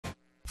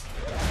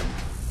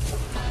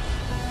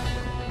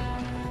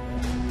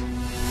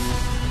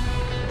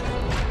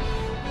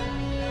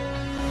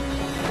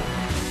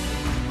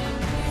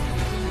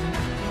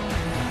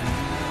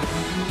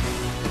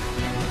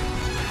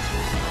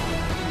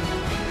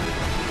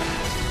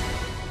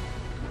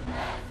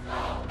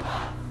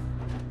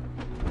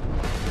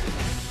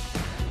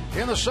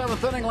In the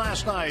 7th inning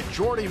last night,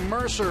 Jordy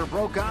Mercer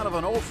broke out of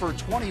an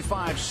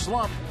 0-for-25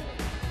 slump.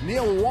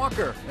 Neil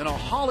Walker, in a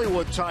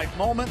Hollywood-type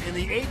moment in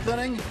the 8th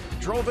inning,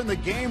 drove in the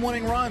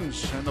game-winning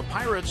runs, and the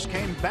Pirates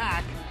came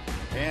back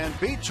and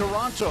beat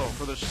Toronto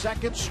for the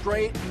 2nd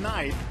straight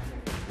night.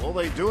 Will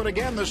they do it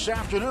again this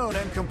afternoon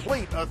and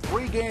complete a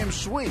 3-game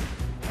sweep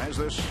as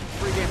this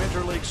 3-game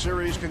interleague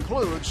series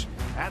concludes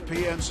at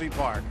PNC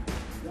Park?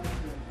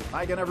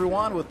 Hi again,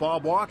 everyone, with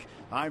Bob Walk.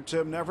 I'm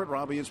Tim Neverett.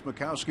 Robbie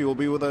Itzmakowski will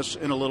be with us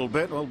in a little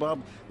bit. Well,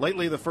 Bob,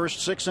 lately the first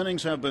 6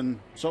 innings have been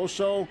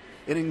so-so.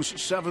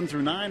 Innings 7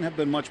 through 9 have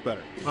been much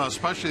better.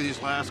 Especially these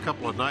last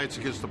couple of nights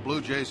against the Blue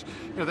Jays.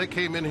 You know, they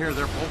came in here,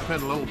 their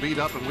bullpen a little beat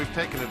up, and we've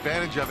taken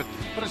advantage of it.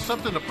 But it's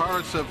something the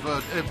Pirates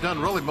have done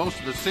really most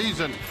of the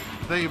season.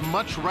 They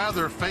much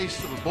rather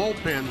face the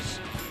bullpens,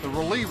 the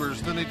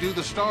relievers, than they do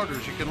the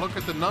starters. You can look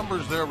at the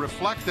numbers there,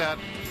 reflect that.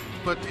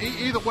 But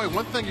either way,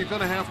 one thing you're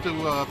going to have to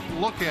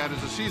look at as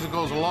the season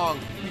goes along,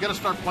 you got to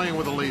start playing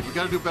with a lead. You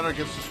got to do better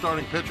against the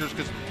starting pitchers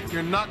because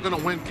you're not going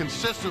to win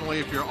consistently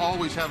if you're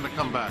always having to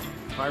come back.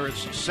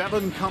 Pirates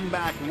 7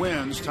 comeback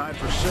wins, tied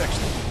for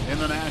 6th in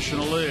the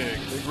National League.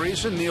 Big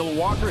reason, Neil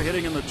Walker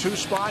hitting in the 2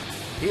 spot.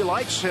 He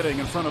likes hitting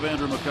in front of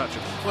Andrew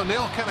McCutchen. Well,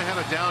 Neil kind of had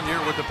a down year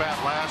with the bat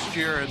last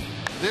year, and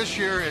this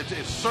year it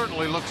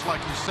certainly looks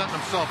like he's setting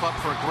himself up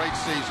for a great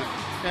season.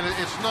 And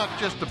it's not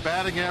just the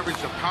batting average,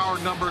 the power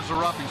numbers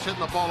are up. He's hitting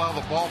the ball out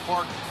of the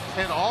ballpark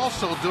and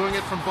also doing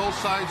it from both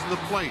sides of the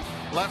plate.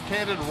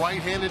 Left-handed,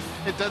 right-handed,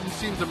 it doesn't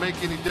seem to make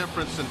any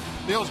difference. And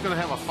Neil's going to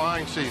have a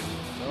fine season.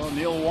 So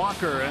Neil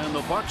Walker and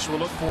the Bucks will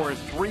look for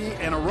 3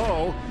 in a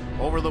row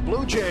over the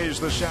Blue Jays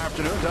this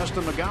afternoon.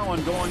 Dustin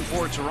McGowan going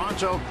for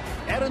Toronto.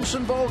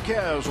 Edinson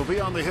Volquez will be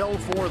on the hill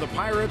for the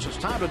Pirates. It's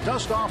time to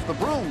dust off the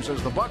brooms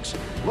as the Bucks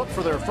look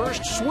for their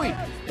first sweep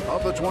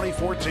of the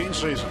 2014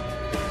 season.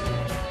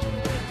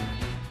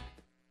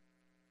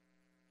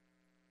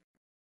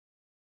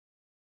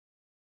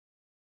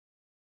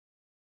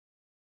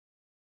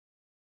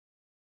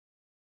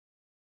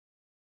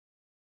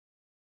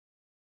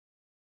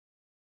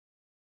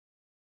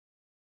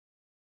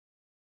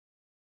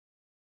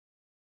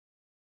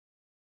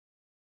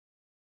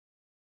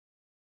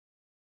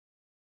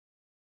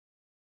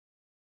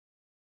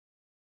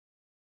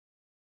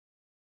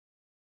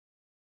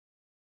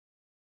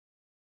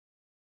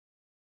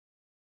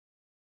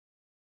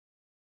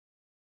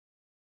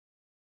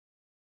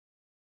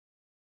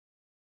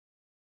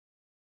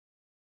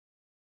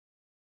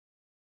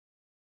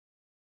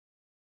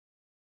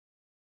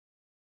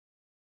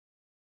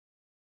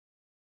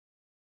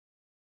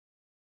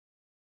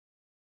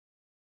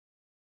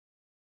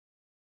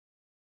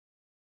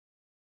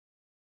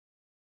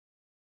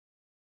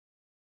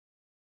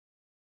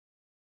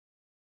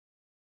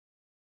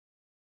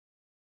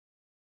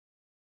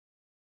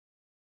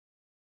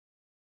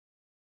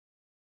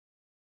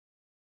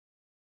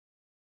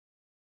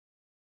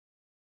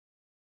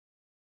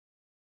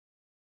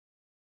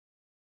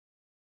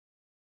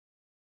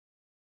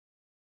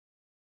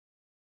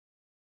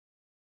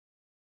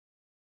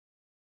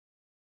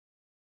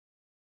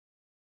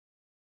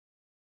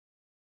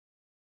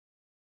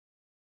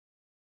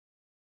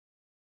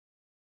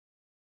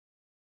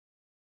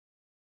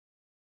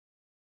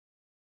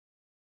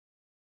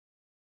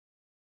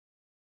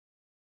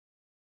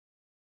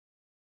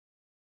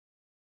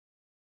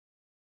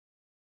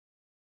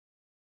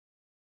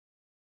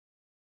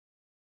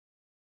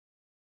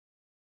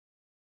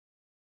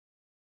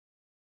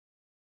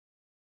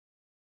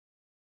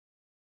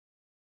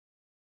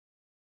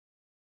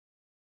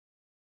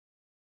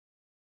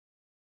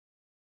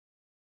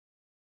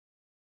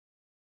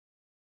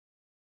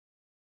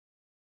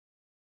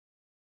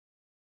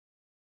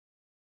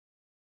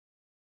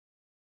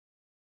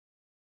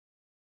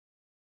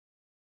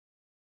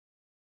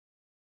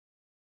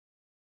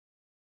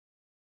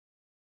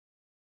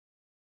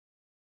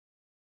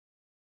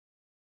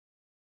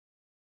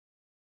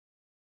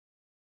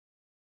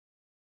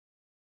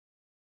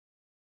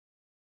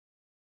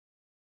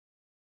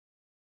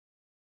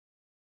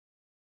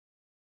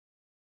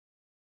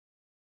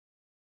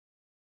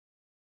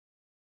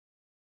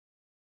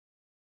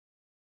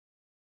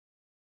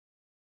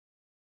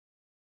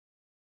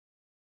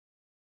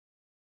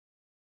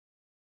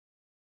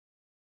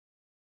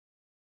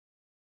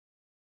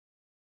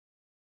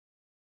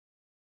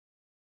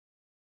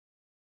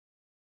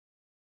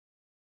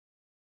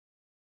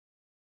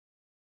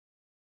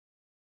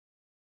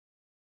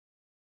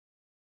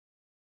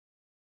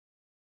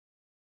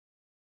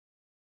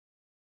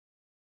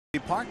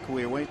 Park,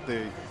 we await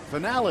the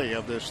finale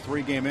of this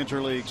 3-game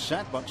interleague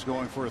set. Bucks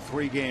going for a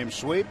 3-game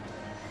sweep.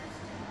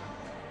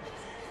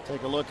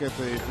 Take a look at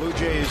the Blue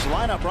Jays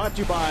lineup, brought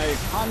to you by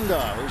Honda.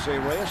 Jose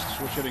Reyes,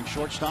 switch hitting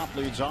shortstop,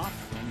 leads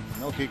off. And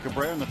Melky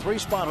Cabrera in the 3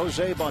 spot.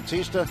 Jose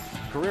Bautista,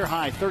 career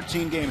high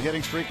 13-game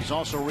hitting streak. He's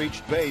also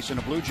reached base in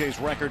a Blue Jays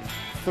record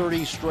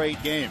 30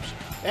 straight games.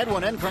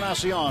 Edwin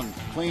Encarnacion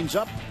cleans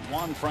up.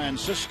 Juan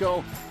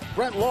Francisco.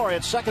 Brett Laurie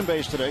at second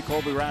base today.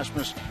 Colby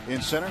Rasmus in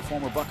center.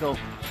 Former Bucco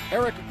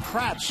Eric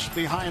Kratz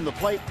behind the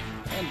plate.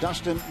 And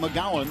Dustin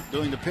McGowan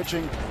doing the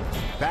pitching,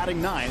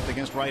 batting ninth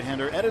against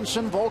right-hander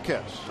Edinson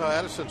Volquez.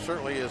 Edinson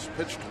certainly has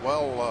pitched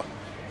well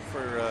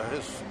for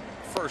his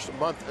first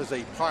month as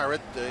a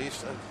Pirate.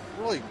 He's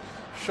really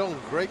shown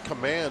great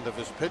command of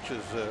his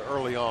pitches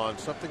early on,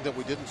 something that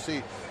we didn't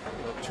see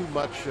too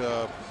much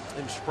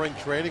in spring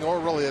training, or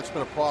really it's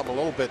been a problem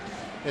a little bit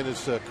in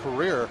his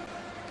career.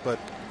 But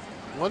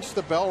once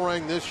the bell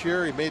rang this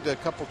year, he made a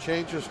couple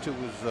changes to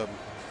his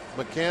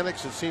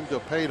mechanics that seemed to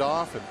have paid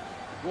off, and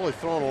really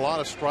thrown a lot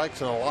of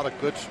strikes and a lot of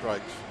good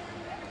strikes.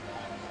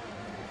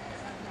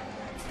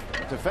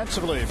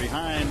 Defensively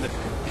behind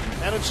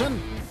Edinson.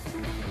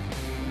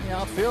 In the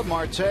outfield,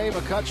 Marte,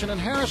 McCutchen,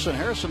 and Harrison.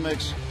 Harrison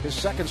makes his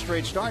second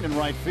straight start in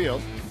right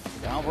field.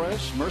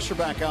 Alvarez, Mercer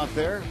back out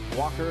there.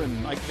 Walker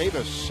and Mike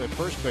Davis at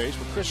first base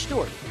with Chris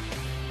Stewart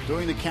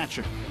doing the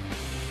catching.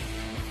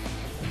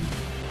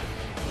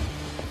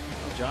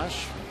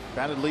 Josh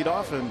batted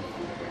leadoff and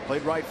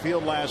played right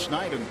field last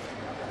night. And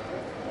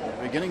at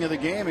the beginning of the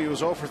game, he was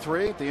 0 for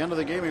 3. At the end of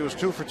the game, he was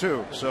 2 for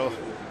 2. So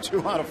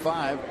 2 out of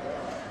 5.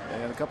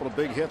 And a couple of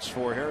big hits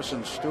for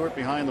Harrison Stewart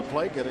behind the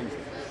plate, getting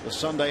the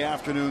Sunday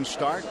afternoon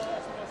start.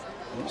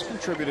 He's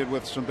contributed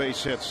with some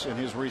base hits in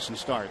his recent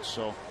starts.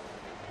 So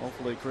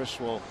hopefully Chris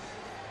will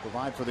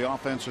provide for the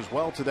offense as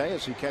well today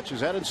as he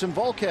catches Edinson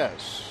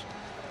Volquez.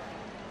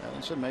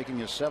 Edinson making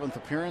his 7th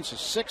appearance, his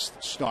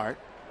 6th start.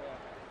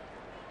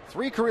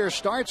 3 career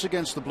starts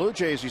against the Blue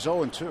Jays. He's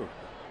 0-2.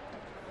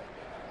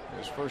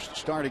 His first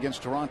start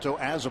against Toronto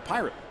as a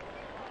Pirate.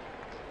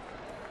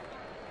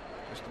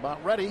 Just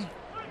about ready.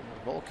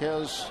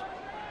 Volquez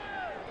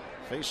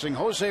facing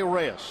Jose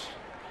Reyes.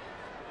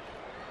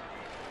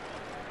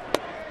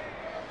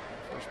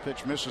 First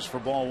pitch misses for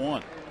ball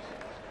 1.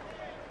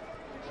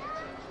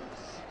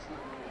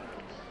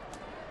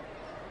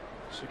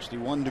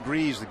 .61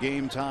 degrees the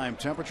game time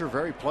temperature.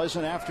 Very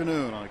pleasant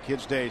afternoon on a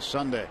Kids Day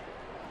Sunday.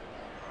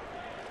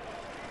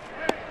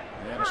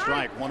 And a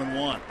strike,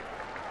 1-1.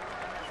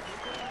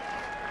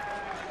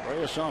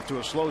 Reyes off to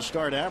a slow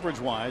start average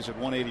wise at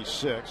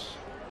 186.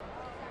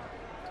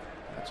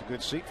 That's a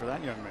good seat for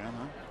that young man,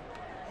 huh?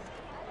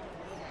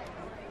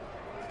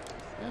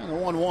 And the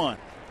 1-1.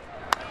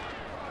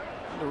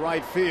 Into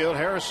right field,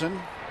 Harrison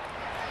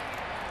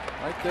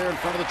right there in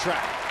front of the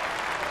track.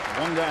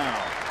 1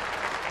 down.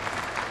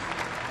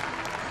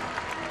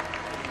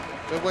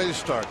 Good way to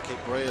start.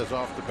 Keep Reyes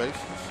off the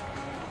bases.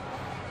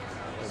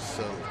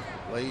 This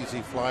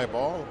lazy fly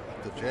ball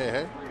at the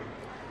J.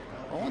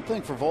 Well, one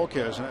thing for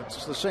Volquez, and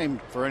it's the same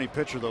for any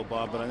pitcher though,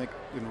 Bob, but I think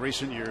in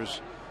recent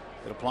years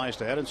it applies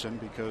to Edinson,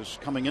 because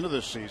coming into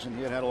this season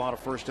he had a lot of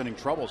first inning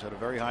troubles, had a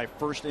very high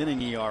first inning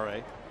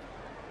ERA.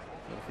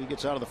 But if he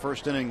gets out of the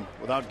first inning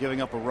without giving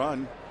up a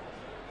run,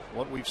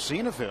 what we've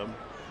seen of him,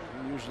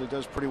 he usually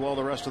does pretty well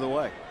the rest of the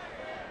way.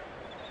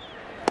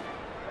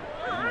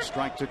 And a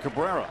strike to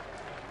Cabrera.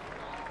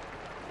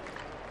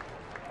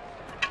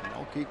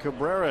 Melky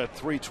Cabrera at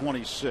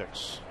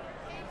 326.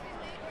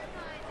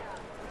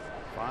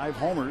 5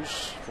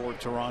 homers for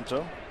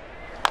Toronto.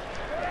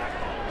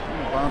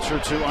 Bouncer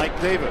to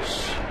Ike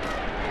Davis.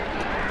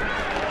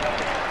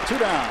 2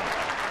 down.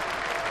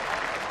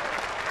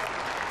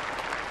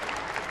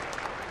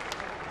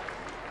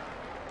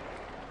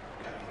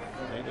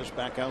 Davis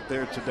back out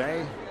there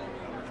today.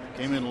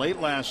 Came in late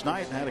last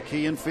night and had a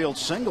key infield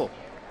single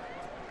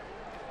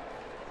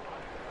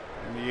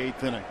in the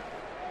 8th inning.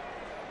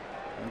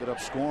 Ended up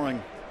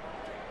scoring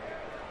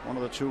one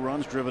of the 2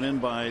 runs driven in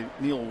by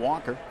Neil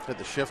Walker. Had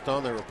the shift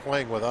on. They were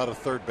playing without a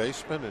third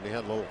baseman, and he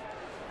had a little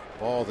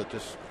ball that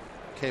just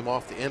came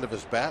off the end of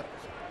his bat,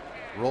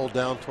 rolled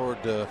down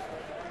toward the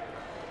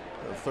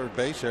third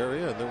base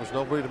area, and there was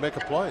nobody to make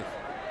a play.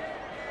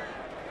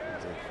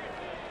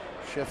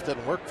 The shift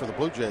didn't work for the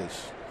Blue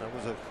Jays. That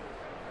was a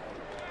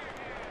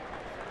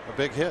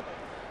big hit.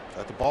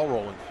 Got the ball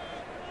rolling.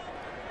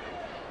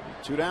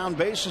 2 down,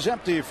 base is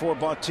empty for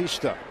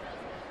Bautista.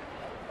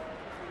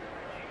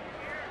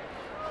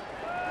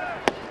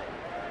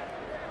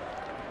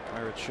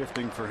 Pirates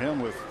shifting for him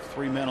with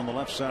 3 men on the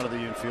left side of the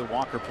infield.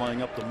 Walker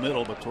playing up the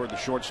middle, but toward the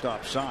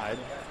shortstop side.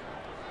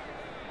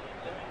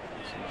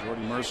 So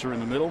Jordy Mercer in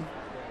the middle.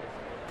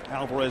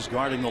 Alvarez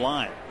guarding the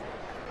line.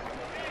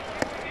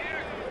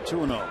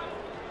 2-0.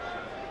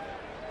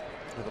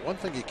 The one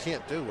thing you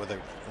can't do with a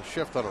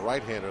shift on a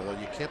right-hander, though,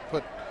 you can't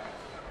put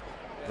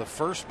the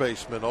first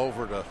baseman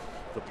over to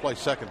play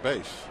second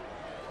base.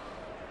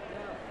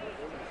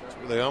 That's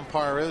where the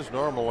umpire is.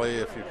 Normally,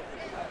 if you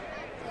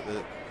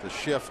the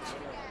shift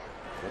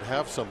would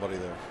have somebody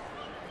there.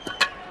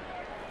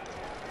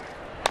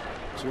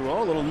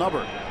 2-0, little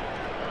nubber.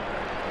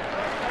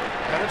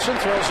 Edinson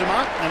throws him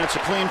out, and it's a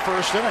clean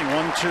first inning.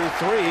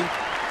 1-2-3.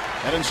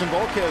 Edinson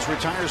Volquez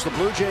retires the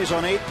Blue Jays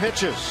on 8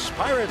 pitches.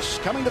 Pirates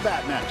coming to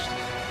bat next.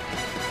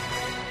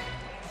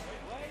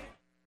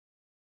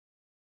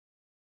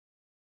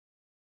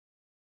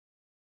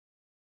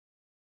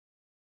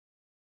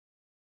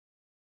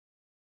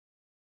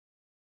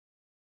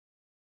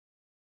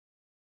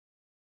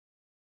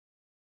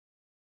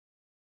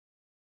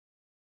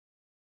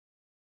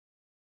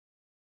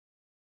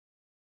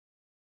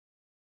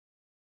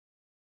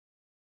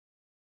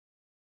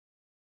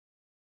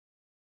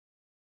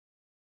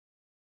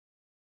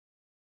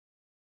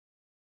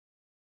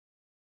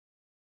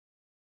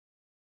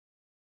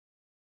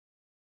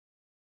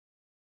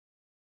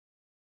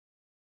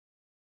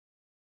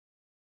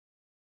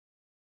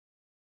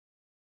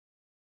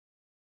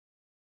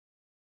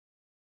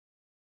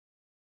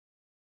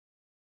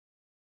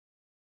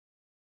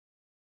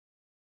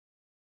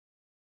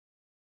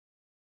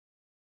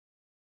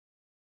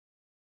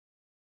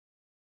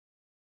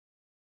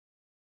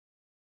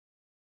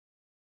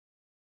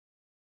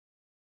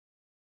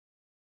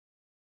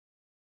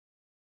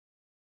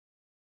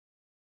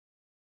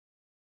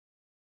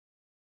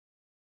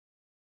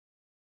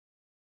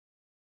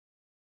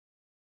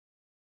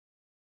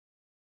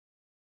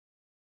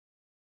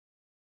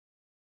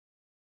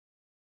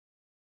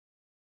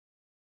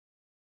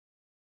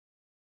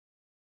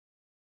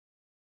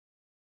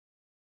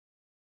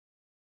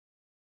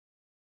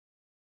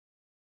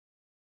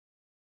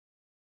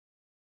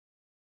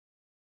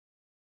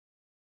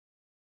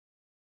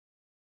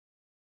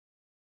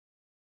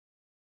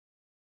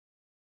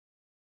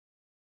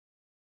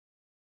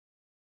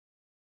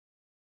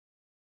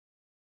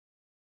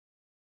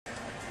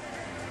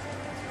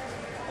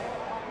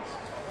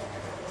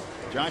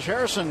 Josh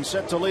Harrison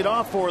set to lead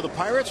off for the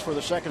Pirates for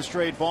the second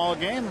straight ball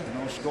game.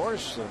 No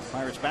scores. The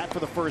Pirates back for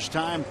the first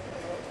time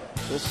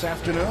this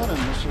afternoon, and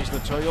this is the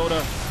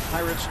Toyota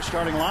Pirates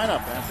starting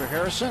lineup. After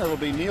Harrison, it'll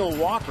be Neil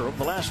Walker. Of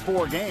the last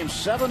 4 games,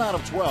 7 out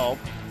of 12,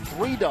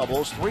 3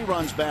 doubles, 3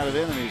 runs batted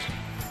in, and he's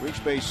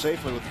reached base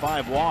safely with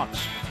 5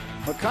 walks.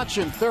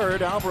 McCutchen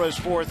third, Alvarez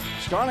fourth.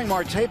 Starling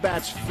Marte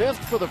bats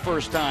 5th for the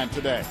first time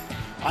today.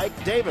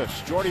 Ike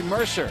Davis, Jordy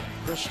Mercer,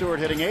 Chris Stewart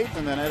hitting 8th,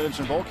 and then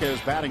Edinson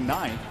Volquez batting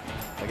 9th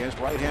against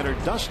right-hander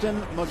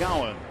Dustin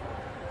McGowan.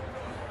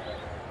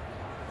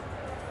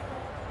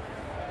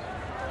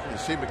 You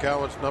see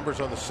McGowan's numbers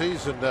on the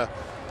season.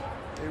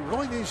 He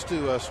really needs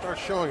to start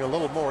showing a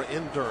little more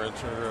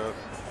endurance, or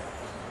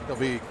he'll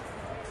be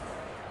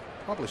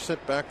probably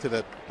sent back to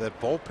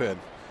that bullpen.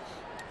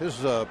 His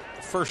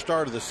first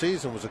start of the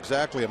season was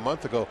exactly a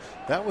month ago.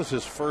 That was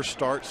his first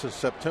start since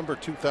September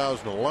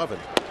 2011.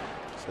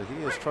 So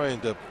he is trying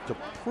to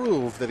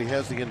prove that he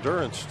has the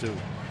endurance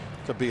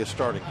to be a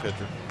starting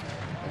pitcher.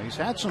 He's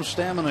had some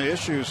stamina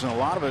issues, and a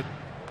lot of it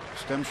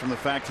stems from the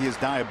fact he is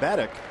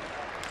diabetic.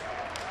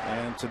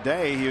 And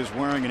today he is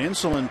wearing an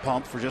insulin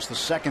pump for just the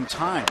 2nd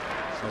time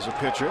as a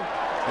pitcher.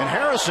 And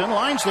Harrison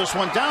lines this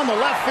one down the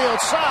left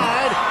field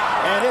side,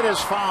 and it is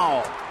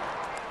foul.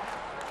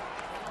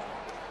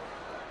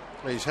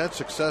 He's had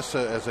success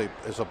as a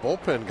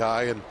bullpen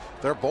guy, and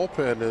their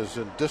bullpen is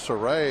in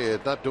disarray.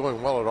 It's not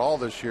doing well at all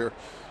this year,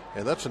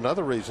 and that's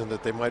another reason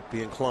that they might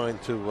be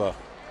inclined to,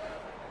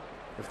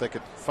 if they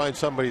could find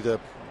somebody to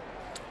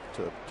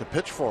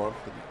pitch for him,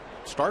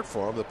 start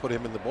for him, to put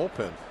him in the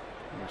bullpen.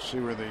 You see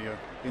where the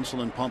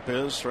insulin pump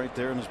is, right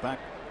there in his back.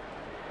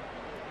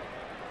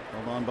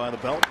 Held on by the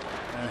belt.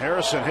 And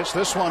Harrison hits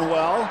this one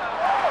well.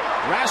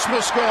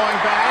 Rasmus going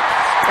back,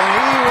 and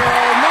he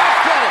will not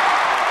get it.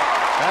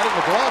 Had it in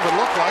the glove, it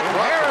looked like.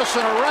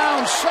 Harrison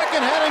around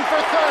second, heading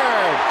for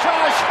third.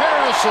 Josh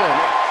Harrison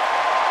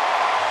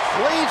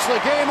leads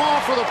the game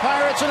off for the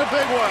Pirates in a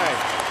big way.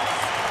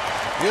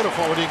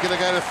 Beautiful when you get a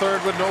guy to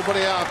third with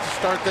nobody out to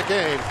start the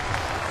game.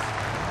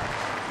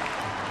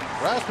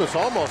 Rasmus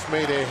almost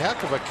made a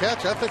heck of a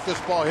catch. I think this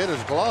ball hit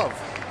his glove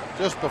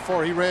just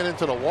before he ran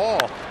into the wall.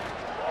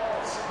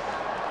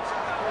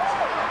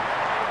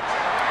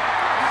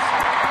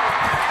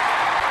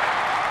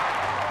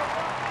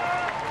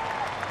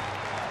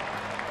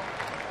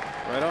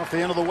 Right off the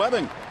end of the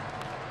webbing.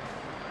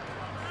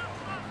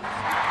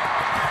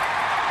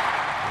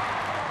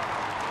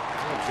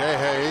 Jay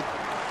Hay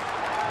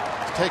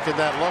taking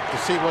that look to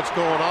see what's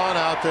going on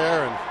out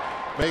there and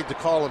made the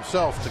call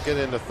himself to get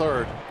into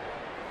third.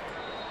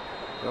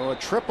 So a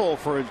triple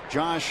for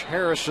Josh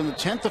Harrison, the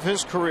 10th of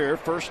his career,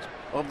 first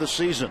of the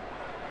season.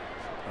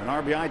 An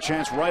RBI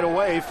chance right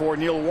away for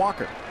Neil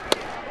Walker.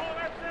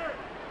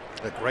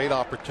 A great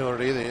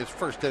opportunity. His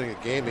first inning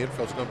of game, the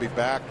infield's going to be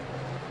back.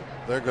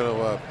 They're going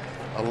to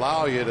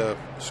allow you to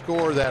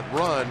score that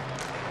run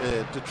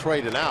to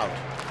trade it out.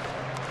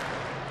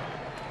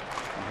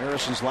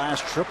 Harrison's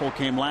last triple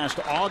came last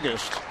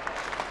August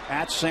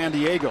at San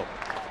Diego.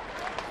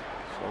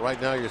 So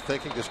right now you're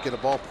thinking just get a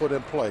ball put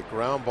in play.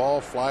 Ground ball,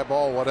 fly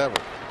ball, whatever.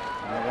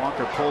 And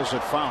Walker pulls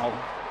it foul,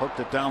 hooked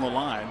it down the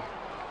line.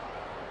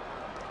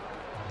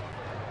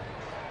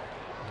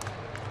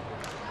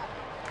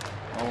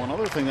 Well,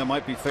 another thing that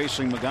might be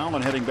facing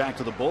McGowan heading back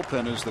to the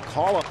bullpen is the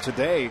call up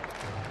today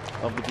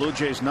of the Blue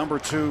Jays'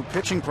 #2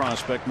 pitching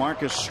prospect,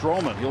 Marcus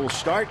Stroman. He'll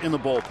start in the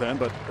bullpen,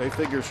 but they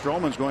figure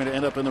Stroman's going to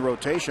end up in the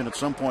rotation at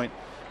some point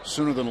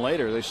sooner than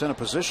later. They sent a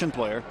position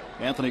player,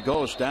 Anthony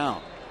Gose,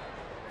 down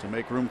to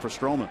make room for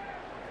Stroman.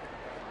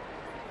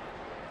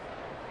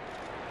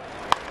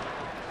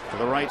 To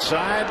the right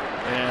side,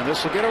 and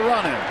this will get a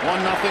run in.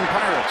 1-0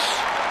 Pirates.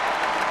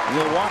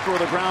 Neil Walker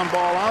with a ground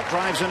ball out,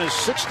 drives in his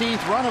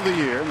 16th run of the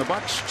year, and the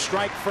Bucks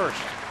strike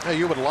first. Now,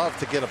 you would love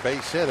to get a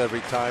base hit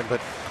every time, but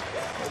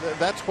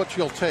that's what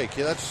you'll take.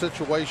 Yeah, that's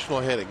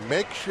situational hitting.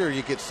 Make sure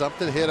you get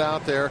something hit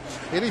out there.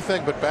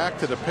 Anything but back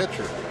to the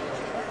pitcher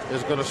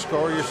is going to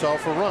score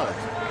yourself a run.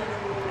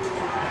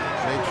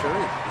 Made sure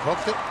he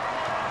hooked it.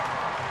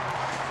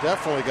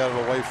 Definitely got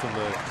it away from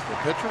the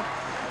pitcher.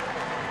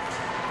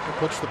 It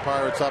puts the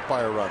Pirates up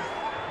by a run.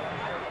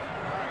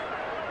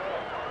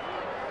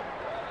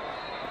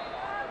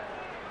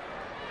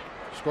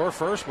 Score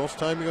first, most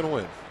time you're going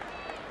to win.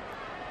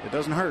 It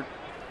doesn't hurt.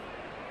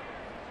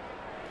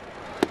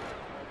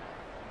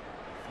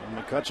 And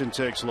McCutchen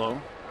takes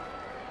low.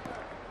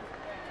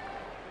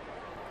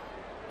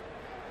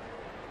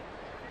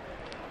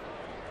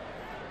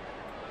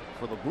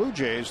 For the Blue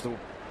Jays, the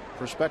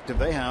perspective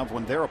they have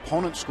when their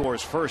opponent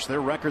scores first, their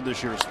record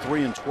this year is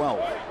 3-12.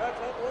 So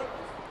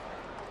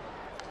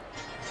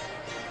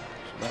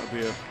that would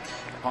be a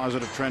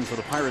positive trend for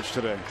the Pirates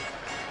today.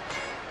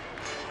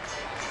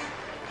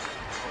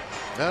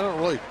 I don't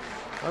really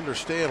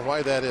understand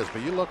why that is,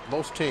 but you look,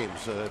 most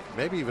teams,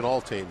 maybe even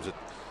all teams,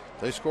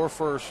 they score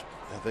first.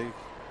 It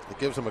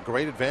gives them a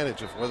great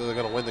advantage of whether they're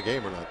going to win the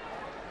game or not.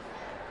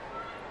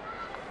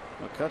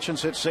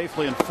 McCutchen's hit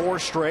safely in 4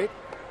 straight.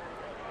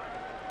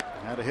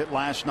 Had a hit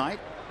last night.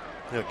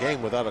 a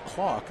game without a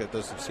clock, it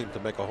doesn't seem to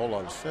make a whole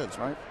lot of sense.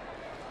 Right.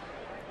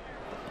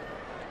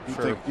 You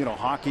Sure. think,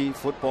 hockey,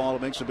 football,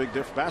 it makes a big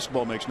difference.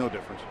 Basketball makes no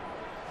difference.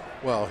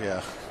 Well,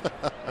 yeah.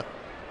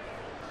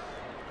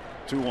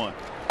 2-1.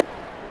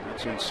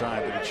 That's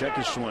inside. Did he check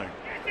his swing?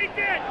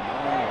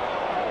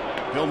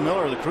 No. Bill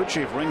Miller, the crew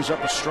chief, rings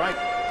up a strike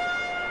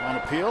on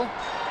appeal.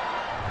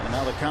 And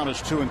now the count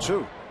is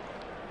 2-2.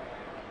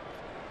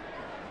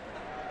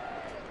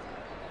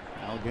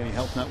 Allegheny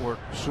Health Network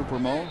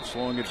Supermo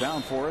slowing it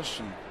down for us.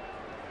 And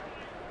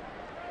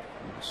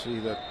you can see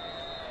that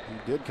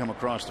he did come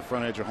across the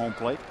front edge of home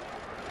plate.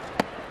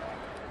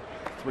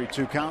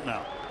 3-2 count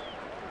now.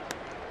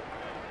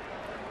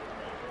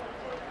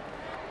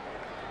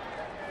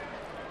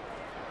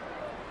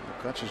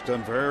 McCutch has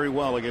done very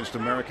well against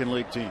American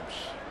League teams.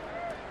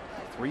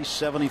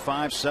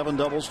 375, 7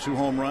 doubles, 2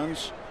 home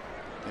runs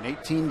in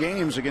 18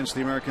 games against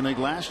the American League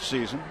last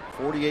season.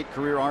 48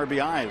 career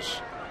RBIs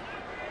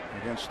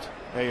against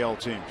AL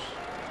teams.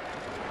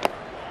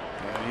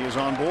 And he is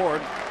on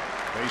board.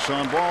 Base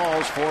on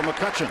balls for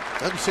McCutchen.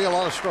 Doesn't see a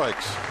lot of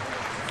strikes.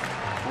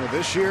 Well,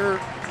 this year,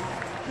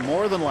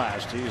 more than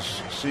last, he's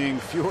seeing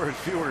fewer and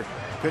fewer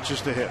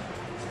pitches to hit.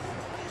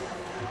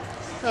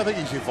 I think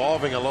he's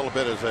evolving a little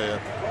bit as a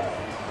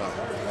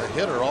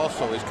hitter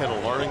also. He's kind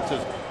of learning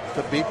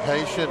to be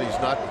patient. He's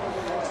not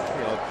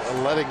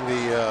letting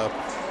the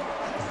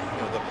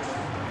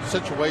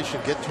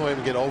situation get to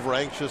him, get over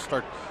anxious,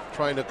 start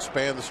trying to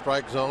expand the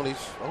strike zone.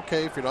 He's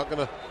okay if you're not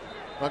going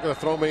to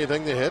throw me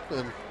anything to hit,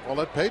 and I'll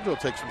let Pedro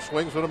take some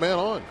swings with a man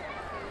on.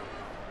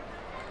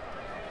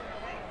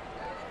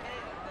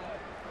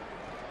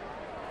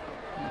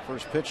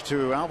 First pitch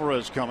to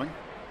Alvarez coming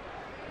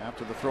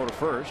after the throw to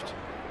first.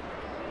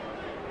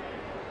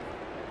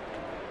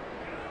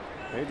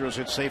 Pedro's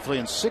hit safely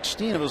in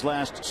 16 of his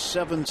last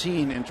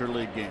 17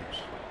 interleague games.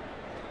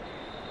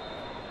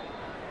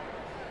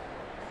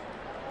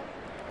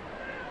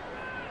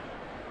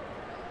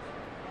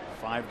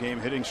 Five-game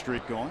hitting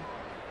streak going.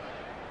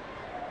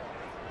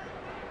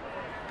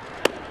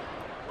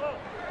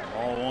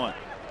 Ball 1.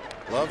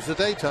 Loves the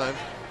daytime.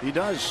 He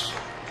does.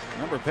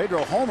 Remember,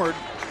 Pedro homered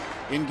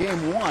in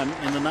game 1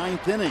 in the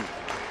 9th inning.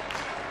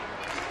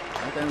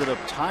 That ended up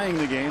tying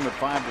the game at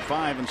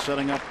 5-5 and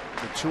setting up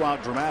the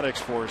 2-out dramatics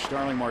for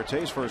Starling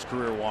Marte's first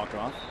career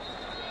walk-off.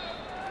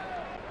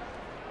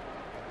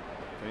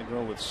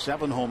 Pedro with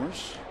 7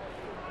 homers.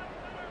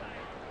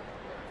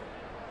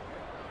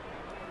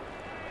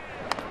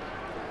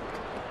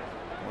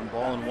 One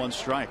ball and 1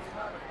 strike.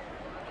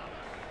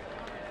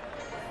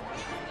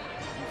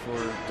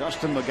 For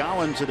Dustin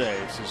McGowan today,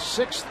 it's his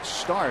 6th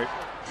start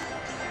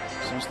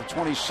since the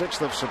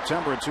 26th of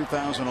September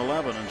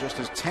 2011, and just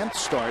his 10th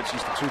start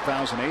since the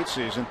 2008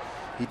 season.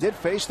 He did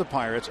face the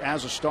Pirates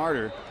as a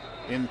starter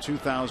in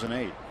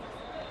 2008.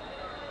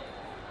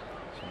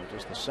 So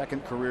just the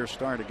 2nd career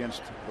start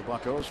against the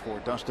Buccos for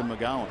Dustin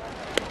McGowan.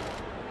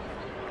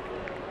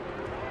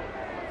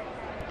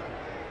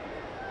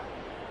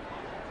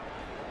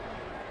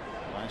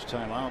 Last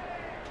time out,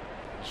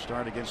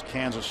 start against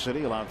Kansas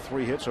City, allowed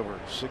 3 hits over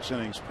 6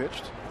 innings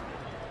pitched.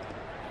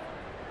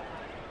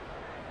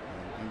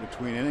 In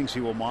between innings,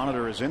 he will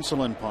monitor his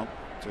insulin pump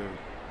to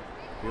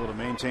be able to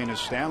maintain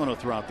his stamina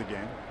throughout the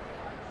game.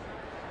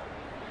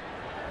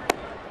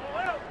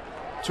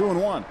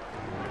 2-1.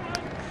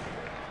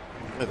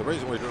 Yeah, the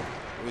reason we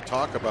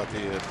talk about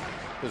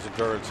his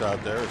endurance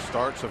out there, his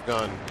starts have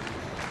gone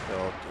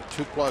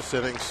 2+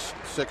 innings,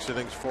 6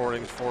 innings, 4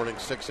 innings, 4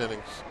 innings, 6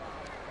 innings.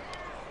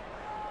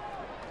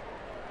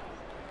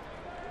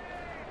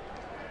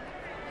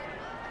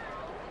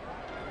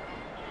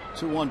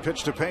 Two-one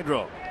pitch to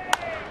Pedro.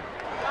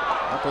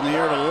 Up in the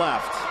air to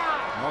left.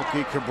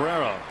 Melky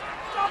Cabrera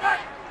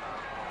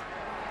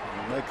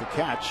will make the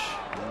catch.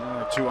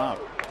 2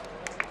 out.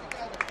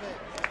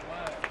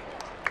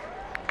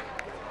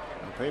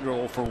 And Pedro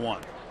 0 for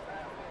 1.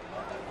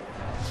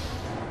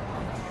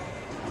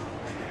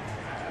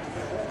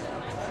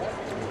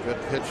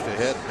 Good pitch to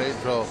hit.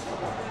 Pedro,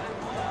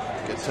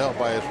 you can tell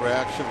by his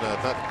reaction,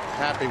 not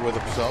happy with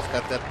himself.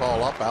 Got that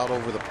ball up out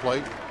over the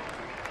plate.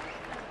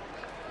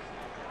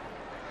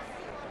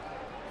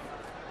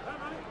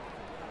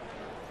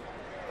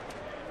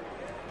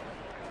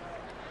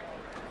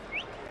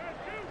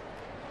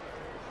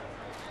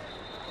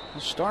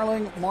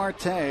 Starling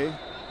Marte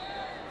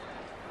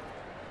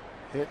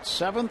hit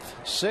 7th,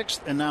 6th,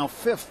 and now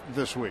 5th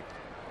this week.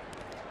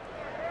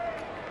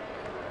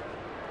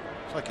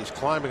 It's like he's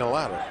climbing a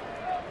ladder.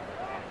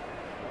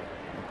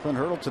 Clint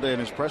Hurdle today in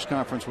his press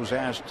conference was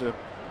asked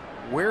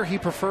where he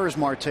prefers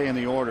Marte in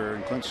the order,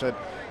 and Clint said,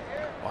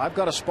 well, I've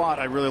got a spot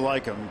I really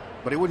like him,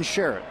 but he wouldn't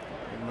share it.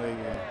 And the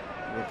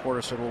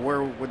reporter said, well,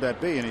 where would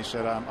that be? And he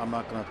said, I'm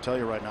not going to tell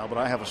you right now, but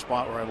I have a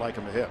spot where I'd like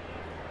him to hit.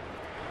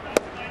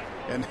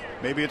 And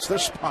maybe it's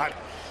this spot.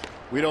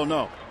 We don't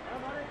know.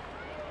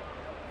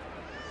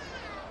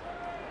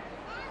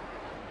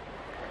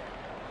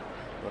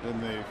 But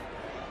in the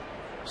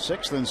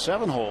 6th and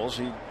 7th holes,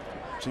 he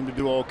seemed to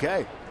do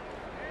okay.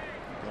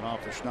 Got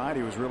off for Schneid.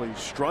 He was really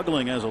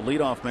struggling as a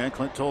leadoff man.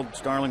 Clint told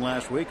Starling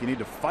last week you need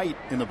to fight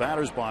in the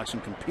batter's box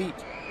and compete.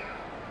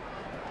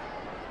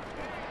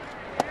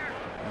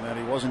 And that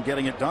he wasn't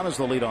getting it done as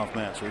the leadoff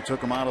man, so he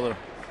took him out of the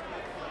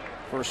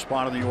first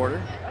spot in the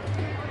order.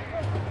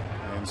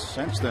 And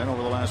since then,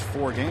 over the last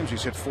 4 games,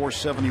 he's hit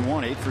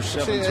 .471, 8 for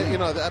 17. See, you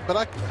know, but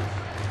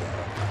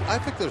I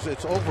think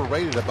it's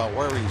overrated about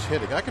where he's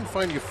hitting. I can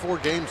find you 4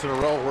 games in a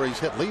row where he's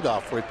hit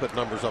leadoff where he put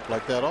numbers up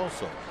like that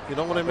also. You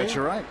know what I mean? But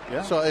you're right.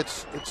 Yeah. So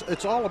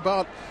it's all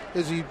about,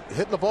 is he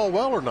hitting the ball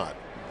well or not?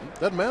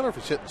 Doesn't matter if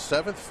he's hitting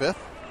 7th, 5th,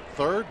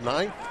 3rd,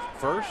 9th,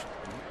 1st,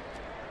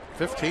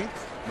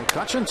 15th.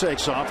 McCutchen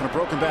takes off and a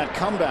broken bat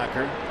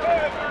comebacker.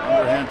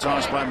 Underhand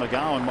toss by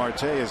McGowan.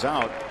 Marte is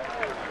out.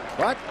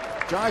 But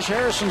Josh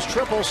Harrison's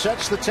triple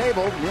sets the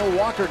table. Neil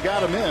Walker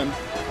got him in.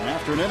 And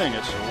after an inning,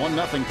 it's a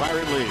 1-0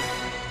 Pirate lead.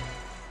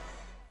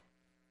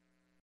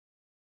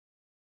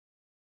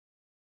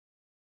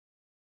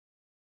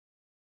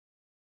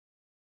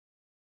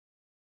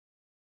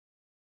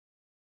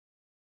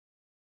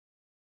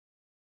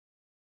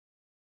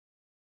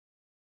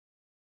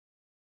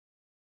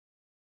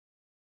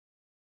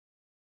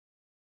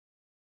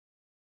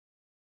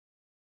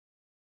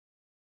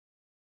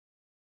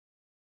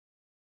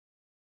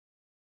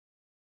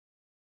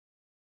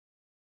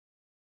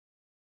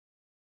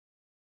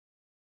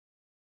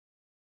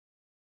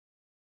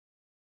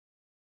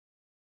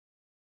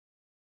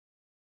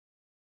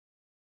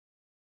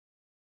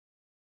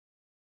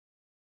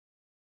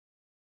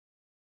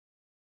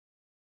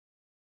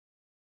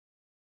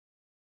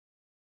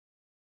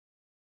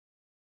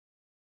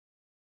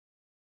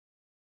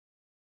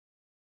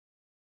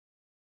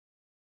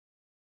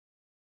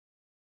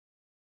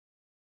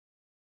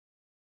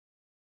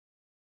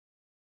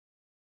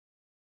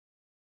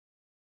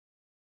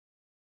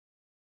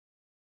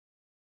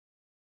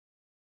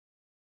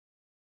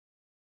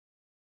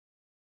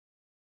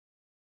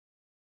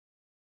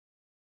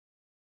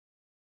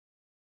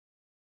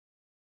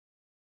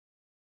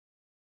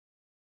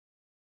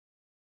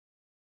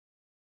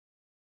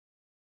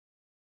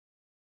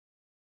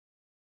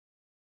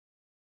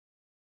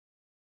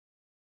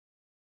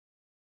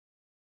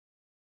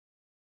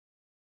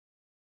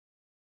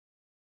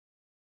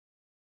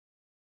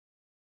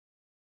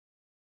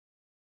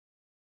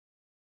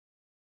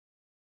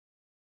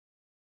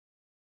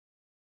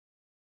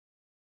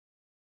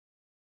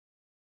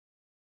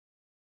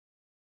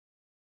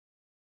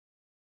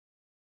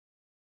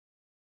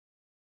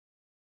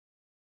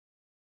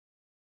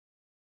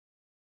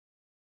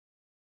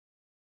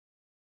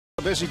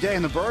 A busy day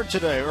in the Berg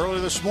today.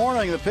 Early this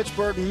morning, the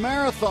Pittsburgh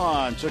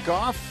Marathon took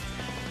off.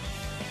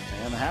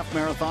 And the half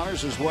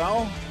marathoners as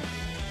well.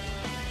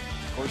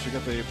 Of course, you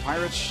got the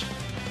Pirates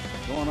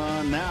going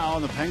on now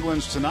and the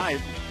Penguins tonight.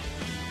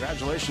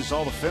 Congratulations to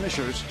all the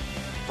finishers.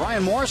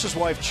 Brian Morris's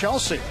wife,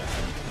 Chelsea,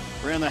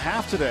 ran the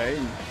half today.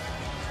 And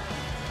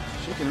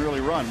she can really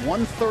run.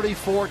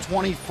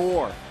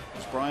 1:34.24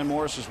 is Brian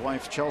Morris's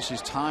wife,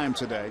 Chelsea's time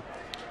today.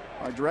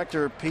 Our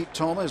director, Pete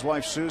Toma, his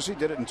wife, Susie,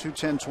 did it in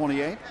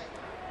 2:10.28.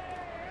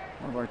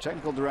 One of our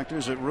technical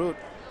directors at Root,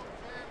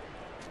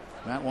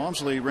 Matt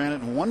Walmsley, ran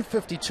it in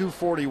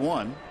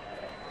 1:52.41.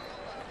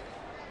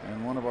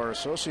 And one of our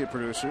associate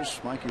producers,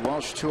 Mikey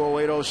Welsh,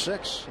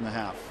 2:08.06 in the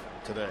half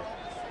today.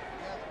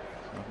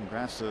 Well,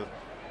 congrats to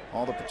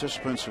all the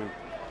participants who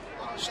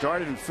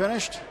started and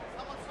finished.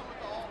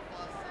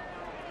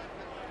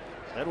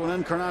 Edwin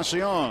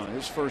Encarnacion,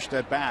 his first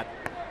at bat.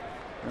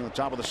 Near the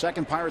top of the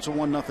second, Pirates a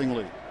 1-0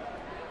 lead.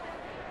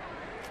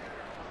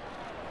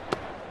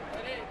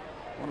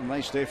 What a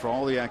nice day for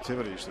all the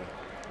activities.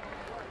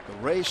 The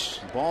race,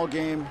 the ball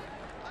game,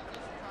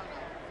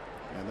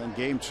 and then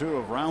game 2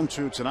 of round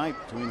 2 tonight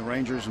between the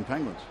Rangers and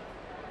Penguins.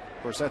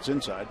 Of course, that's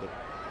inside, but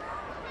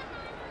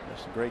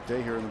it's a great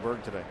day here in the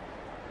Berg today.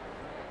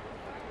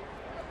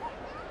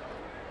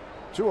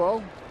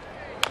 2-0.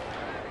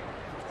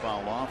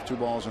 Foul off, 2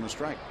 balls and a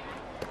strike.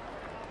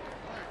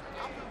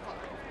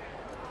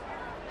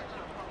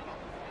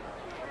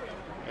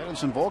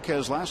 Edinson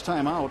Volquez last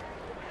time out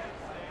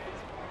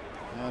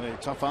had a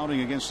tough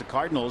outing against the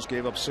Cardinals,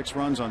 gave up 6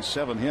 runs on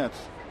 7 hits.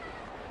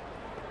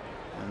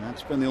 And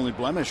that's been the only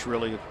blemish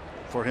really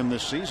for him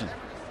this season.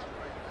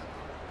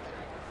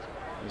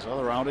 His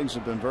other outings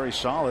have been very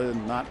solid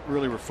and not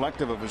really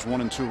reflective of his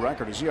 1-2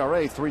 record. His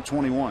ERA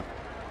 3.21.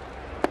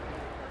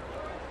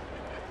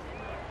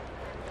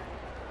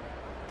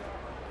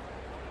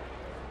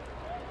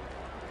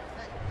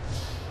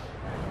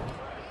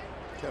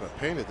 Kind of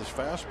painted this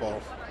fastball.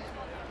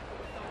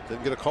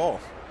 Didn't get a call.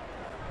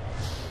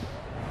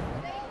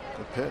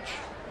 Good pitch.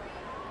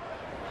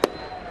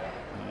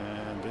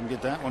 And didn't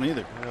get that one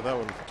either. Yeah, that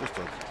one just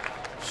a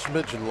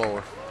smidgen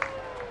lower.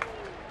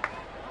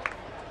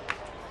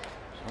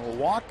 So a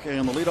walk,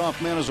 and the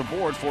leadoff man is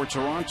aboard for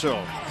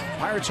Toronto.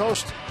 Pirates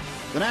host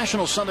the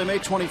National Sunday, May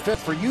 25th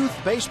for Youth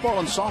Baseball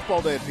and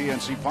Softball Day at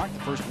PNC Park. The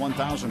first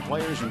 1,000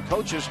 players and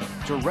coaches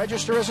to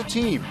register as a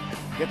team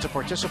get to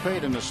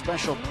participate in a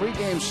special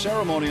pregame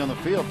ceremony on the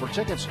field. For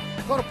tickets,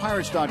 go to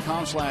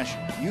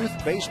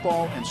pirates.com/youth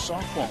baseball and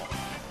softball.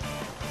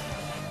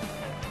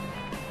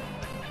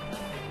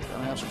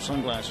 have some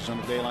sunglasses on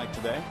a day like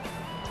today.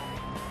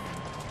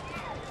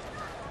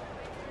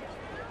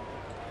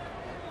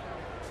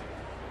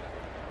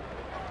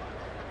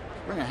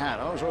 Bring a hat.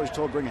 I was always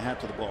told bring a hat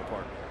to the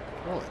ballpark.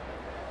 Really?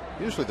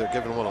 Usually they're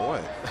giving one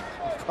away.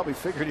 Probably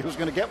figured he was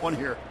going to get one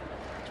here.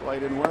 That's why he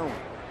didn't wear one.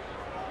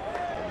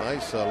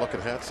 Nice looking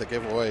hats they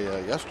gave away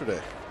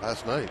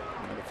last night.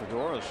 And the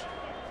fedoras.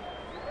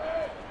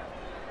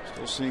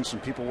 Still seeing some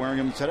people wearing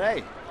them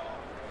today.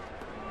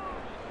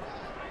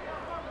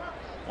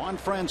 Juan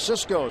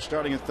Francisco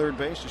starting at third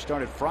base. He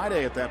started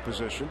Friday at that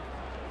position.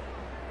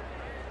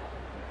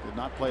 Did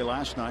not play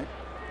last night.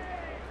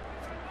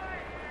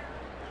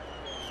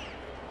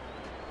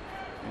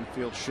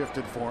 Infield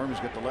shifted for him. He's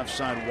got the left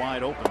side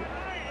wide open.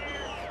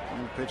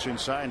 Pitch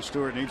inside, and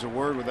Stewart needs a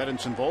word with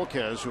Edinson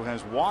Volquez, who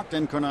has walked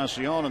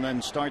Encarnacion and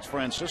then starts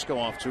Francisco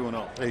off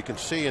 2-0. You can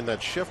see in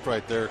that shift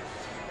right there,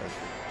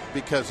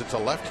 because it's a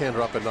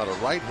left-hander up and not a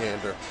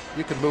right-hander,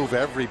 you can move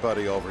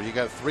everybody over. You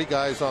got 3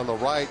 guys on the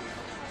right,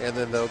 and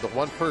then the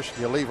one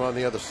person you leave on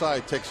the other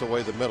side takes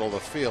away the middle of the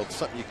field.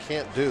 Something you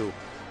can't do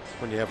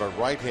when you have a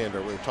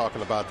right-hander. We were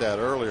talking about that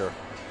earlier.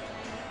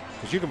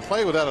 Because you can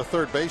play without a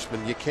third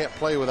baseman, you can't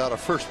play without a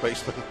first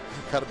baseman.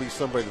 Got to be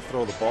somebody to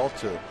throw the ball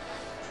to.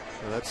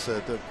 And that's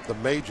the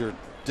major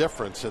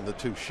difference in the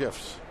two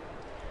shifts.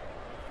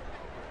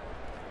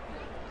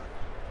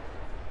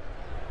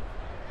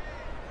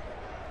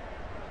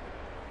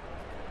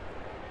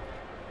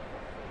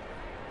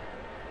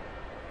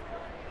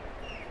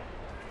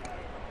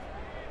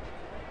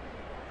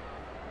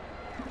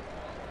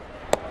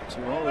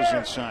 Always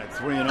inside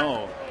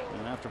 3-0.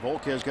 And after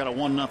Volquez got a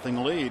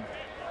 1-0 lead,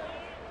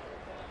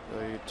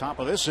 the top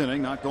of this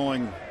inning not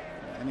going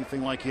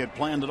anything like he had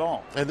planned at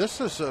all. And this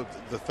is the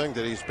thing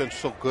that he's been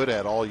so good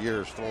at all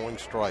year, is throwing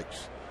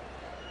strikes.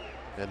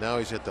 And now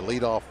he's at the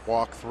leadoff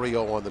walk,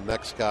 3-0 on the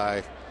next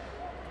guy.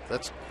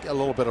 That's a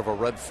little bit of a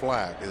red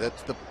flag.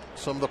 That's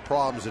some of the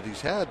problems that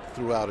he's had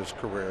throughout his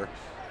career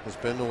has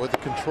been with the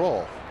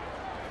control.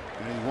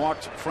 And he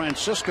walked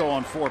Francisco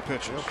on 4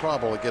 pitches. He'll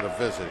probably get a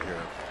visit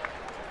here.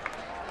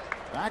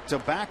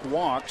 Back-to-back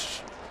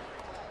walks.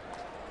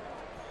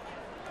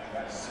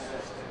 Look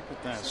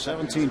at that.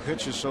 17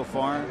 pitches so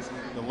far,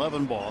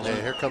 11 balls. Yeah,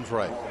 here comes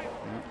Wright.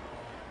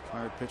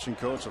 Tired pitching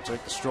coach will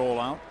take the stroll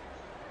out.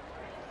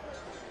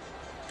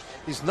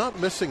 He's not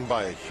missing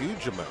by a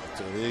huge amount.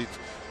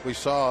 We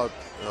saw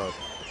a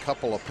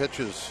couple of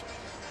pitches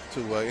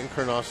to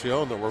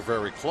Encarnacion that were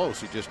very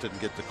close. He just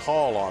didn't get the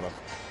call on them.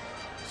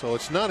 So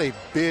it's not a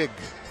big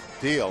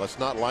deal. It's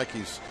not like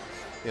he's,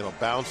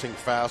 bouncing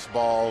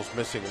fastballs,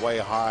 missing way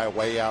high,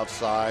 way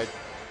outside.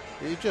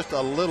 He's just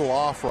a little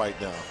off right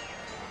now.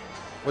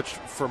 Which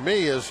for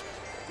me is,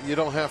 you're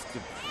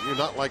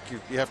not like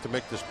you have to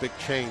make this big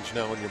change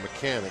now in your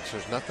mechanics.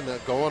 There's nothing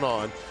going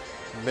on.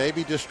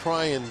 Maybe just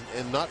try and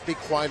not be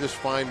quite as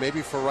fine.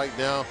 Maybe for right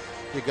now,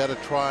 you got to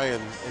try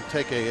and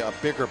take a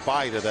bigger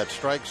bite of that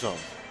strike zone.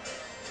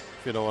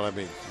 If you know what I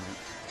mean.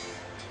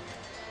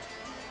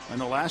 And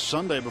the last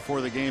Sunday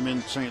before the game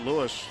in St.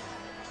 Louis,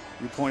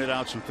 you pointed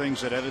out some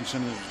things that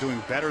Edinson is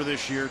doing better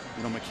this year,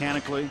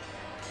 mechanically.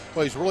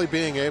 Well, he's really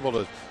being able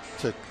to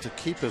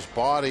keep his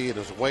body and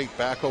his weight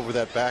back over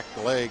that back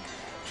leg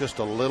just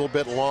a little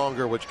bit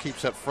longer, which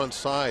keeps that front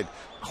side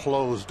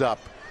closed up.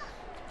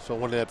 So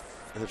when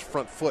his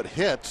front foot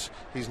hits,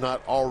 he's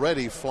not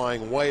already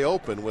flying way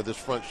open with his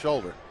front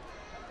shoulder.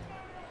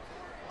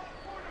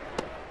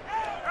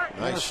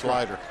 Nice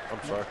slider.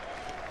 I'm sorry.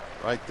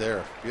 Right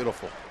there.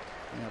 Beautiful.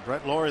 Yeah,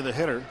 Brett Lawrie, the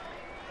hitter.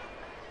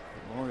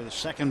 Lawrie, the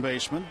second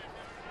baseman.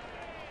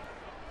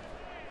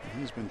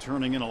 He's been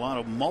turning in a lot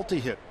of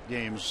multi-hit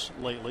games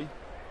lately,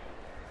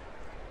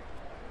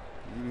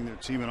 leading their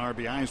team in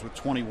RBIs with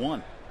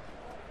 21.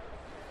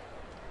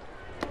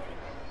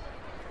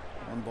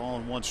 1 ball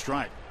and 1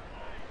 strike.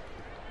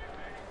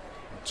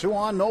 2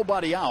 on,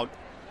 nobody out.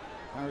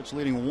 Pirates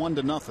leading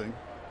 1-0.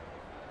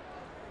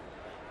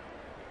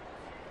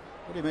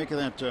 What do you make of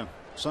that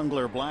sun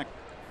glare black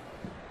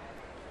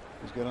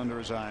he's got under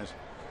his eyes?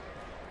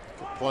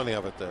 Plenty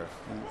of it there.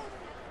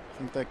 I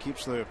think that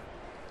keeps the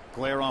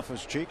glare off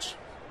his cheeks,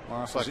 or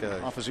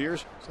off his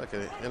ears. It's like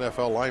an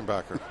NFL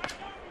linebacker.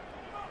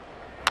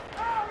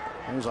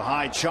 There's a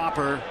high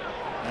chopper,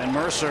 and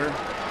Mercer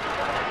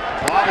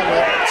bobbled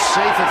it,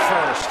 safe at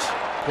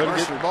first. Couldn't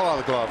get the ball out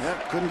of the glove.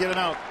 Yep, couldn't get it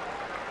out.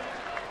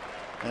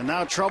 And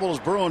now trouble is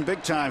brewing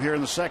big time here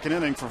in the second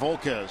inning for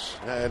Volquez.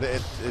 And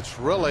it's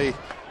really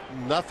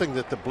nothing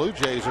that the Blue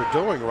Jays are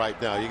doing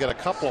right now. You got a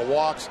couple of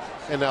walks,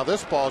 and now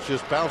this ball's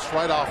just bounced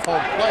right off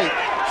home plate.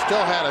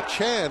 Still had a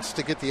chance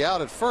to get the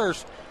out at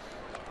first,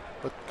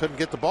 but couldn't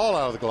get the ball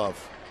out of the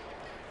glove.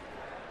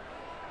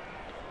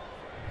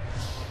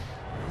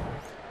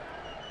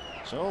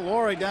 So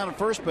Lawrie down at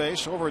first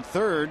base, over at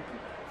third.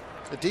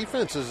 The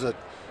defense is a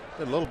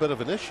little bit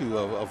of an issue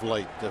of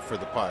late for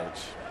the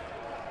Pirates.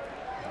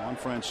 Juan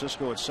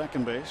Francisco at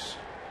second base.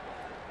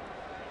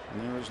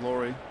 And there is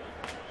Lawrie.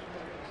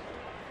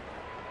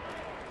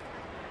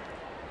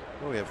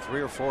 Well, we have 3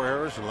 or 4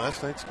 errors in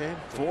last night's game.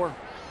 4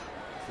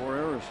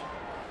 errors.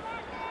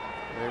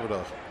 able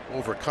to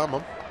overcome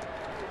them.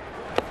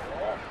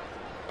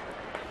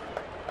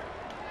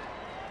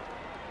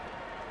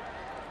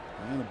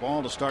 And the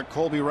ball to start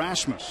Colby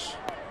Rasmus.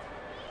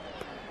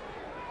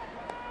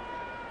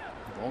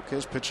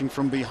 Volquez pitching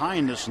from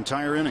behind this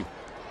entire inning.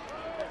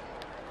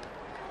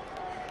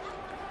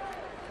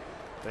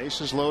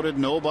 Bases loaded,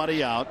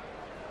 nobody out.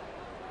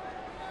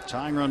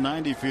 Tying run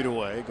 90 feet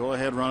away. Go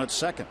ahead run at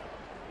second.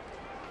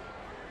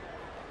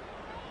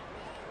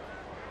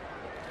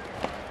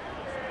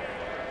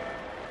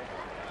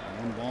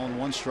 1 ball and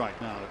 1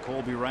 strike now to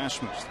Colby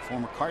Rasmus, the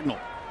former Cardinal.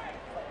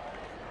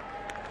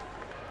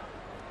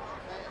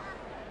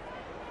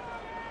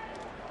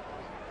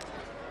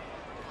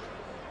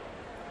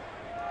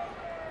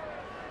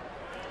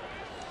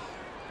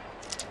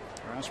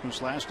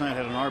 Rasmus last night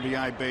had an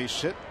RBI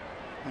base hit.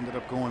 Ended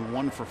up going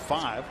 1 for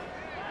 5.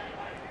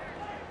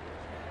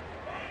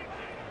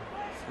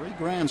 3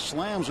 grand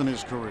slams in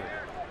his career.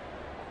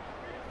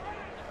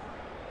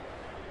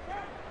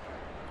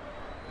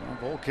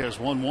 Well, Volquez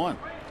 1-1.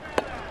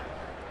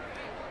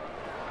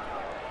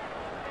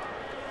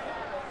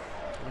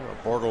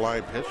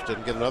 Borderline pitch,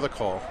 didn't get another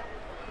call.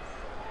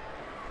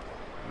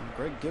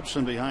 Greg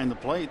Gibson behind the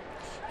plate.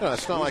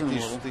 It's not like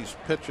these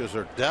pitches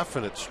are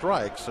definite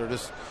strikes. They're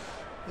just,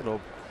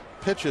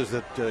 pitches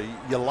that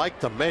you like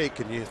to make,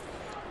 and you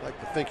like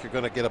to think you're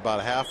going to get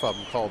about half of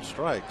them called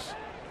strikes.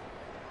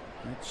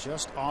 It's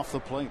just off the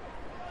plate.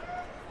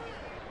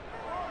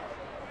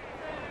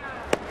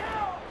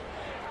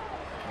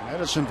 And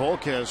Edinson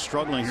Volquez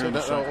struggling here.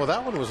 Well,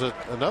 that one was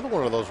another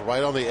one of those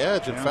right on the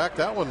edge. In fact,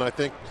 that one I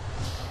think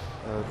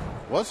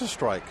was a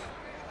strike.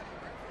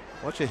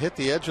 Once you hit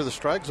the edge of the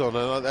strike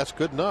zone, that's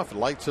good enough. It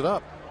lights it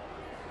up.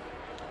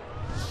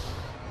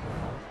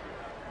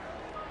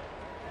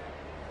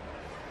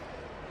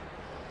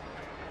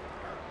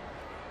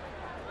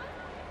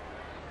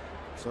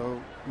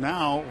 So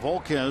now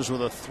Volquez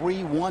with a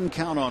 3-1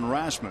 count on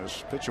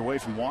Rasmus. Pitch away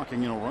from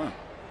walking in a run.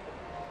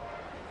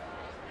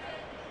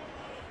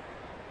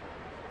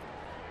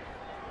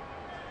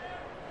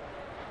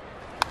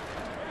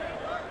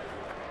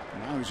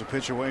 Now he's a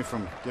pitch away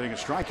from getting a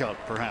strikeout,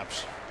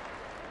 perhaps.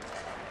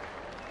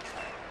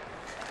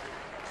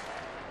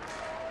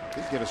 If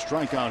he get a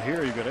strikeout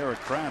here, you've got Eric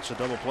Kratz, a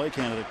double play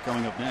candidate,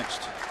 coming up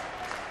next.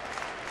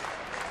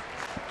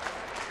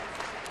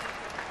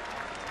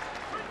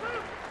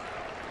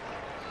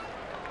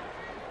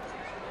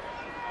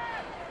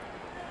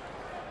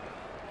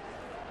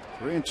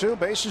 Three and two,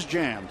 bases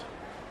jammed.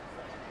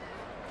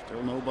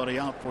 Still nobody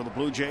out for the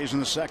Blue Jays in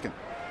the second.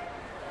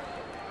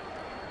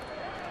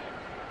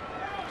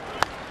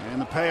 And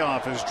the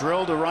payoff is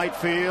drilled to right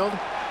field.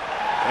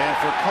 And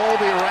for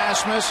Colby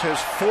Rasmus, his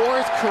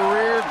 4th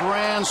career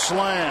grand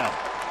slam.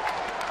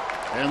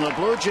 And the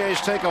Blue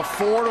Jays take a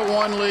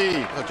 4-1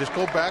 lead. Just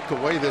go back to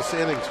the way this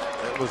inning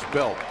was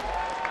built.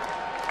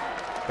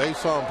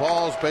 Base on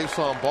balls,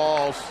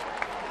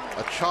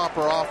 a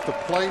chopper off the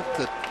plate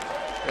that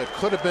it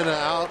could have been an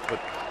out, but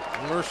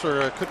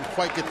Mercer couldn't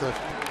quite get the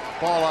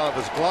ball out of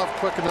his glove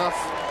quick enough.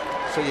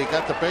 So you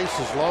got the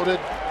bases loaded,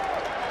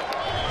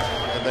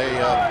 and they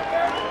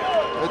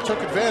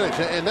took advantage.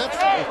 And that's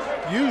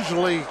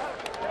usually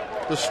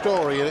the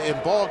story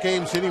in ball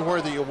games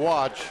anywhere that you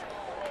watch.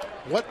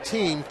 What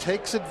team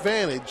takes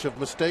advantage of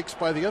mistakes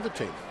by the other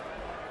team?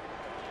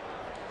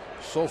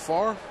 So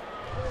far,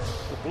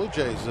 the Blue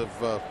Jays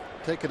have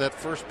taken that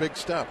first big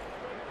step,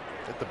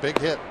 at the big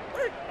hit.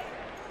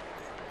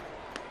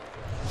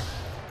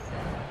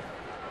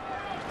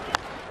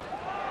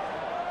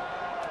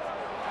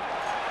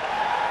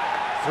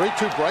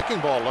 3-2 breaking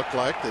ball looked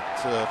like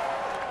that.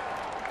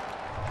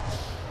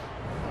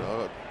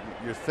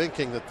 You're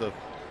thinking that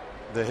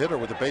the hitter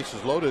with the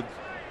bases loaded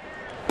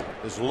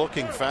is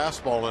looking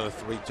fastball in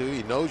a 3-2.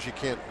 He knows you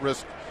can't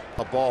risk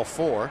a ball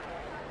 4.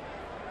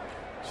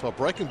 So a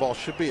breaking ball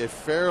should be a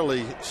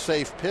fairly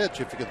safe pitch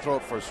if you can throw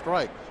it for a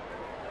strike.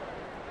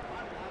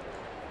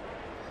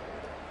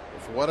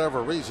 For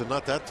whatever reason,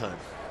 not that time.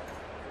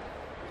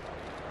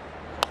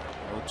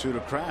 0-2 to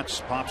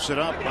Kratz. Pops it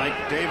up.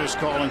 Mike Davis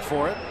calling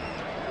for it.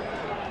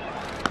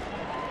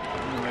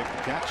 Make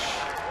the catch.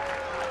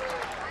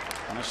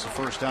 And that's the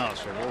first out.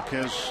 So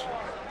Volquez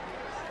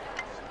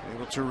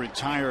able to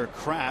retire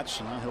Kratz,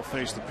 and now he'll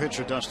face the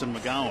pitcher Dustin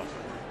McGowan.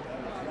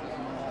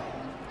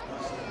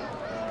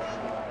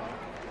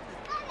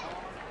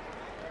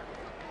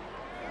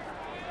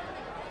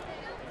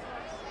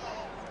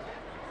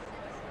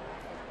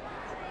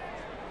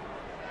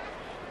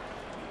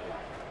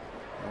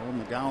 Well,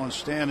 McGowan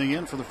standing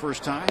in for the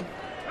first time.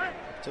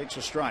 Takes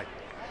a strike.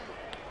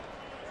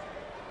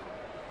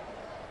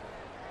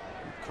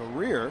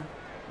 Career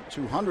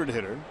 200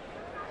 hitter,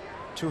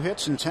 2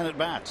 hits and 10 at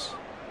bats.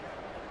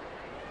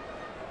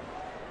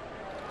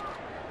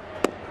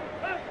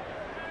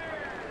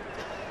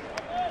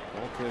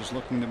 Volquez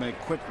looking to make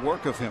quick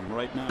work of him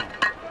right now.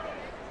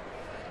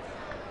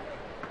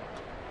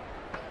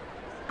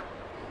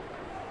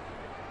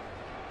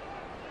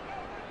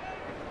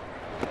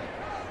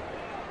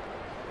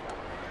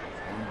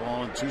 One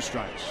ball and 2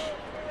 strikes.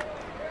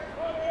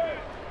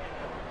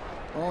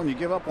 Oh, and you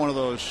give up one of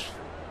those.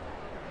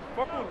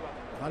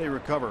 How do you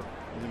recover?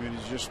 I mean, you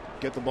just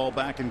get the ball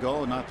back and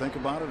go and not think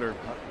about it, or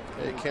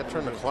yeah, you can't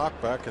turn the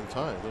clock back in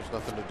time. There's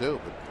nothing to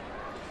do.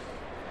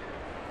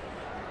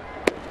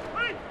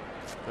 But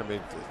I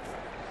mean,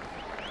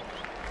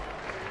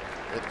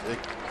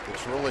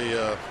 it's really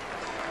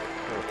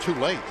too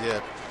late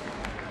yet.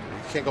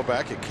 You can't go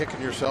back. You're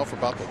kicking yourself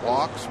about the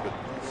walks, but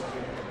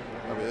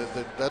I mean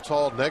that's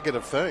all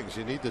negative things.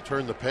 You need to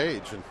turn the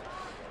page, and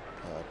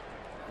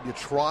you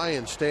try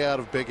and stay out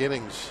of big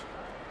innings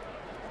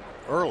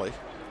early.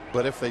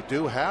 But if they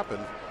do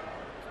happen,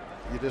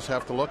 you just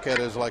have to look at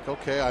it as like,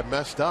 okay, I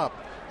messed up.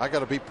 I got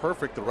to be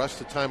perfect the rest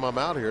of the time I'm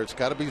out here. It's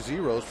got to be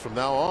zeros from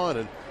now on,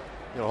 and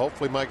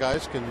hopefully my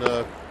guys can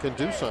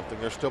do something.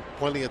 There's still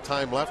plenty of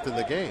time left in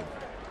the game.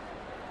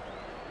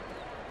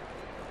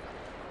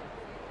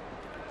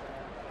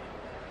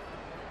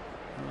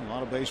 A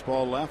lot of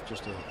baseball left.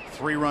 Just a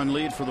 3-run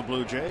lead for the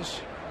Blue Jays.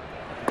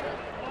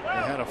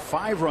 They had a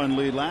 5-run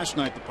lead last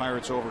night. The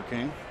Pirates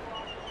overcame.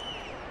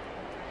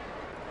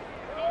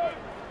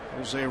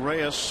 Jose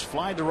Reyes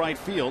flied to right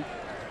field.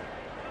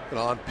 And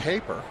on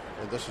paper,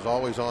 and this is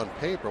always on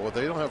paper, well,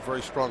 they don't have a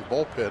very strong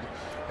bullpen,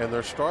 and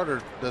their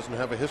starter doesn't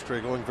have a history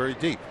of going very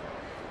deep.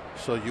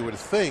 So you would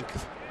think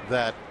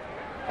that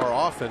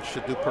our offense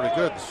should do pretty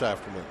good this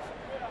afternoon.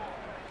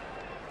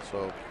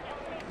 So,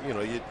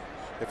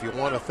 if you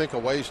want to think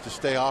of ways to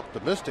stay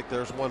optimistic,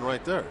 there's one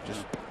right there.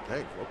 Just,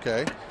 hey,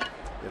 okay,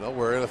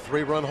 we're in a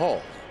 3-run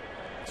hole.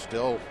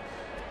 Still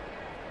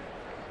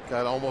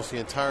got almost the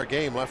entire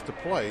game left to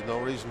play. No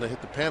reason to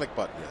hit the panic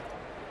button yet.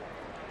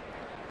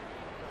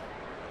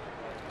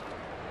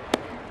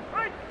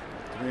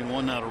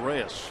 3-1 now to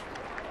Reyes.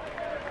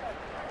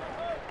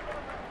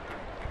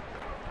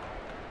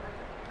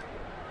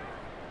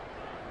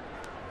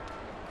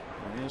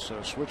 Reyes,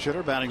 a switch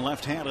hitter, batting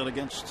left-handed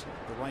against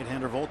the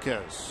right-hander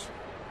Volquez.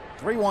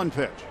 3-1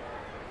 pitch.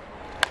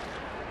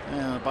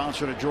 And a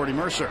bouncer to Jordy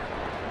Mercer.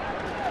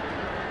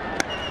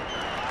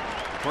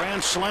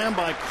 Grand slam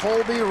by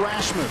Colby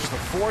Rasmus, the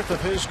 4th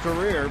of his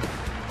career,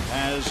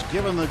 has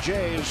given the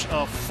Jays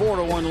a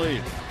 4-1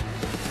 lead.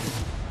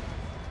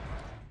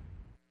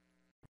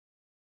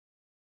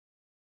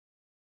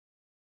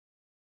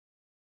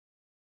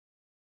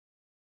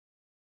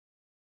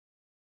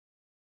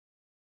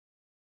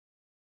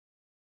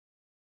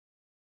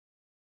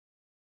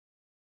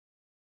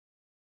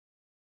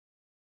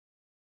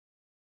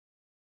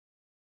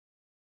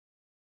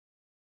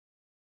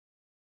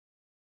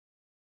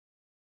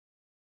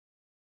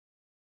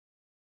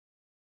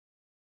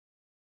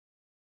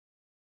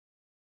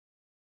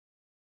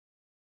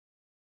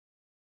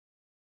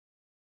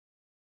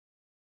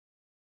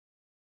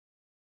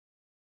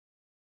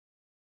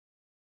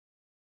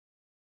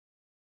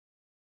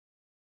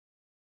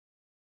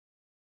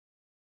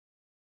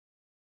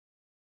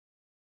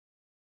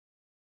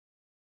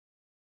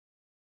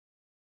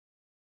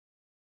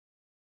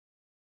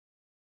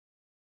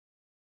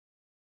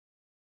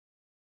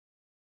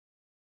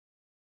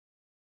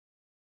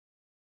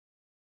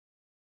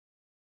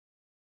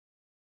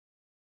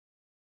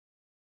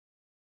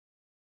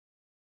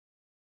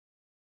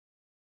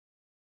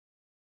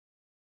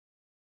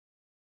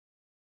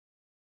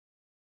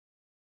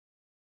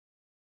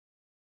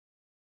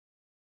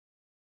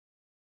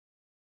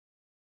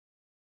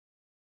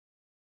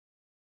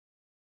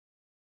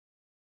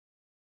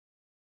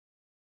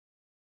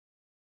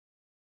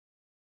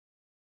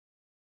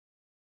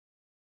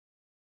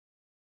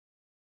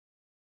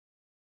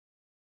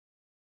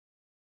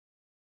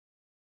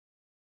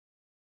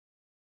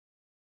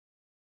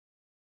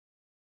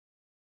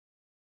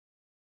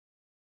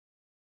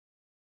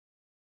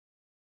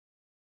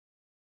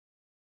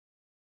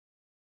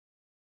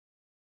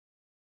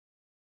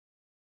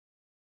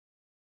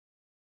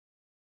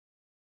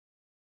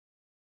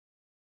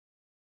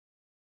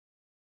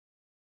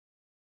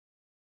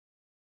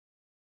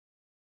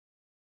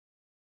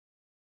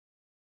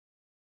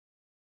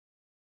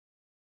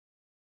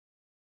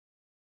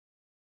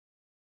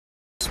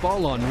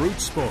 Baseball on Root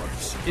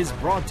Sports is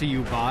brought to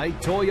you by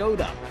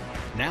Toyota.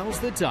 Now's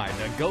the time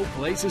to go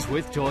places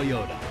with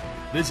Toyota.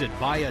 Visit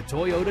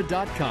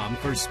buyatoyota.com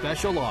for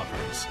special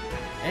offers.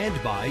 And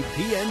by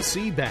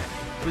PNC Bank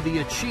for the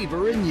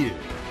achiever in you.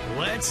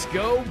 Let's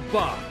go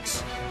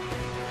Bucks!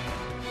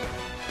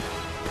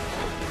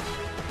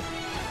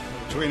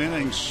 Between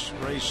innings,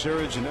 Ray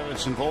Searage and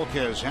Edinson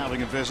Volquez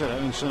having a visit.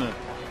 Edinson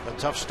a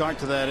tough start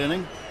to that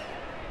inning.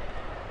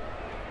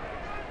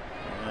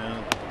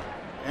 And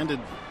ended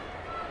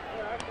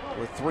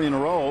with 3 in a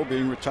row,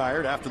 being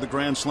retired after the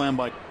grand slam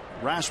by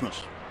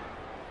Rasmus.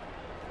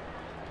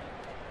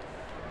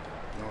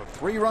 Now a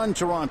 3-run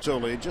Toronto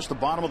lead, just the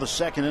bottom of the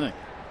 2nd inning.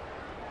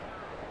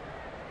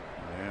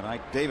 And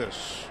Ike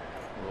Davis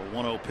for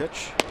a 1-0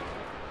 pitch.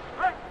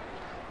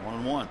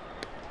 1-1.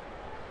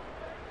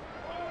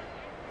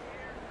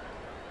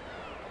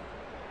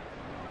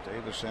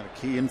 Davis had a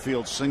key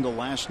infield single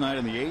last night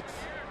in the 8th.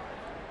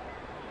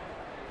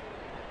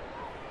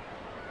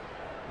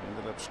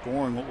 Ended up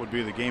scoring what would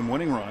be the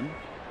game-winning run.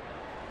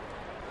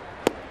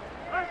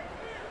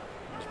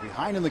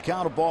 behind in the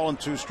count, a ball and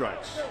 2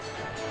 strikes.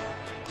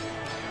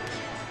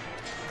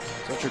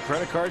 Is that your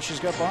credit card she's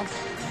got, Bob?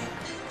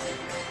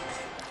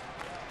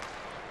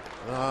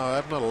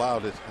 I'm not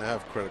allowed to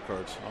have credit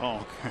cards. Oh,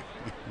 okay.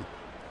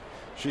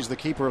 She's the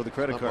keeper of the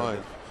credit Not card.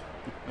 mine.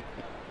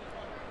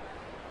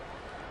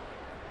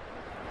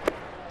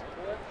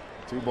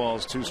 2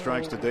 balls, 2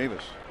 strikes to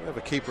Davis. We have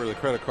a keeper of the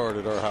credit card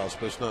at our house,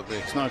 but it's not me.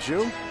 It's not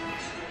you?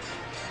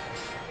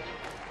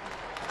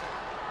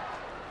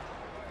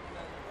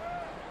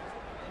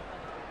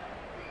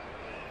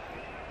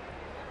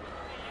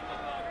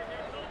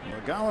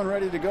 McGowan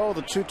ready to go.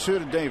 The 2-2 to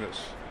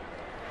Davis.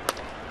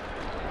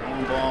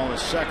 Ground ball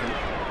is second.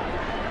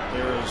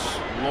 There's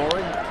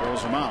Laurie,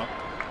 throws him out.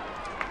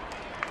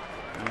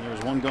 And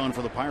there's 1 gone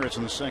for the Pirates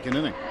in the 2nd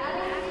inning.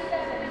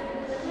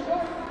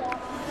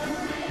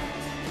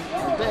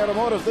 Day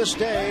Automotive this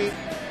day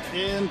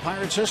in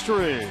Pirates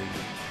history.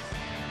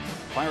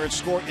 Pirates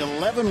score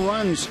 11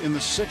 runs in the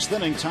 6th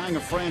inning, tying a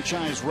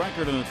franchise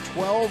record in a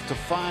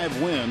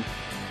 12-5 win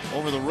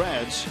over the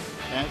Reds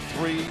at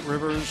Three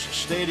Rivers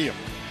Stadium.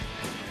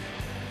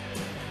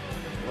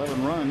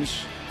 11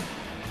 runs.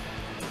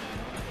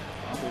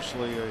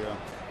 Obviously a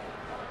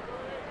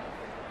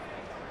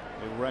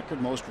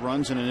record, most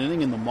runs in an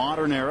inning in the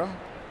modern era.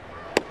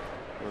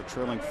 They're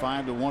trailing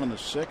 5-1 in the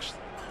 6th.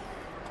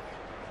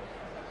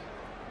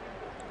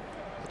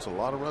 That's a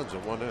lot of runs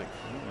in 1 inning.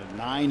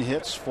 9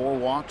 hits, 4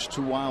 walks,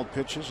 2 wild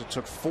pitches. It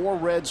took 4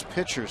 Reds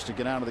pitchers to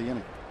get out of the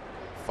inning.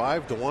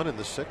 5-1 in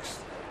the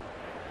 6th.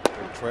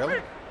 They're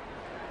trailing.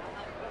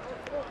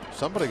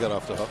 Somebody got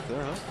off the hook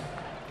there, huh?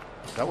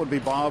 That would be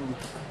Bob.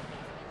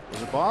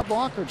 Was it Bob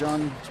Block or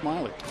John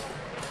Smiley?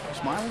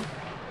 Smiley?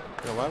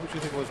 Yeah, why would you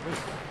think it was me?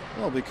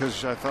 Well,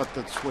 because I thought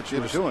that's what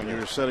you were doing. You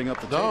were setting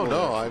up the table.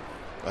 No, I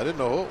didn't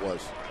know who it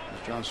was. It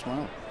was John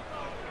Smiley.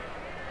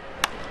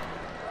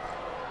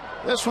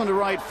 This one to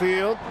right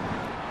field.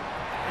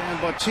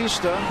 And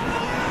Bautista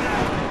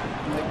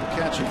make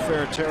the catch in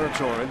fair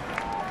territory.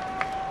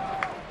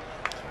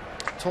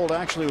 Told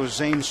actually it was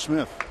Zane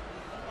Smith.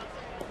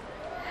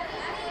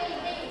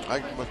 I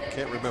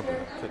can't remember.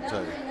 Couldn't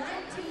tell you.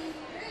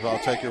 But I'll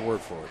take your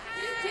word for it.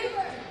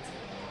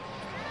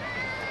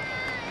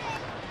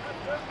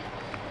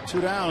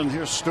 2 down, and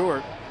here's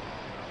Stewart.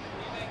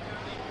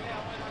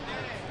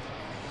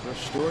 Chris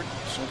Stewart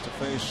sent to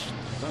face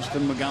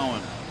Dustin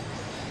McGowan.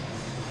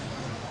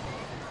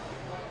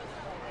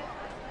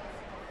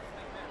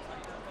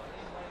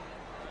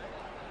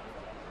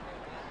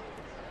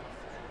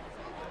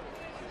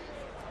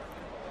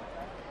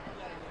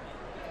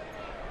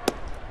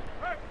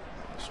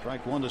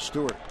 Strike 1 to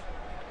Stewart.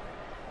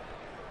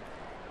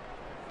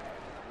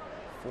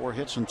 4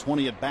 hits and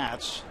 20 at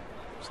bats.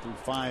 It's through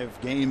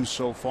 5 games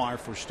so far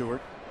for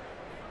Stewart.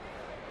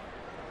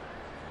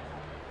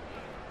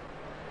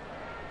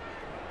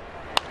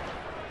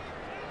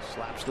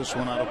 Slaps this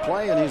one out of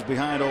play, and he's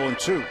behind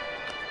 0-2.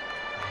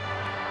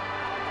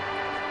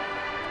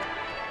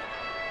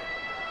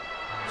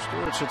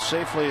 Stewart's hit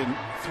safely in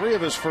 3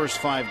 of his first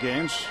 5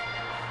 games.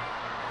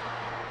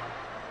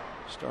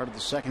 Started the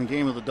 2nd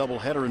game of the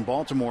doubleheader in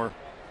Baltimore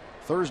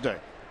Thursday.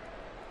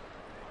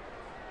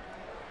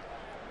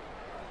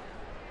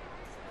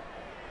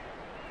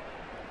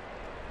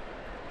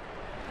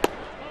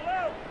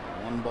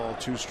 One ball,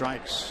 2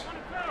 strikes.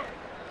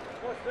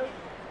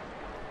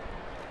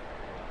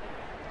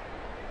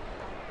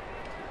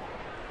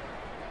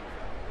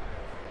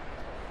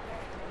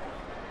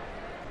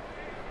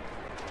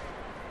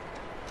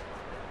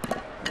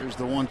 Here's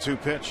the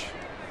 1-2 pitch.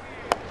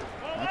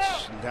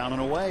 That's down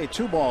and away.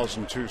 2 balls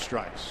and 2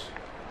 strikes.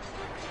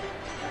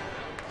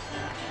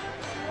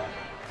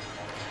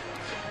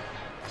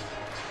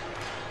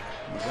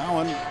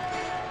 McGowan,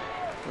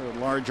 a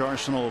large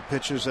arsenal of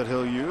pitches that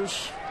he'll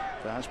use.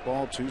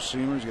 Fastball, 2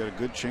 seamers. Got a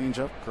good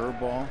changeup,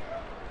 curveball.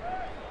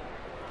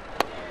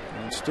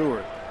 And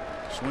Stewart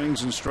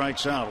swings and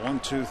strikes out.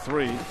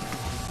 1-2-3.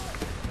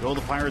 Go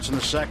the Pirates in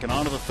the 2nd.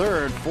 On to the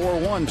 3rd.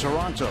 4-1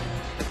 Toronto.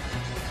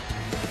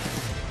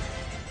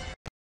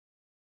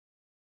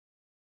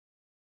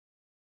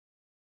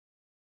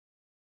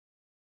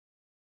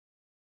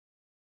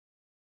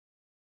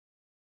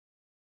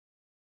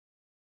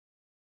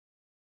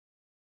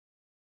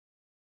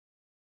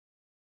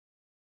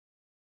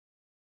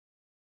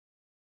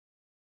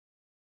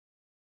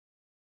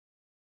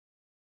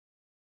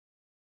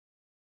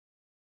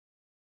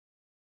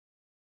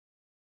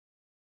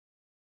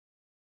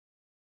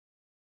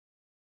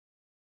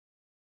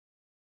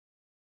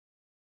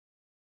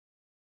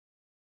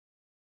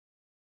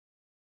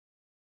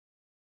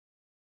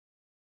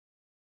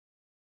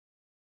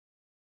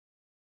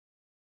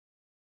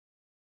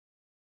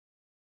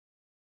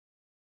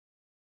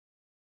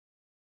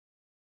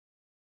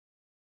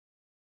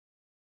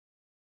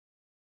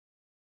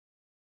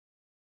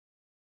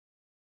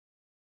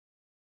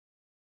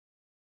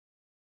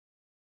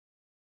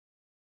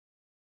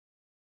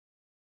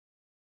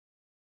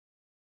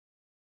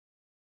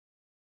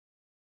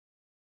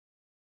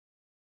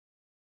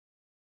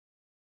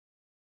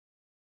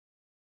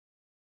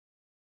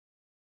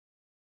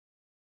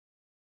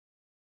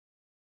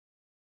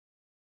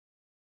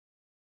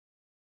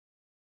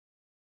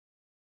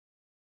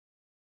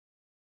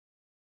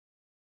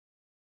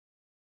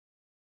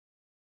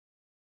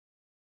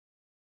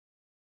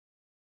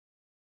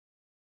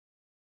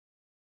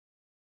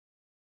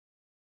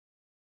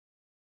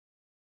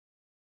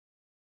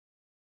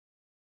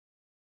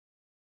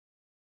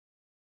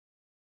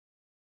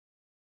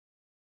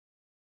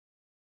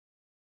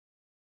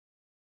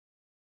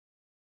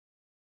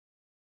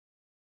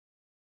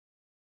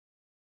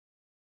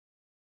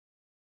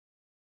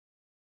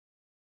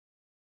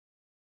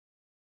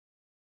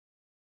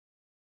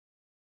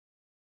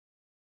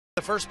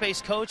 the first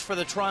base coach for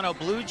the Toronto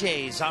Blue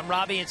Jays. I'm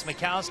Robbie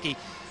Makowski.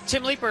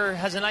 Tim Leeper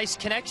has a nice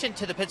connection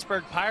to the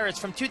Pittsburgh Pirates.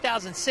 From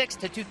 2006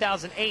 to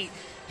 2008,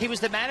 he was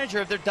the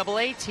manager of their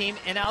AA team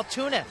in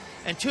Altoona,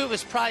 and two of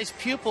his prized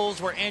pupils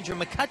were Andrew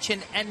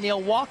McCutchen and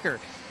Neil Walker.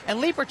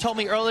 And Leeper told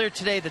me earlier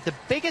today that the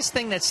biggest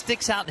thing that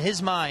sticks out in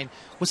his mind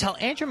was how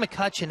Andrew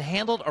McCutchen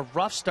handled a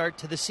rough start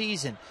to the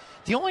season.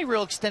 The only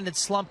real extended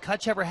slump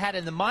Kutch ever had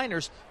in the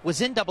minors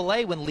was in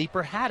AA when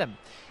Leeper had him.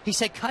 He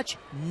said Kutch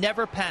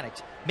never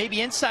panicked.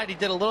 Maybe inside he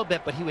did a little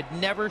bit, but he would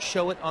never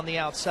show it on the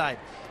outside.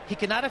 He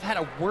could not have had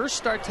a worse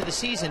start to the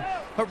season,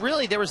 but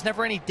really there was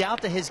never any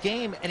doubt to his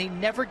game, and he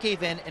never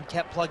gave in and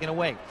kept plugging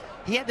away.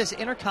 He had this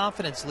inner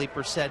confidence,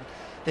 Leeper said,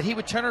 that he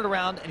would turn it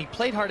around, and he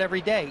played hard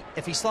every day.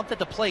 If he slumped at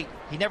the plate,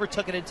 he never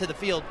took it into the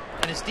field,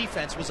 and his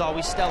defense was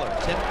always stellar.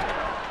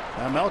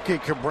 Tim? Melky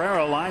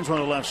Cabrera lines one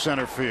to left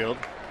center field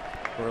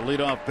for a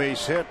leadoff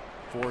base hit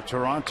for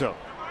Toronto.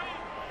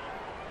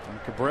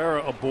 And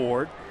Cabrera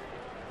aboard.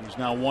 He's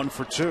now 1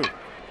 for 2.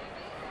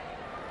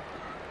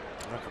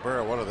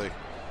 Cabrera, one of the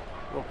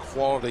real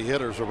quality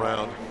hitters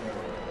around.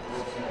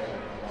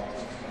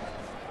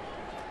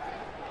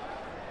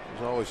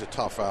 He's always a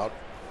tough out.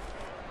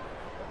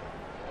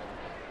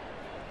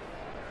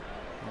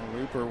 Well,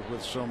 Leeper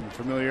with some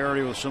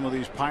familiarity with some of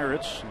these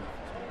Pirates. And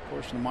of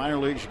course, in the minor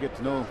leagues, you get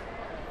to know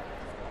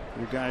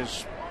you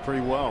guys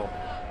pretty well.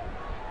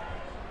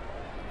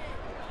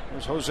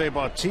 There's Jose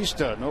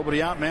Bautista.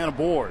 Nobody out, man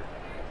aboard.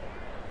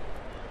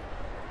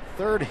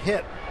 Third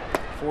hit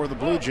for the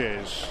Blue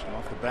Jays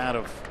off the bat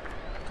of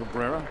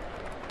Cabrera.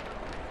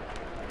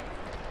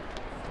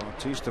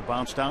 Bautista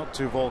bounced out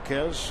to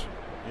Volquez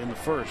in the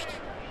first.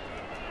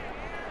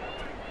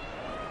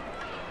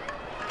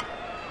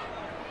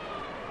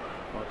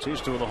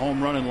 Bautista with a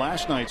home run in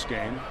last night's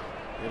game.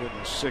 Hit it in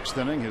the 6th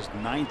inning, his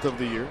 9th of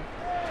the year.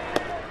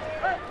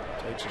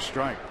 Takes a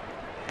strike.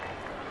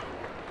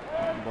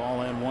 1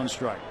 ball and 1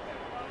 strike.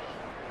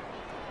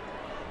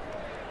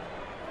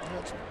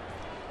 That's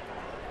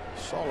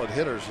solid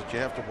hitters that you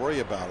have to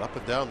worry about up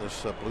and down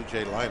this Blue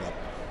Jay lineup.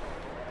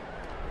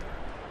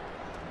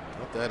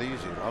 Not that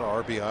easy. A lot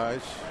of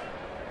RBIs,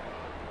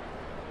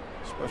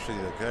 especially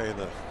the guy in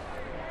the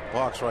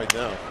box right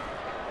now.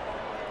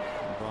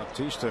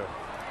 Bautista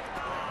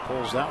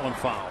pulls that one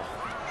foul.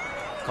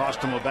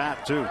 Cost him a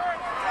bat too.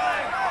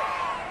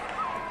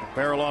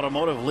 Barrel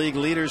Automotive League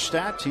leaders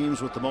stat.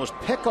 Teams with the most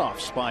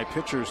pickoffs by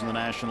pitchers in the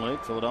National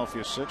League.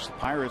 Philadelphia 6, the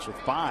Pirates with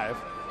 5.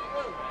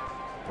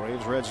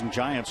 Braves, Reds, and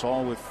Giants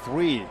all with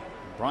 3.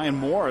 Brian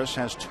Morris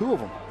has 2 of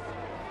them.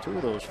 2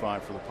 of those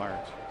 5 for the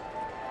Pirates.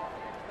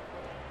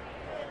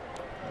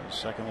 The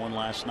second one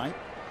last night.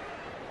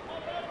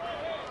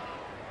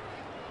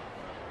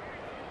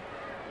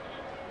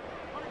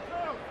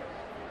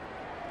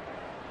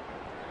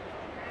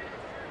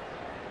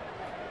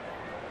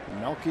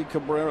 Melky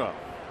Cabrera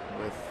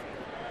with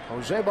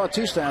Jose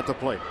Bautista at the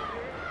plate.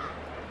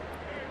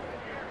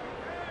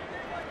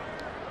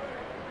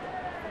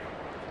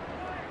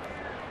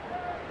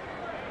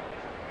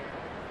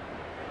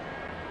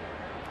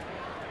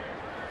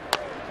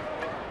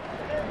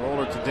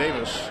 Roller to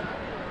Davis.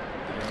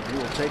 And he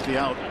will take the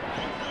out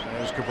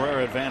as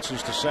Cabrera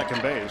advances to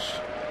second base.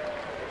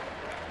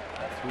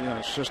 3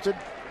 unassisted.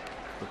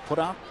 The put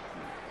out.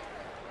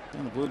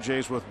 And the Blue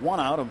Jays with 1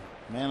 out, a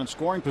man in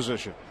scoring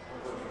position.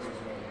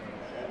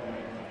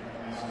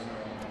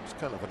 It's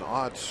kind of an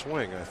odd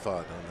swing, I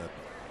thought, on that.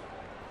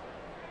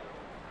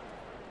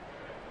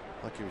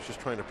 Like he was just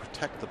trying to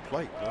protect the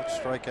plate, not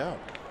strike out.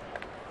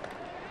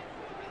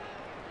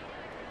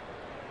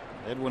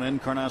 Edwin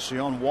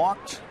Encarnacion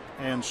walked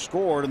and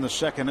scored in the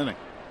 2nd inning.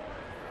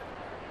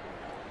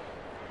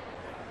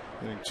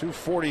 Hitting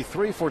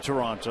 .243 for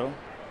Toronto.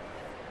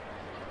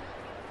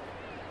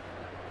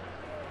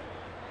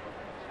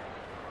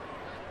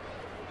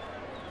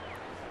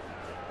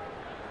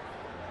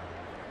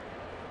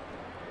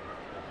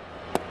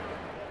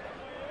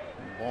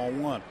 Ball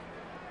 1.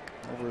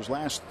 Over his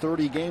last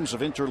 30 games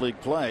of interleague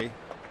play,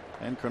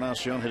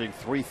 Encarnacion hitting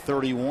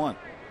 .331.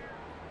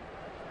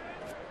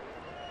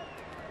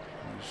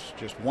 He's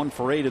just 1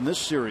 for 8 in this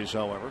series,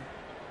 however.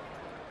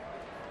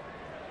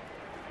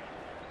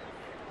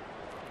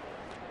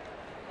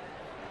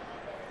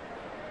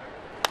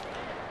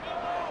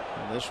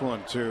 And this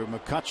one to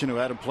McCutchen, who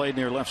hadn't played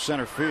near left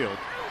center field.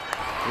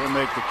 He'll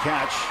make the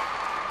catch,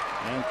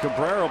 and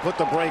Cabrera will put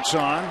the brakes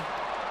on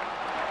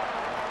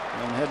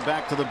and head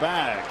back to the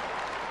bag.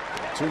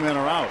 2 men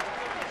are out.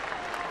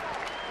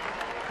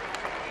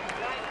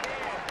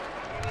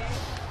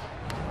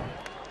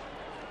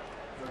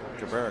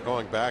 Cabrera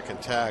going back and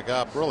tag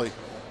up. Really,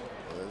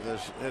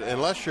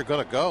 unless you're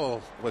going to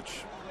go,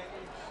 which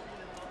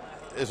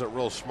isn't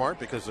real smart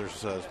because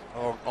there's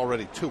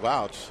already 2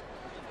 outs.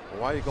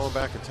 Why are you going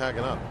back and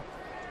tagging up?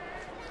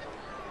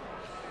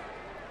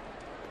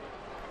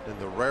 In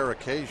the rare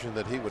occasion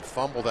that he would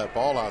fumble that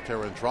ball out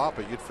there and drop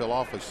it, you'd feel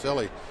awfully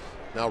silly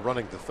now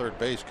running to third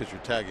base because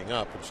you're tagging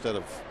up instead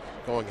of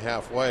going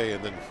halfway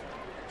and then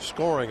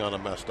scoring on a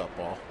messed up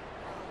ball.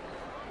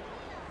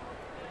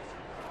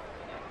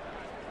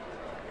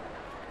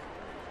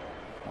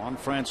 Juan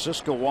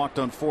Francisco walked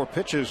on 4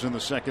 pitches in the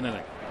second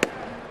inning.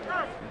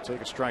 He'll take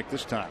a strike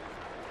this time.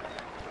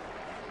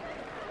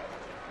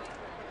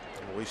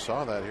 We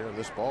saw that here in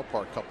this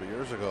ballpark a couple of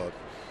years ago.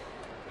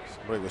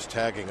 Somebody was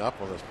tagging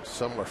up with a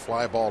similar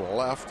fly ball to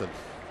left, and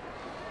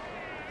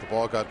the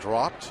ball got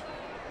dropped.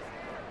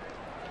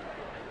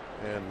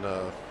 And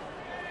I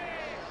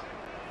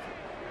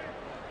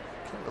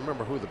can't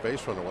remember who the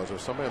base runner was. It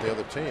was somebody on the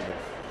other team. And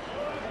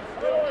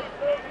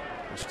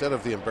instead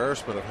of the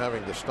embarrassment of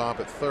having to stop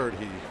at third,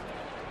 he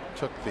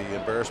took the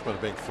embarrassment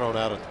of being thrown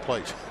out at the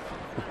plate.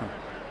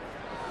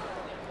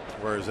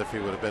 Whereas if he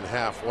would have been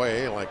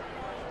halfway, like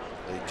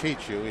they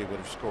teach you, he would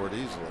have scored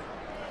easily.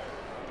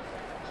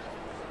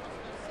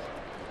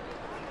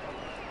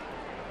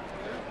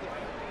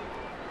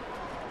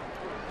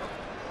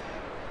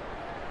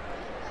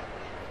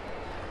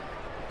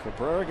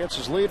 Cabrera gets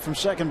his lead from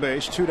second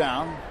base, 2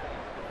 down.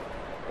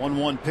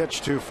 1-1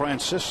 pitch to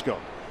Francisco.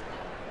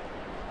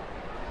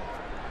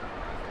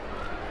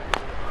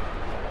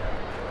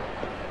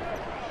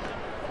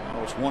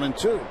 Now it's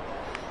 1-2.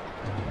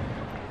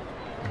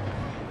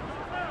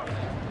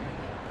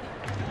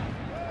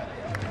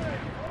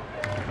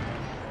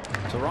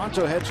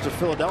 Toronto heads to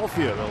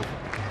Philadelphia. They'll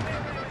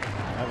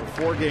have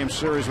a 4-game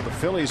series with the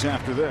Phillies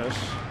after this.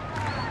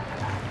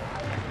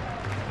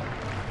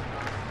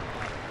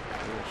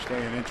 They'll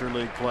stay in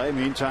interleague play.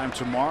 Meantime,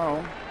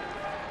 tomorrow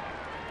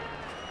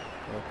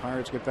the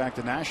Pirates get back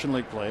to National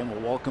League play and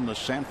will welcome the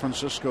San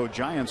Francisco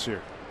Giants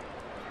here.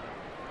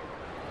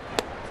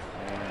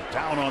 And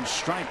down on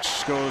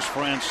strikes goes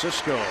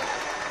Francisco.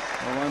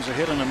 No runs, a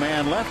hit and a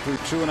man left through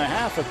 2.5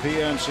 at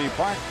PNC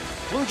Park.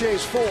 Blue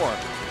Jays 4,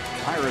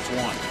 Pirates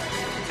 1.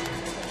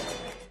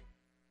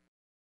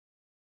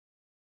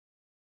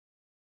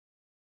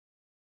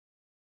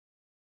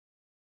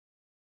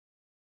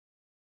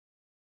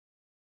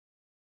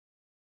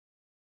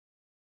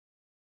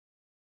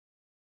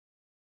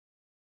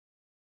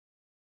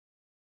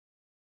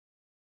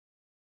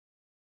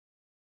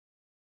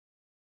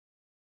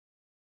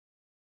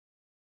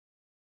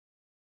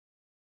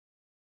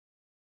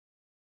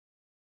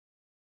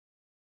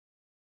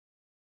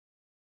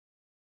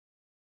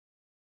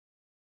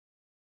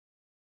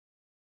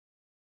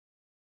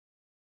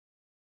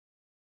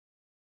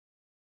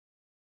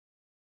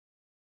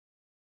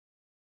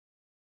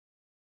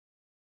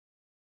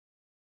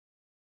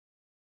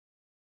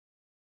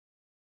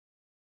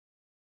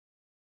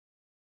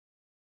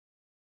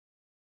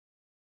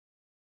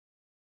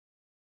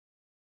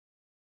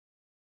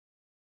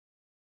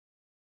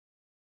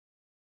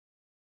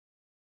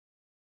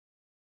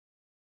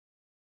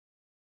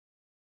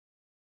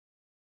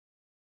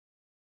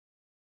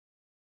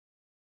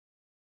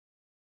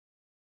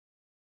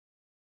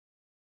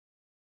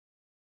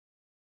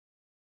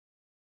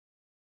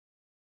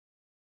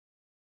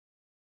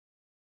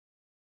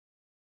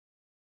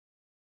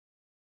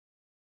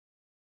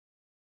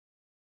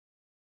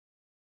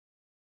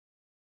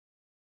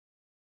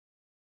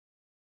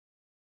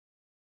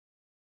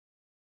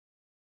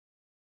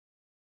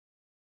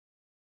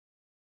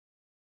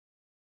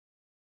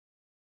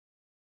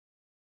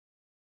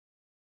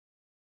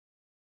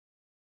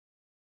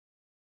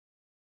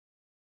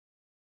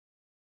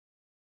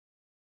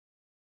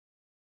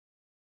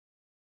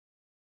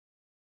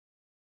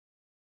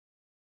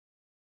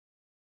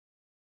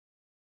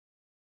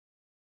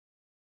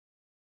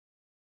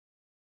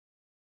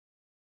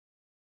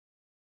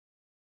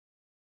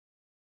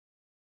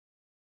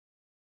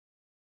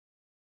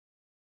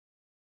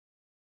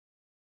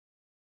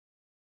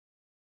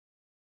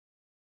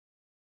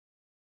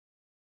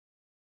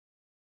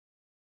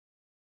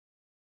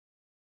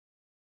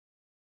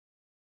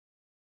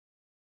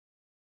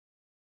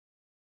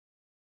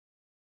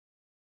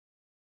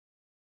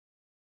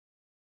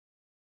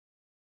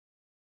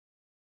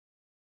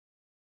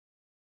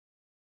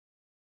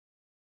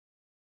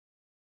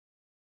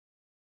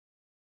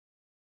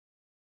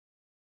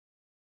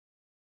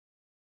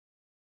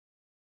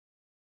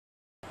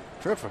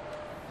 Terrific.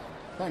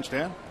 Thanks,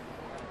 Dan.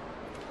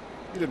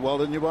 You did well,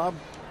 didn't you, Bob?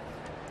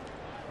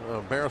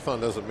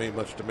 Marathon doesn't mean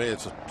much to me.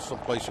 It's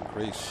someplace in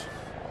Greece.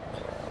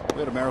 We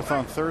had a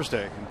marathon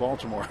Thursday in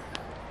Baltimore.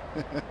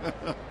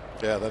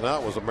 Yeah,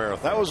 that was a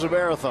marathon. That was a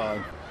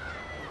marathon.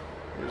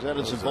 Here's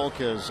Edinson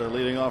Volquez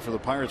leading off for the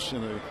Pirates in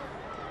the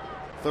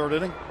 3rd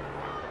inning.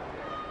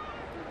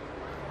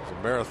 It's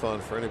a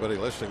marathon for anybody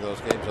listening to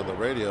those games on the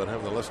radio and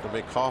having to listen to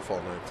me cough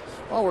all night.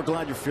 Well, we're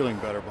glad you're feeling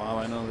better,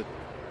 Bob. I know that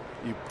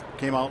you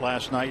came out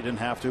last night. You didn't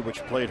have to, but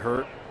you played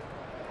hurt.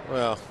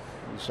 Well,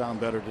 you sound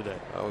better today.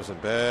 I was in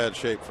bad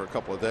shape for a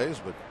couple of days,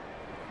 but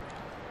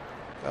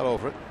got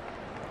over it.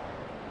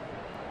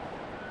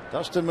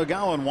 Dustin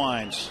McGowan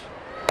winds.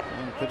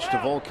 And pitch to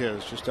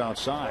Volquez just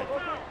outside.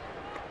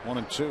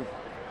 1-2.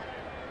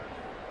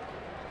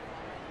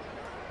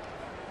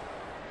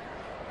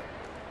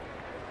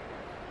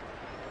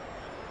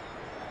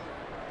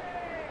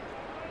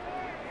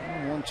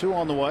 And 1-2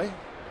 on the way.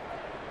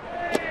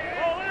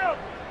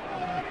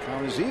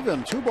 Count is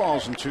even. 2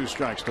 balls and 2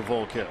 strikes to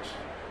Volquez.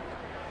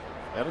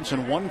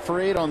 Edinson 1 for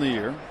 8 on the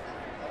year.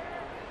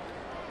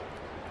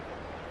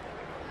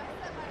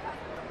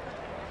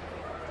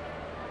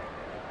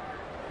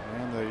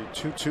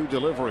 2-2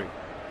 delivery.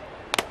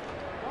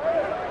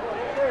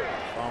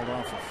 Fouled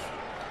off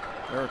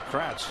of Eric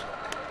Kratz.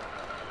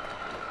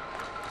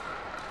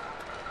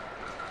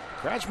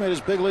 Kratz made his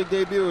big league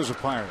debut as a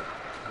Pirate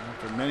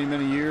after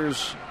many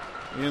years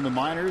in the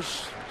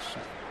minors.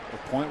 It's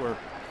a point where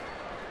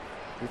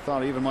we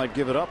thought he even might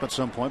give it up at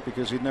some point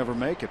because he'd never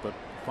make it, but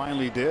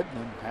finally did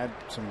and had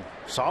some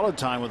solid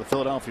time with the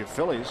Philadelphia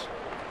Phillies.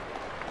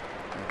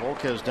 And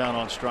Volquez down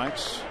on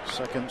strikes.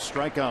 Second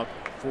strikeout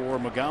for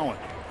McGowan.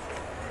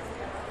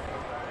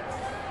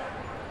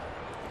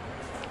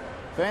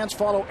 Fans,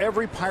 follow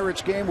every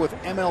Pirates game with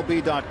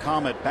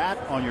MLB.com at bat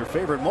on your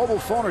favorite mobile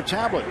phone or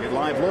tablet. Get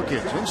live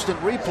look-ins, instant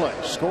replay,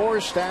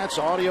 scores, stats,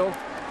 audio,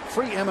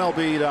 free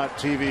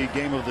MLB.tv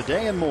game of the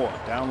day and more.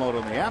 Download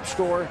on the App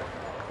Store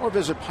or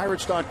visit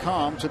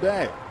Pirates.com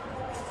today.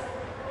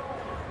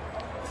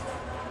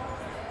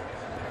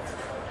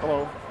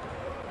 Hello.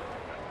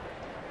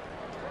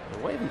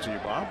 They're waving to you,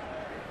 Bob.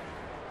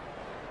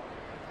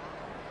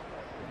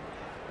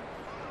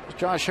 It's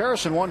Josh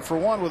Harrison 1 for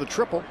 1 with a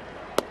triple.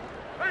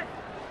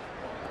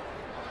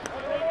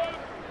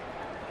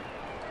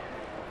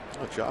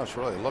 Josh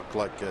really looked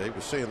like he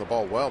was seeing the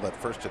ball well that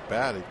first at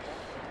bat. He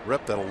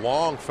ripped at a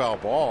long foul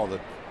ball that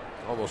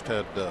almost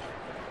had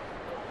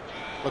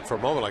looked for a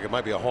moment like it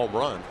might be a home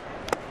run.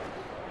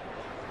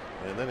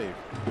 And then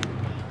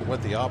he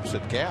went the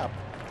opposite gap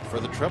for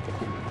the triple.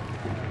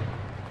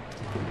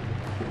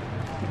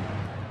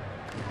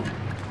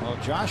 Well,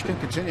 Josh can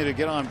continue to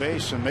get on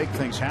base and make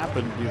things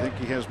happen. Do you think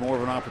he has more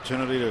of an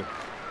opportunity to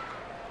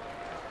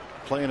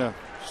play in a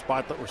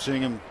spot that we're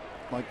seeing him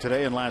like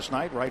today and last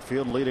night, right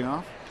field leading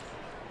off?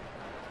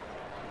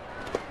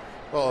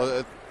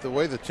 Well, the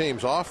way the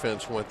team's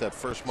offense went that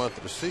first month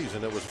of the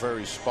season, it was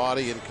very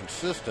spotty and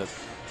consistent.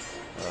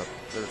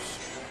 There's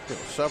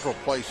several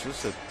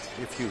places that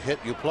if you hit,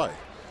 you play.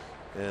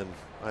 And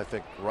I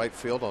think right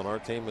field on our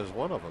team is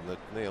one of them.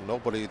 That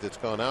nobody that's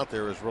gone out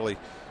there has really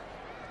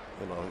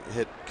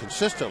hit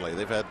consistently.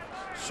 They've had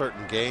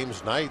certain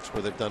games, nights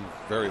where they've done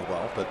very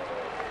well, but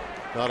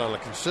not on a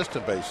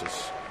consistent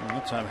basis. And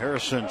that time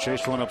Harrison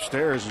chased one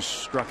upstairs and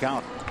struck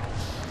out.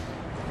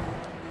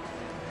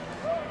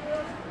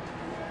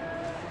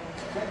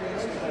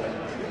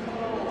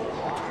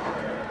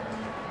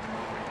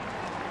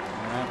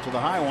 To the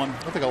high one.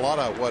 I think a lot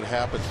of what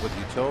happens with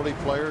utility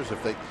players,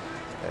 if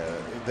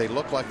they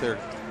look like they're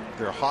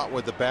hot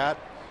with the bat,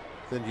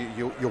 then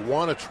you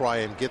want to try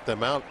and get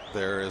them out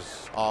there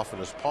as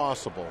often as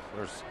possible.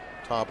 There's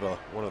top of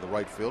one of the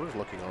right fielders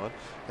looking on,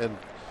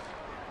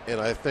 and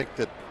I think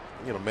that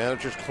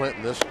managers, Clint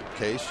in this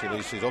case,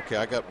 he sees, okay,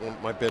 I got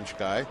my bench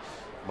guy,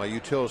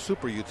 my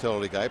super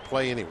utility guy,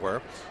 play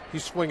anywhere.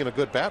 He's swinging a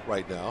good bat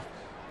right now,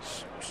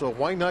 so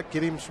why not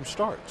get him some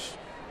starts?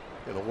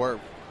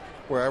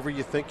 Wherever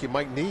you think you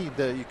might need,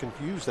 you can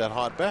use that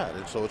hot bat,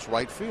 and so it's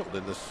right field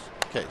in this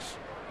case.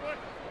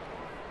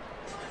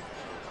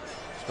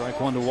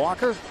 Strike one to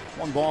Walker.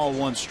 1 ball,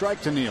 1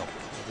 strike to Neal.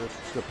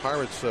 The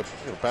Pirates,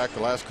 back the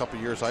last couple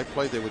of years I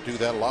played, they would do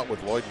that a lot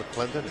with Lloyd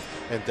McClendon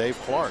and Dave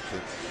Clark.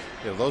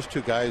 Those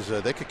two guys,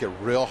 they could get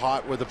real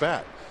hot with the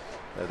bat.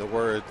 They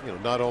were,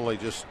 not only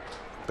just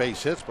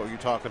base hits, but you're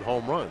talking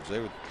home runs.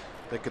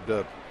 They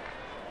could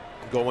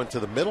go into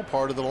the middle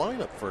part of the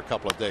lineup for a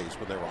couple of days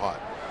when they were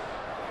hot.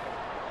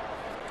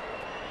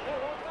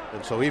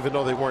 And so even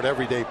though they weren't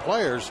everyday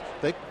players,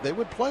 they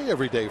would play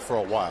every day for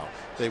a while.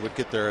 They would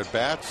get their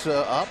at-bats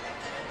up.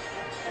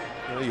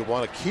 You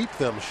want to keep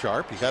them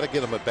sharp. You got to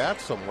get them at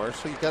bat somewhere.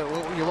 So you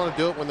want to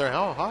do it when they're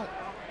hot,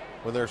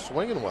 when they're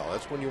swinging well.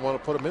 That's when you want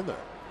to put them in there.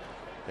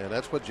 And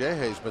that's what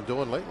Jehay's been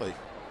doing lately.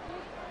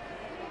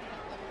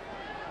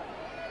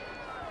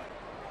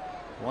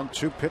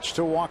 1-2 pitch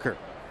to Walker.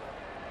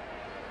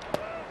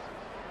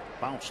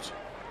 Bounced.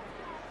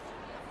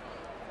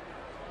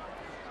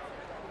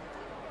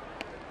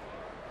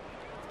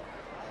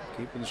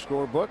 Keeping the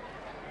scorebook.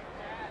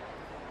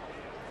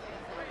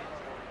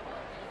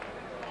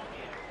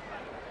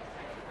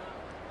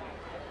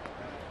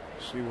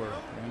 See where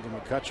Andy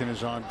McCutchen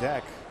is on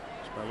deck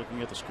just by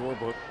looking at the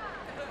scorebook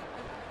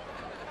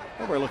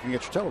or by looking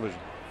at your television.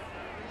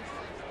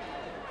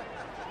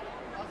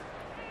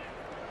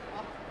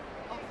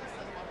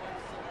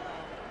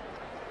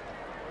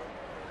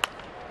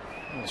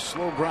 A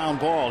slow ground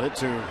ball hit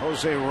to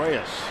Jose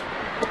Reyes.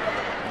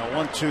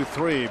 Now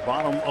 1-2-3,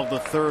 bottom of the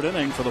 3rd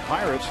inning for the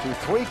Pirates through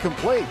 3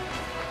 complete.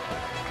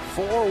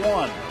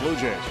 4-1 Blue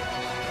Jays.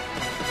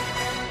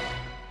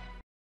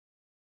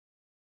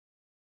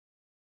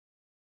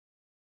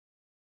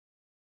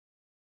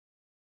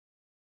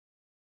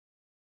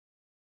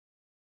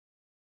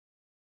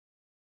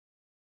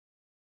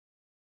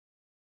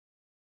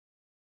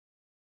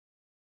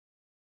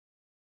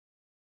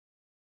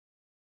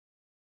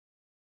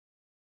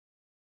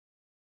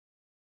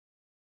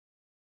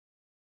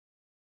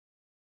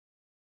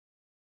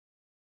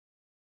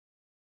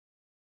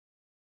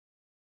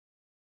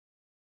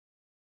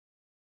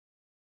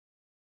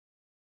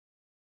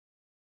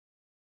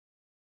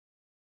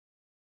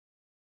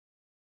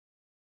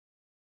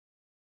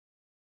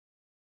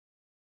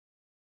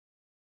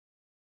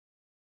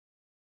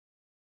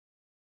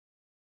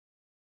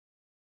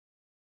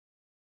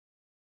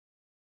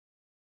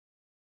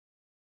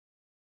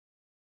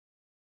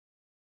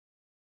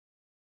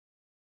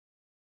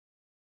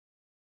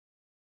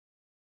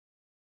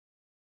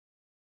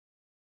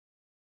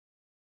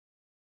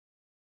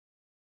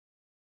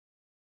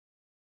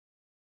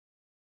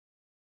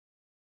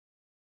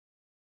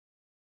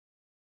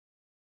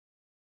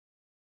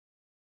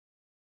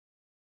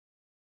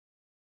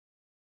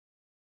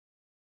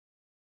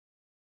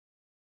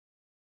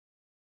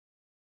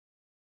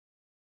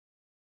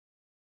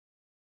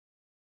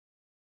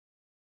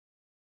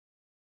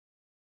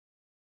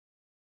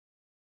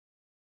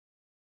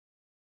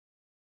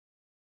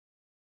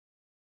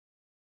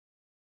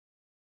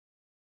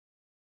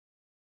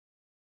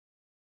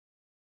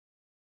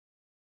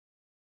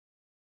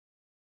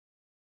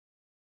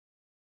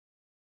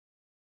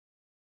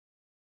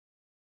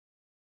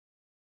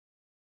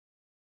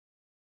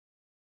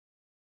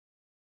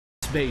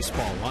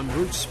 baseball on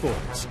Root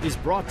Sports is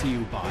brought to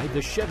you by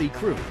the Chevy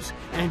Cruze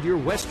and your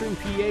Western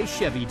PA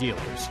Chevy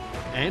dealers.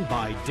 And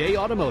by Day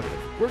Automotive.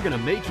 We're going to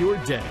make your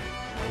day.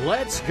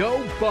 Let's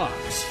go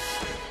Bucks!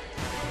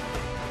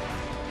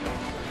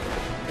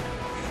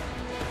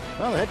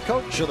 Well, the head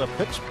coach of the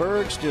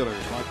Pittsburgh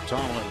Steelers, Mike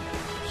Tomlin,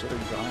 sitting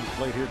behind the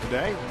plate here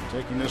today,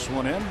 taking this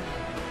one in.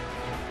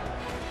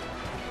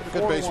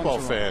 Good baseball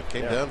fan.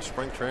 Came down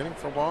spring training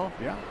for a while.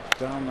 Yeah,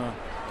 down a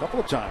couple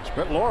of times.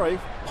 Brett Laurie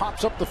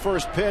pops up the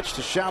first pitch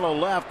to shallow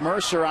left.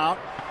 Mercer out.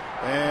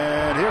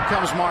 And here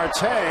comes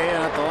Marte.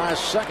 And at the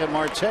last second,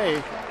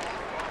 Marte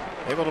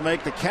able to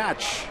make the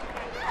catch.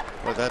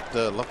 Well, that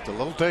looked a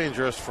little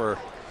dangerous for,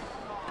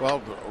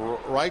 well,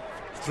 right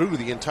through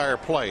the entire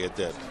play it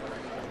did.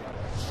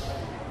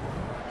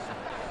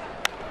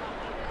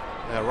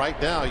 Now,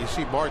 right now, you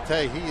see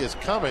Marte, he is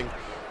coming.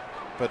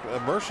 But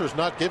Mercer's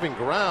not giving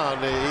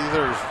ground.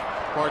 Either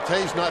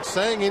Marte's not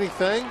saying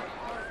anything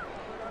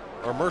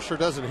or Mercer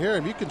doesn't hear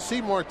him. You can see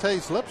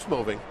Marte's lips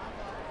moving.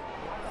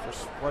 For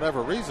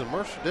whatever reason,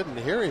 Mercer didn't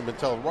hear him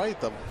until right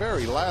at the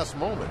very last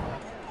moment.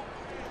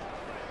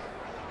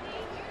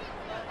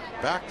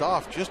 Backed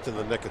off just in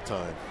the nick of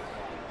time.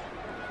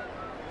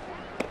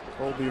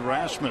 Colby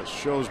Rasmus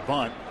shows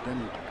bunt.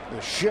 Then the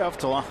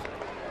shift. The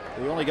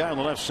only guy on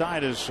the left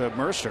side is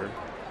Mercer.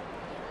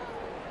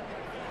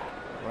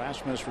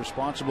 Rasmus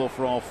responsible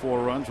for all 4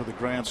 runs with a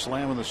grand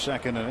slam in the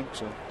second inning,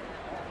 so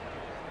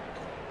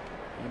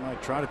he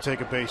might try to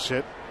take a base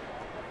hit,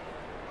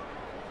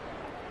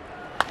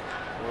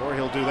 or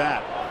he'll do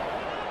that.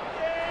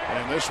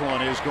 And this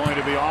one is going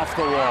to be off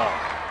the wall.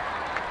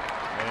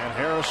 And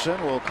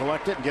Harrison will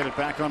collect it and get it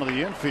back onto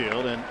the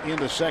infield, and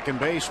into second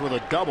base with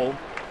a double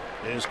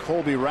is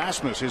Colby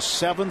Rasmus, his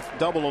 7th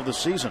double of the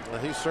season.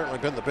 Well, he's certainly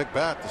been the big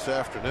bat this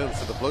afternoon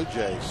for the Blue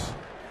Jays.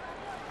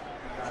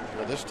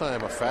 This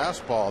time a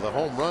fastball. The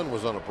home run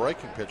was on a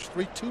breaking pitch,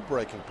 3-2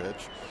 breaking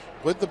pitch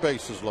with the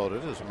bases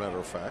loaded, as a matter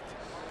of fact.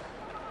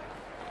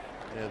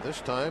 And this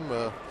time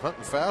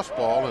hunting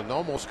fastball and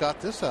almost got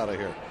this out of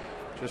here.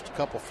 Just a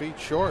couple feet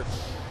short.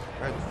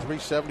 Right at the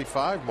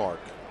 375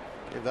 mark.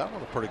 Gave that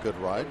one a pretty good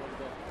ride.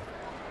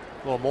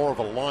 A little more of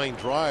a line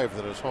drive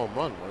than his home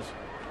run was.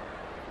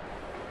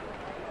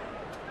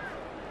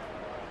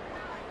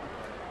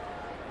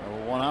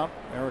 One out.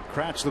 Eric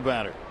Kratz, the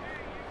batter.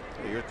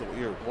 You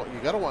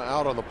got to want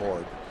out on the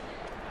board,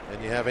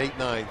 and you have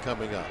 8-9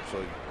 coming up, so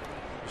you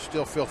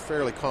still feel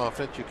fairly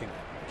confident you can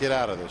get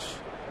out of this.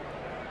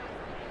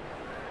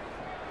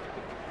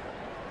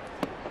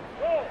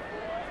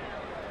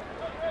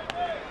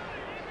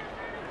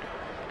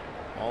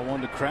 All one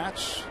to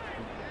Kratz.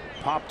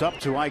 Popped up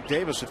to Ike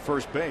Davis at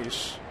first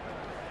base.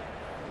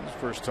 His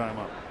first time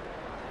up.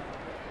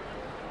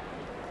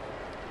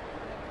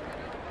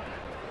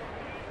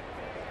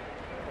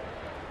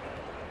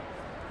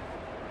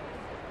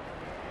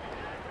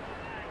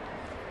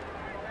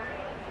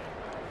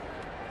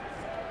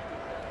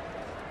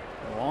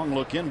 Long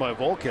look in by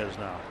Volquez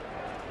now.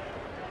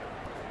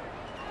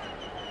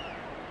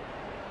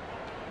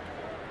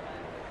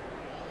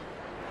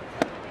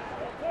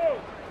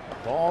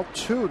 Ball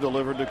 2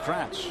 delivered to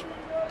Kratz.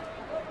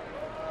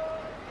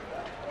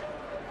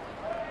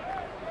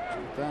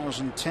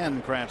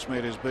 2010, Kratz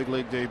made his big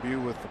league debut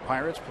with the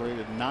Pirates. Played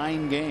in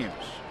 9 games.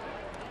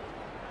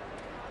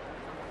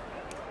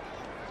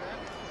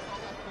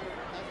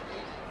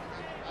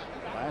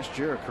 Last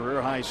year, a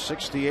career high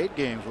 68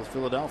 games with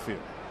Philadelphia.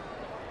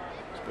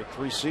 Spent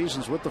 3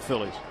 seasons with the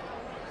Phillies.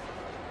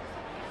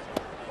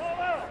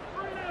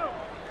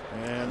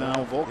 And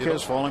now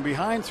Volquez falling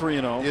behind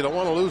 3-0. You don't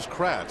want to lose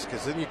Kratz,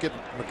 because then you get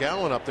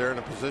McGowan up there in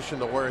a position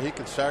to where he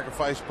can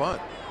sacrifice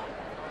bunt.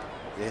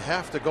 You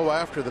have to go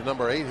after the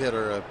number 8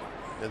 hitter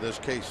in this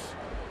case.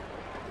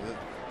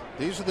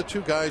 These are the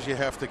 2 guys you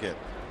have to get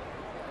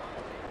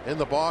in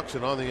the box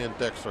and on the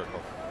index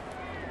circle.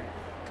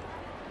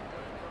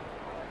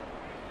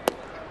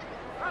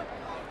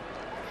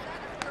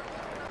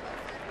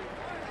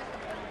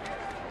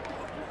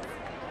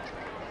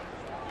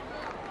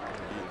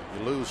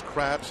 Lose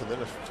Kratz and then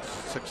a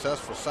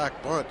successful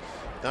sac bunt.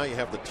 Now you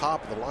have the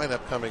top of the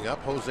lineup coming up.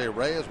 Jose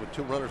Reyes with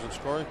 2 runners in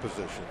scoring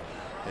position,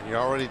 and you're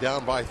already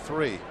down by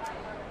 3. You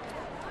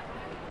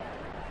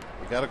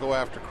got to go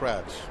after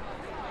Kratz.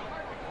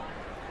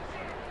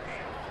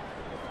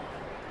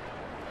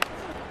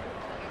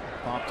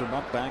 Popped him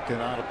up, back and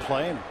out of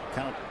play, and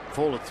count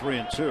full at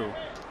 3-2.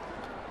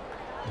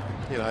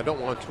 You know, I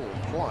don't want to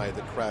imply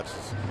that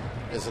Kratz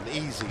is an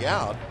easy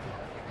out,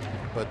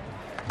 but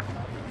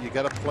you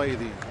got to play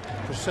the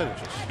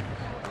percentages.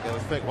 You got to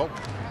think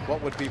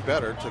what would be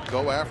better, to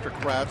go after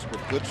Kratz with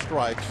good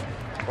strikes,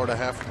 or to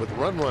have with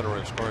one runner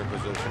in scoring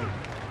position,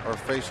 or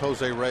face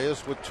Jose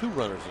Reyes with 2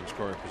 runners in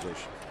scoring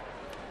position.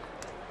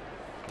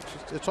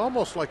 It's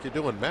almost like you're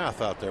doing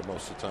math out there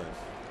most of the time.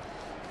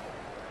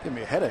 Give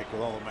me a headache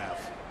with all the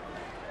math.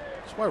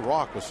 That's why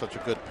Rock was such a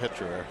good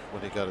pitcher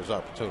when he got his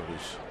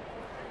opportunities.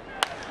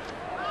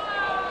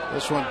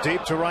 This one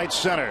deep to right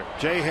center.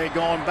 Jay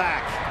going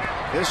back.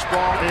 This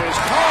ball is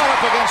caught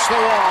up against the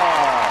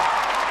wall.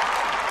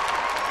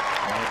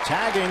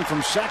 Tagging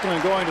from second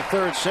and going to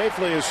third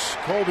safely is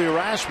Colby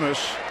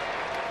Rasmus.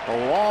 A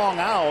long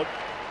out.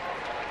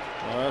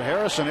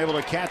 Harrison able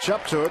to catch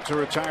up to it to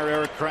retire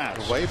Eric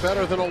Kratz. Way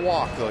better than a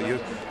walk, though. You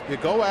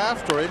go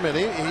after him, and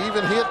he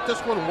even hit this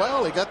one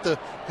well. He got the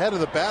head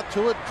of the bat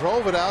to it,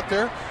 drove it out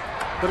there,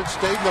 but it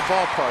stayed in the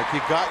ballpark. You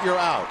got your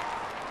out.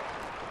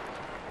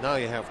 Now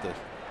you have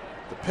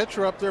the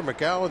pitcher up there,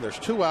 McGowan. There's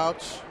 2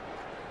 outs.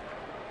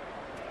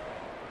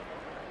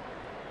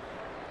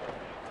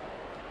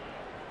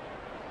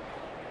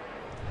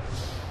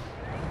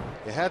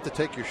 You had to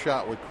take your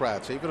shot with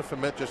Kratz, even if it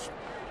meant just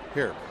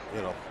here,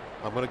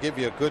 I'm going to give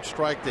you a good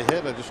strike to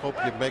hit. I just hope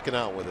you make it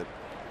out with it.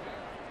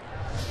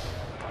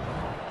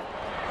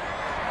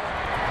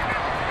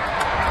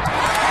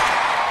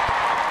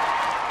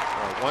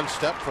 One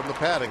step from the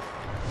padding.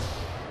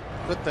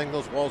 Good thing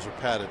those walls are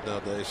padded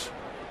nowadays.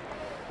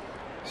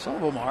 Some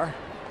of them are.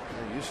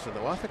 They used to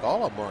know. I think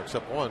all of them are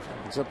except one.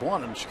 Except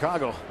one in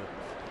Chicago.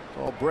 It's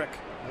all brick.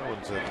 That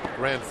one's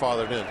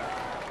grandfathered in.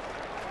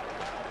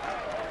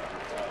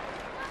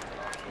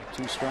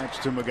 2 strikes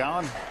to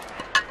McGowan.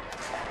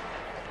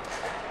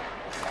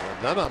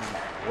 None of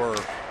them were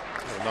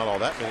not all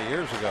that many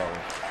years ago.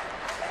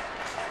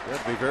 You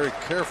have to be very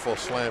careful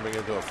slamming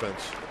into a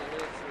fence.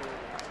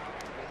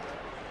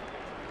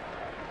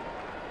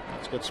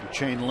 Let's get some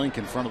chain link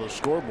in front of the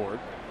scoreboard.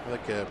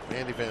 Like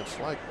Andy Van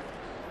Slyke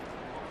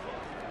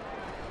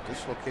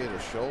dislocated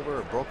a shoulder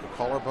or broke a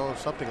collarbone,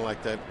 something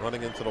like that,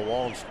 running into the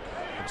wall in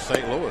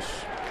St. Louis.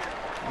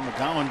 And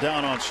McGowan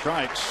down on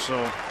strikes,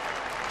 so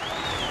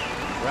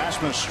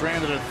Rasmus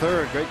stranded at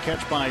third. Great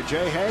catch by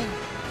Jay Hay.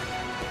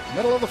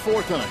 Middle of the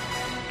 4th inning.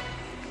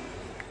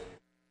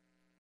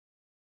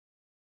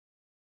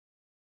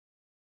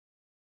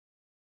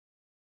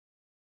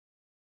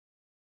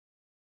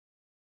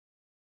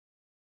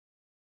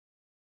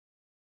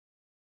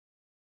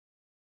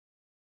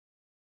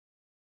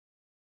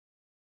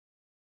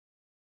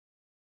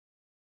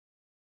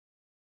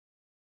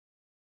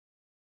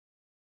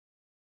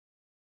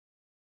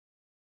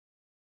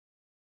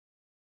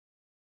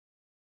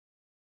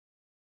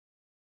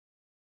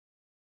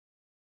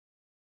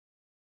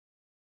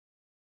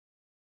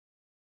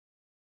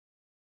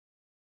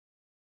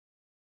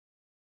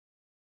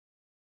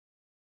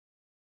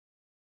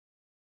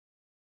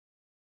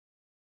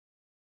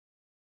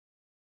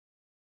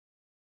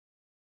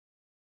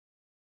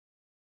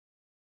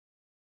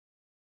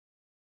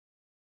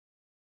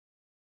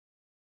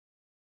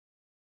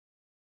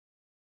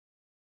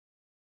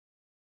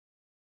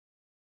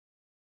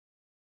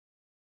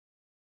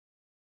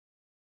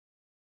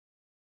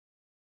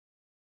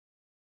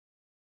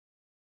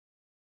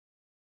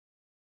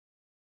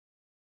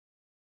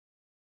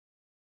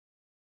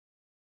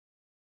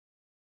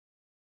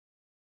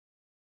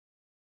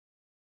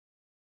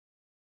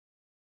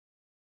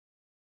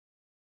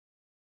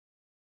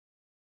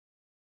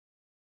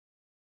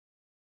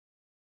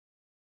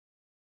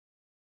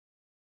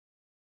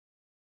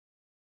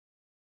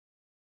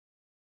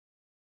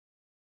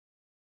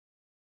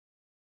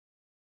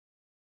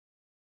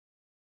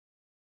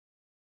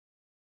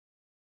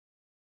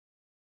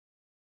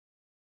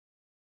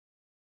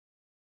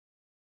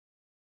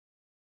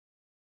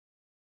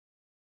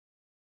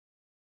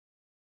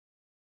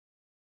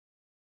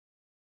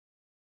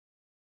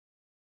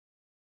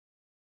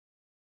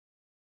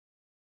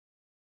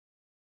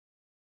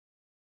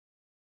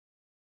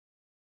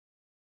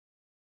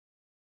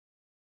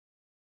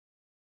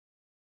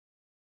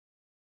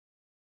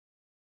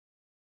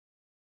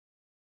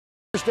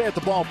 Thursday at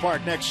the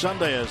ballpark next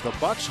Sunday as the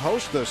Bucks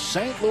host the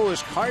St. Louis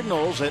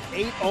Cardinals at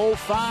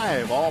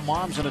 8:05. All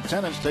moms in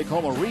attendance take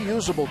home a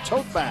reusable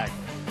tote bag,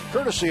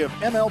 courtesy of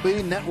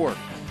MLB Network.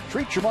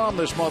 Treat your mom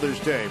this Mother's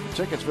Day. For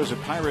tickets,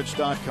 visit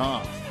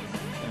Pirates.com.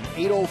 An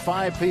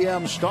 8:05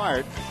 p.m.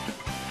 start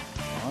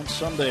on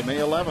Sunday, May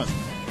 11th.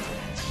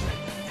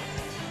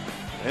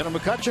 Anna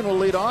McCutcheon will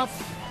lead off.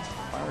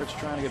 Pirates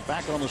trying to get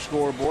back on the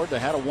scoreboard. They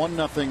had a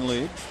 1-0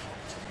 lead.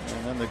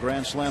 And then the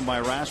grand slam by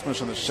Rasmus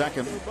in the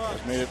second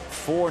has made it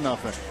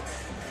 4-0.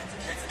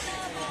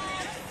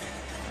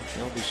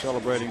 They'll be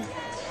celebrating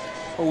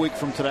a week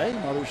from today,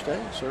 Mother's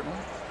Day, certainly.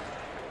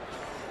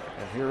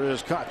 And here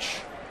is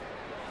Kutch.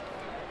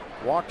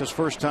 Walked his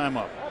first time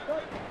up.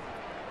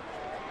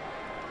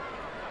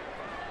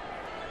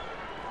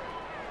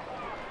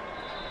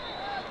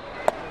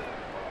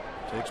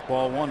 Takes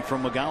ball 1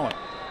 from McGowan.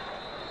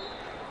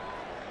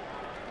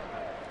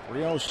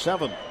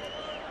 307.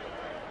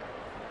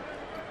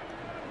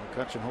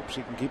 McCutcheon hopes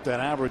he can keep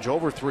that average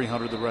over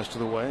 300 the rest of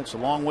the way. It's a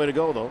long way to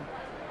go, though.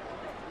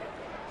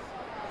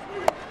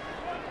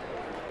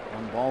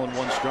 1 ball and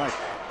 1 strike.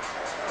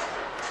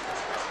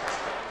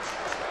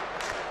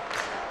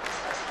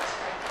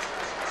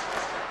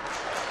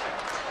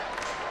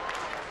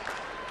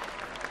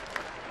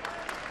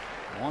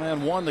 One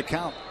and one to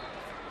count.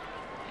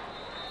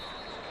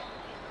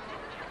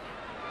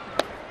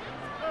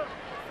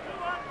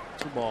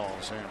 Two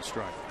balls and a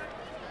strike.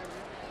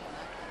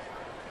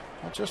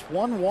 Well, just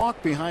 1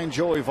 walk behind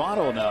Joey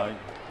Votto now. We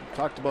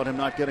talked about him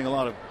not getting a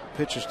lot of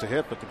pitches to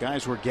hit, but the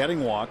guys who are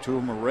getting walked, two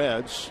of them are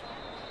Reds.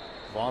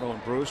 Votto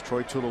and Bruce,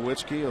 Troy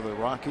Tulowitzki of the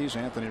Rockies,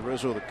 Anthony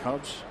Rizzo of the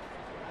Cubs.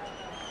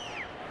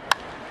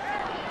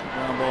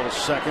 Ground ball to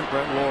second,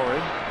 Brett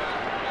Lawrie.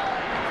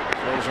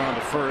 Throws on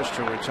to first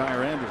to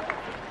retire Andrew.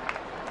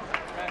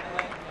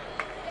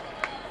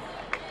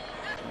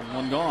 And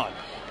one gone.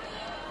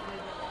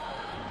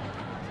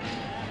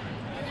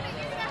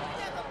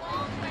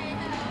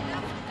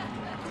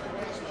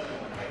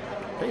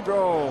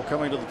 Pedro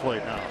coming to the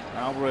plate now.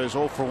 Alvarez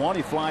 0 for 1.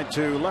 He flied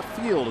to left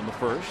field in the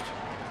first.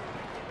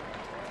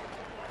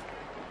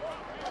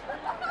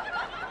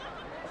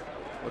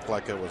 Looked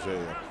like it was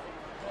a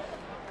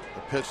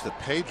pitch that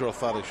Pedro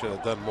thought he should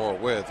have done more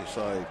with. You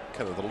saw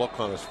kind of the look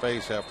on his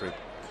face after he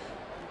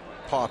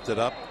popped it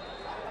up.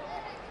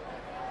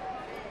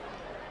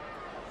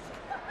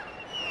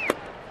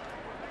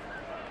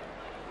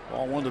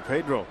 Ball one to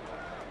Pedro.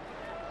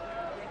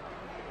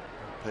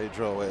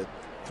 Pedro,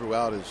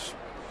 throughout his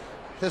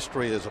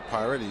history as a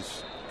Pirate,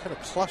 he's kind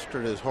of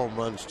clustered his home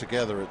runs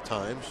together at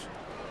times.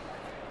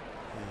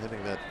 And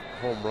hitting that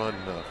home run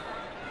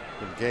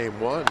in game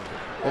one.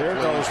 There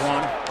goes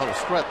one on a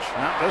stretch.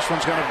 Now this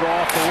one's going to go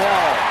off the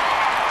wall.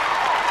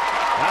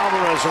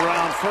 Alvarez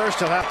around first.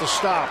 He'll have to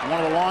stop.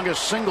 One of the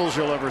longest singles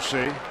you'll ever see,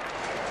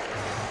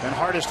 and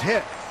hardest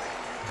hit.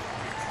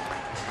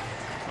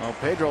 Well,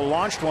 Pedro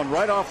launched one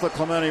right off the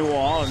Clemente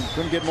wall and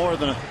couldn't get more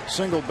than a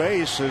single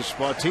base as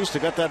Bautista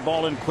got that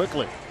ball in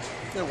quickly.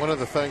 Yeah, one of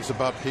the things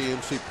about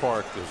PNC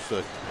Park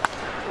is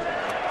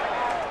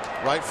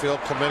right field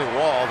Clemente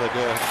wall that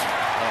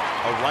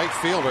a right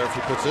fielder, if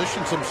he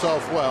positions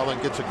himself well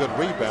and gets a good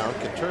rebound,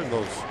 can turn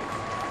those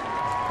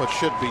what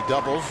should be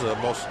doubles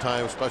most of the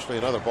time, especially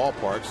in other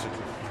ballparks,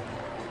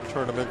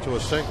 turn them into a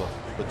single.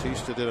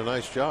 Bautista did a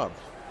nice job.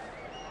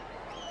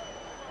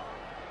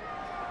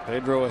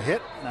 Pedro a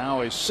hit.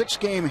 Now a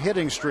 6-game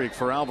hitting streak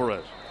for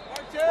Alvarez.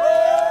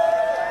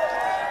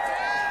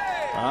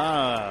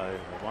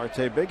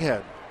 Marte big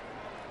head.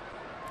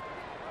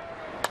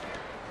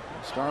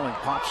 Starling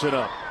pops it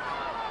up.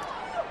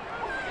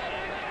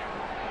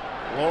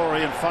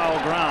 Lawrie in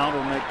foul ground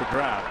will make the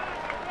grab.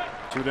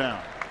 2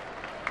 down.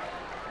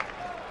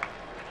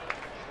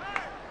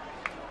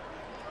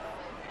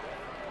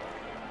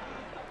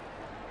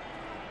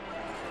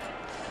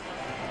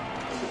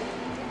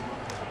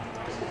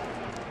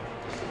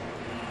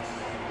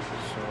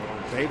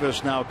 So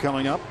Davis now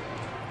coming up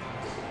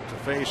to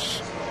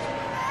face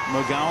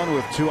McGowan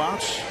with 2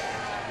 outs.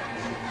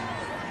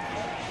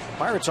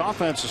 Pirates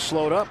offense has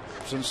slowed up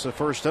since the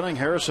first inning.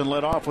 Harrison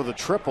led off with a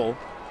triple.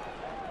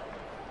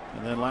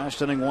 And then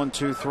last inning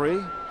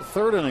 1-2-3.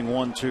 Third inning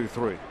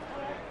 1-2-3.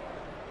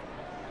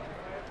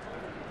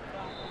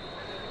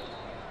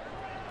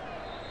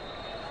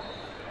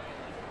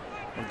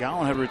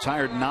 McGowan had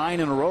retired 9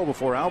 in a row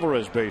before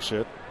Alvarez base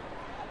hit.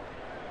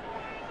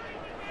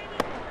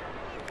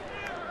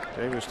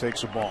 Davis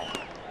takes a ball.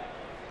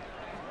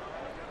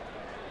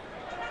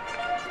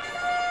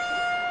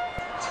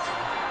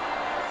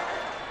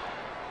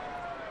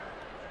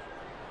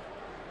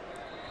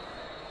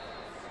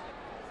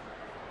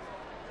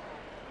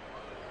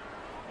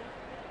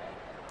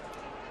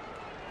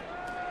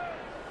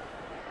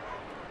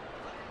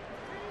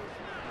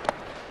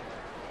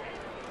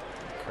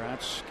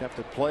 Kept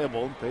it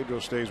playable. Pedro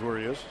stays where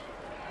he is.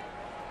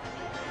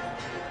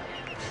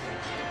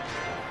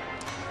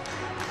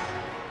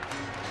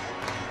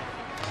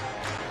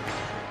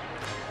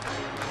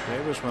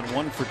 Davis went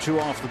 1 for 2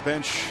 off the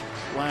bench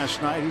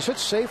last night. He's hit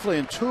safely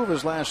in 2 of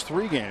his last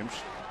 3 games.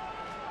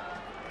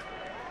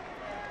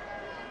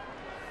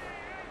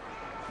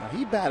 Now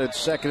he batted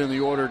second in the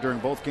order during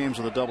both games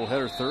of the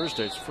doubleheader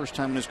Thursday. It's the first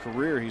time in his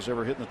career he's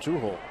ever hit in the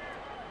 2-hole.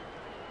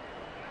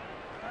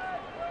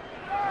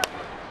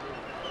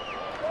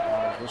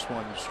 This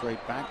one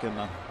straight back and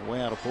way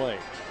out of play.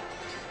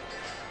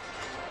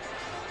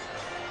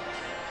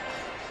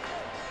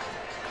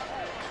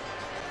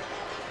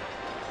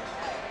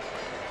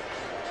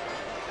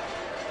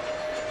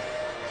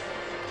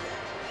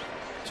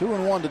 Two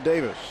and 1 to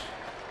Davis.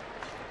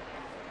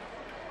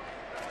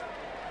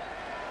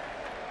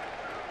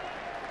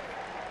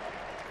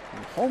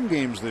 And home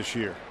games this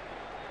year,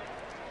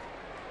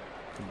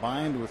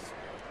 combined with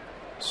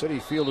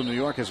Citi Field in New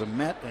York as a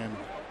Met and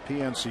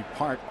PNC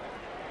Park,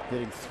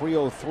 hitting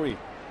 .303.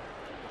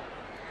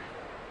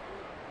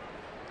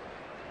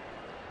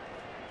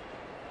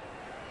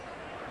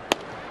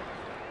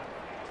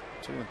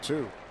 Two and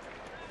 2.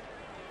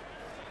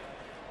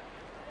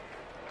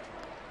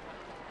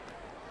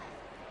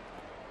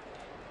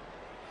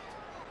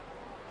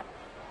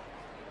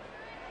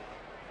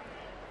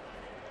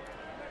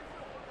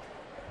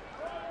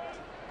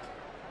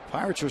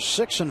 Pirates are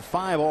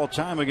 6-5 all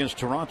time against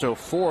Toronto,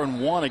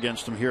 4-1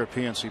 against them here at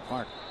PNC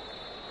Park.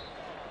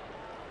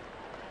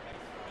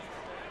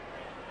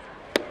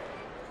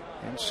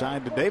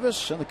 Inside to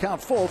Davis, and the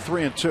count full,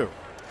 3-2.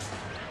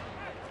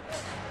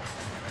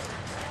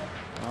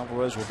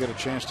 Alvarez will get a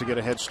chance to get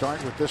a head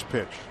start with this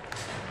pitch.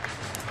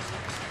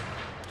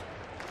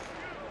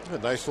 A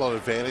nice little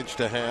advantage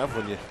to have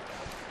when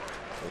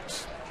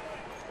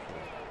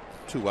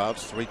 2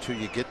 outs, 3-2.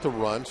 You get the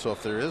run. So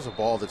if there is a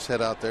ball that's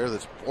hit out there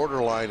that's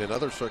borderline in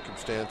other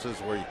circumstances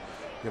where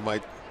you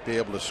might be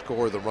able to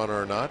score the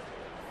runner or not.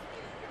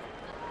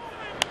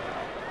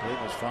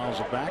 Davis fouls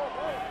it back.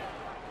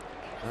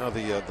 Now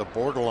the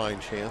borderline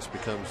chance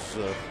becomes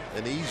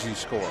an easy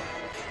score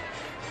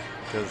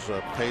because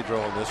Pedro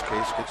in this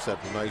case gets that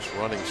nice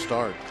running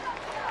start.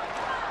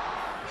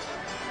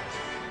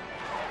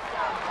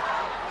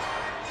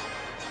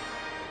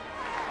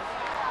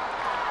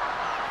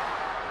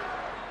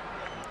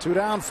 Two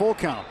down, full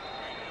count.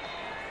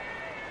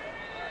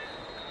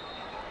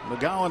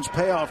 McGowan's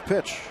payoff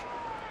pitch.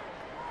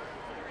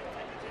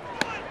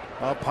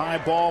 Up high,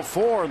 ball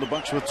 4, and the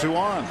Bucks with 2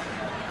 on.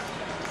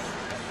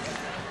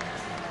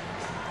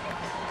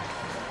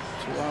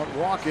 2-out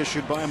walk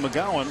issued by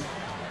McGowan.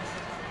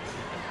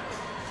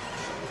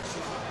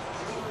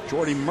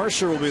 Jordy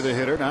Mercer will be the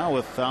hitter now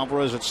with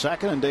Alvarez at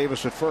second and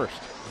Davis at first.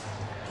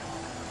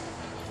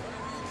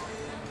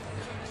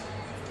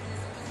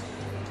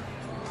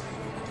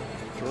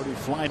 Jordy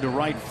flying to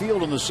right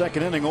field in the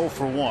second inning, 0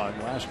 for 1.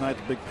 Last night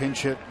the big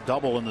pinch hit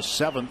double in the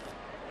 7th.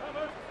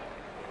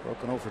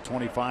 Broken 0 for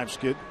 25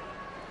 skid.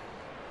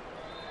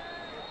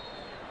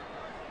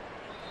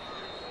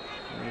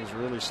 He was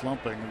really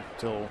slumping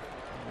until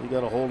he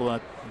got a hold of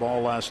that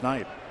ball last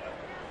night.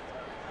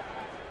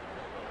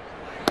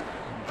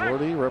 And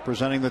Jordy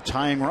representing the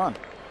tying run.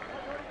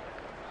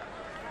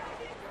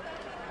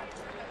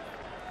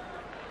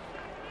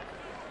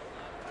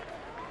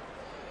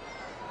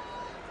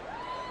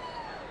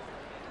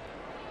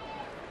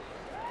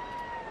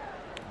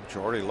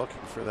 Jordy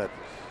looking for that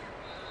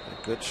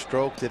good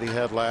stroke that he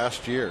had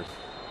last year.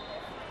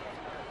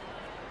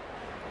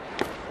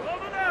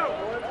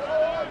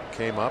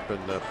 Came up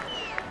and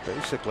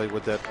basically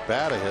with that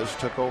bat of his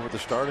took over the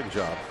starting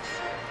job.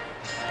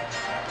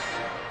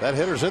 That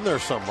hitter's in there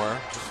somewhere.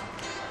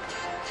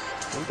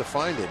 Just need to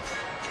find him.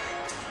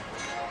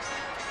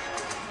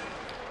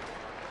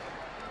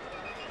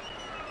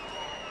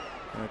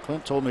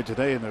 Clint told me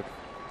today in the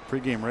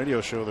pregame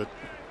radio show that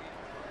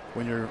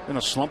when you're in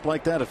a slump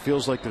like that, it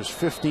feels like there's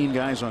 15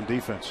 guys on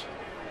defense.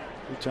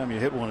 Every time you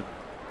hit one, it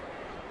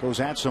goes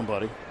at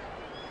somebody.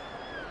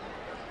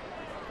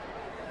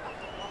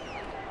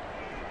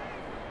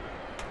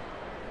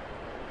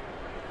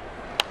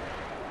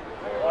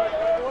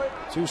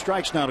 Two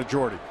strikes now to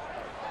Jordy.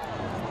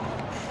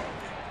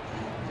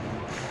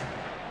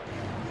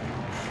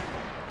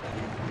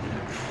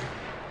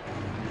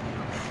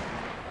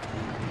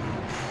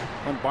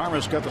 And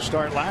Barmas got the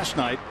start last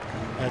night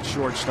at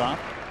shortstop.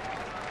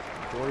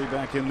 Jordy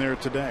back in there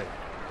today.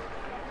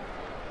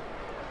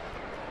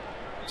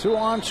 2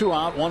 on, 2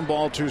 out, 1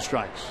 ball, 2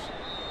 strikes.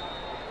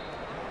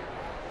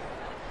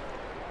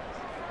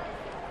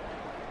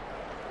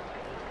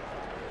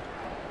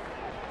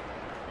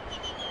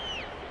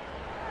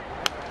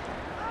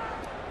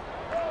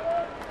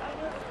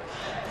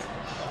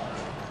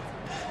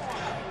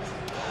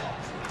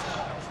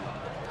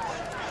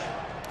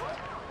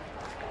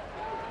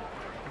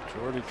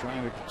 Jordy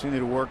trying to continue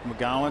to work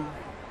McGowan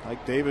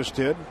like Davis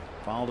did.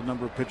 Fouled a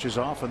number of pitches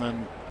off and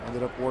then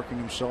ended up working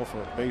himself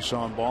a base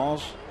on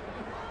balls.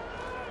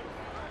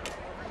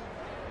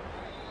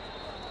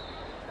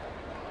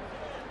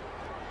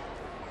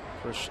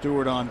 For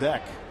Stewart on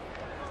deck.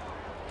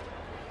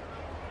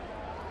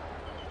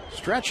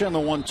 Stretch on the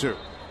 1-2.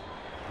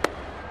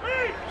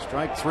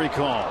 Strike 3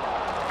 call.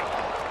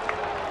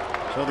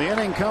 So the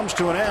inning comes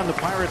to an end. The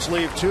Pirates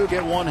leave 2,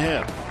 get 1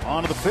 hit.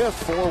 On to the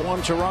 5th,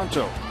 4-1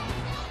 Toronto.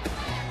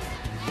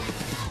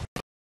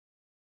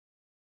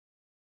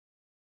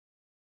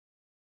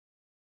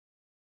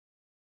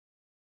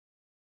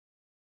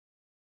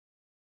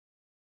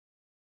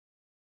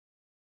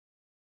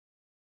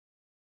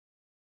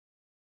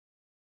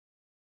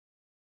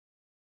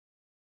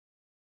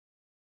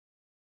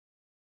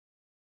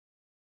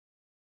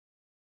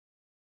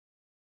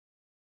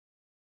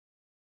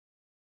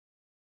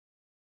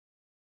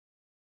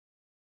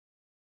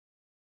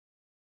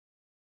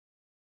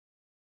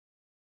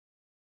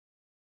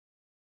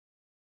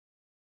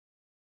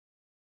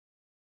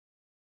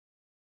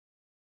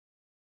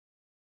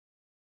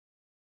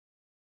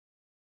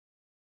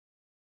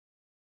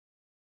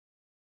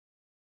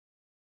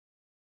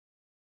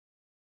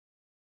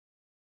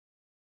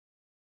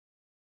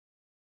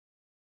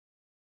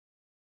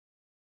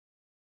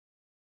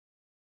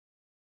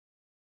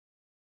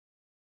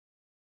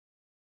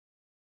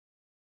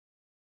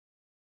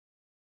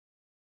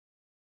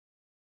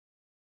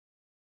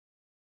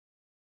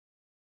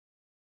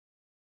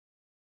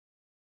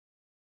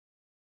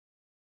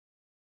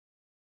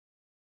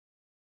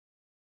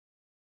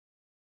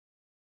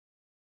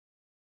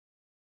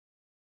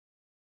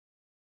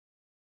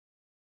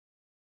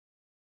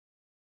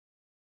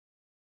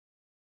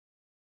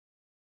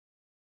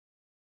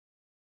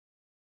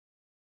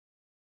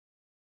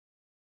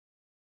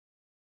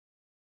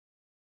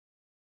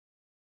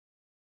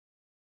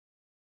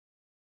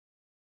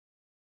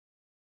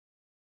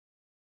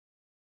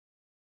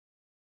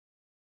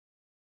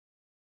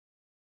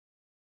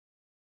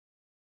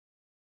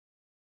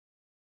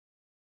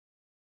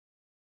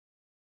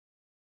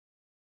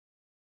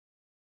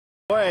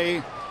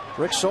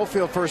 Rick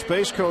Sofield, first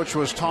base coach,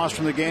 was tossed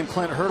from the game.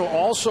 Clint Hurdle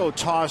also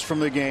tossed from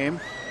the game,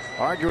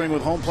 arguing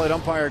with home plate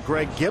umpire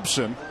Greg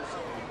Gibson.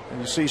 And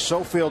you see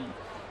Sofield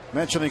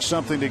mentioning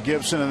something to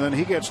Gibson, and then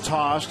he gets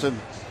tossed, and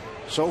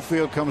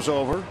Sofield comes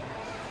over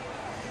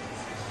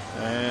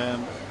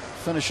and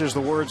finishes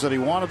the words that he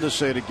wanted to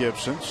say to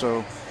Gibson.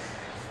 So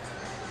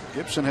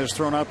Gibson has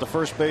thrown out the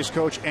first base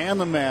coach and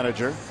the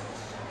manager.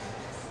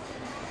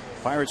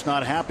 Pirates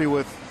not happy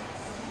with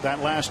that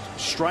last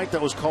strike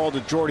that was called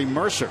to Jordy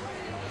Mercer.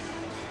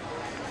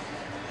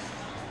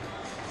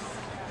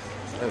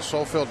 As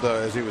Sofield,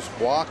 as he was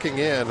walking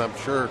in, I'm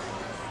sure,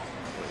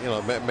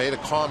 made a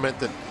comment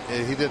that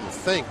he didn't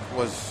think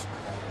was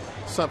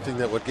something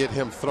that would get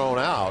him thrown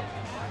out.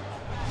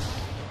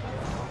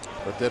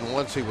 But then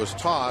once he was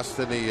tossed,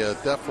 then he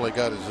definitely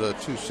got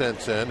his 2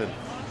 cents in,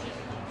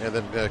 and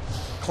then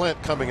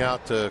Clint coming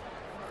out to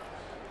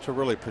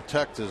really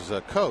protect his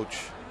coach.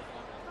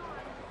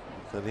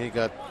 Then he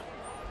got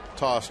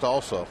tossed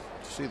also.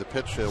 See, the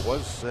pitch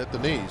was at the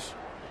knees.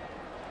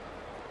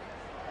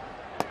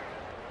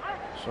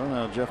 So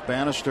now Jeff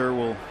Bannister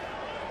will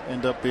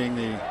end up being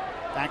the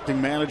acting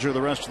manager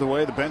the rest of the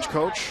way, the bench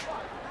coach.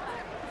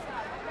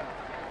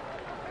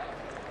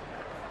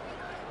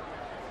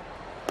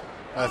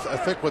 I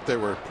think what they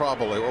were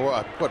probably,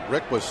 or what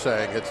Rick was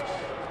saying, it's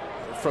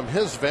from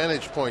his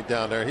vantage point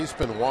down there, he's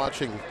been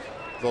watching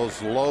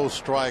those low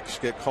strikes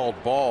get called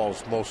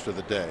balls most of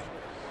the day.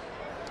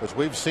 Because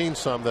we've seen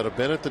some that have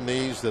been at the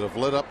knees, that have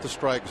lit up the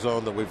strike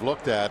zone that we've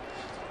looked at,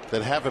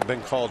 that haven't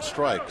been called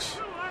strikes.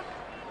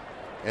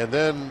 And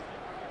then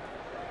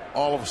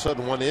all of a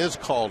sudden one is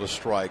called a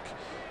strike.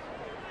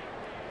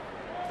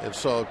 And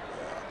so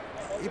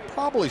he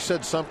probably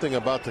said something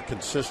about the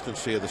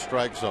consistency of the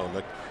strike zone.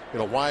 That,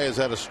 why is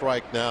that a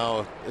strike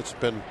now? It's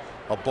been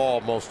a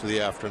ball most of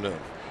the afternoon.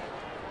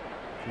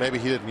 Maybe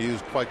he didn't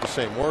use quite the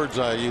same words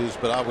I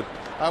used, but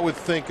I would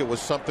think it was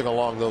something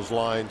along those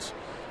lines.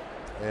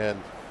 And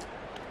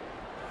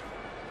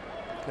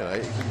you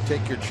can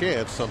take your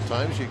chance.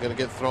 Sometimes you're going to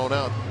get thrown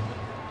out,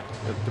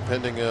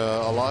 depending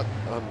a lot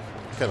on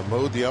kind of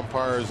mood the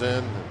umpire is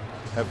in.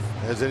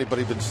 Has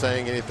anybody been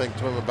saying anything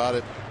to him about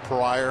it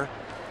prior?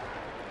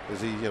 Is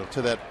he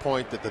to that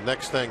point that the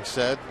next thing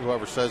said,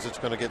 whoever says it's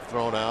going to get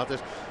thrown out?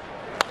 There's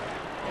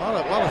a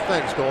lot of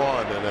things go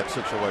on in that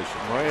situation.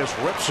 Reyes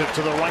rips it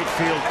to the right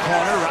field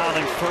corner,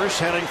 rounding first,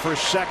 heading for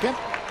second.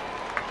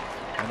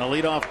 And a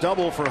leadoff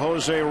double for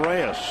Jose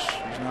Reyes.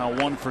 He's now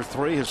 1 for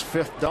 3, his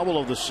 5th double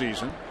of the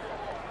season.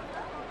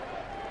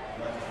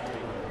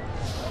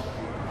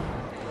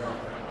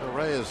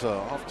 Reyes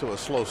off to a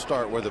slow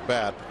start with the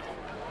bat.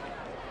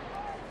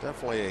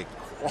 Definitely a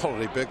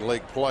quality big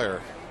league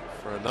player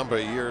for a number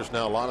of years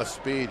now. A lot of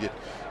speed.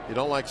 You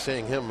don't like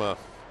seeing him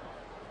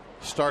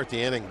start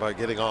the inning by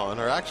getting on,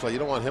 or actually you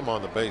don't want him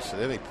on the base at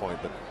any point,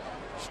 but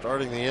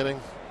starting the inning,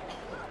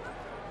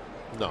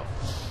 no.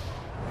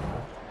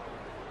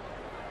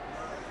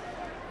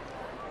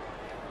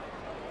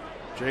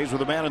 Jays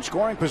with a man in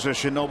scoring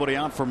position, nobody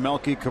out for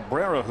Melky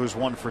Cabrera, who's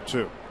 1 for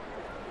 2.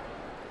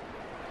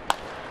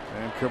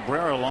 And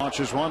Cabrera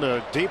launches one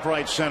to deep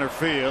right center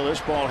field.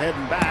 This ball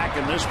heading back,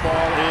 and this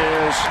ball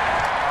is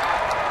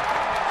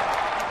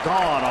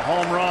gone. A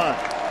home run.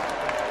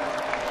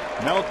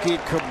 Melky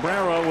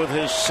Cabrera with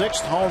his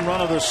 6th home run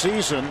of the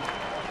season.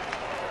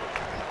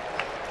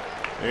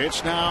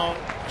 It's now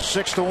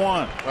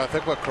 6-1. I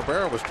think what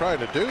Cabrera was trying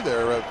to do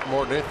there,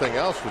 more than anything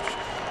else, was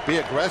be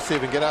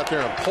aggressive and get out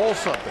there and pull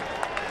something.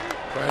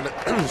 Trying to,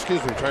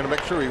 trying to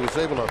make sure he was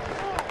able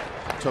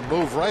to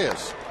move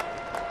Reyes.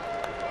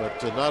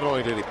 But not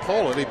only did he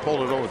pull it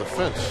over the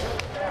fence.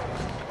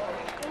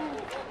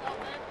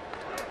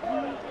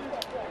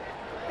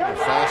 A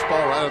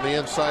fastball right on the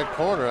inside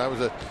corner. That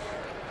was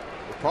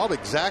probably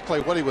exactly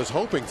what he was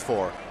hoping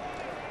for.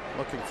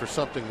 Looking for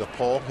something to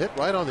pull. Hit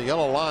right on the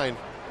yellow line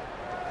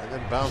and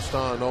then bounced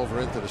on over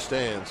into the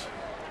stands.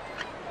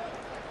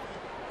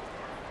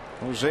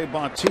 Jose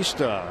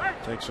Bautista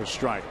takes a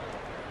strike.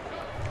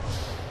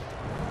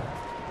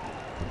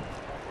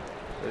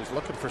 He's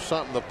looking for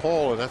something to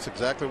pull, and that's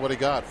exactly what he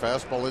got.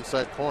 Fastball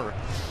inside corner.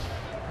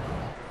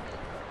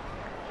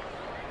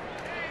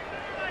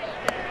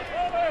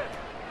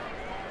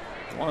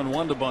 One and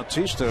one to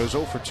Bautista, who's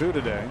 0 for 2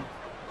 today.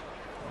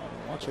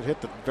 Watch it hit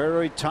the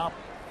very top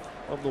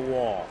of the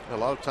wall. A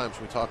lot of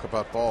times we talk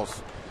about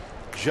balls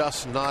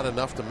just not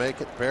enough to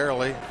make it,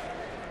 barely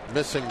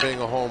missing being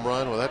a home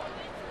run. Well, that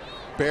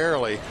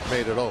barely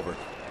made it over.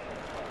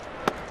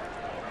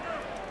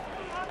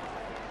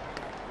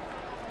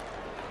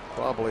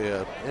 Probably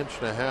an inch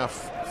and a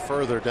half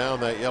further down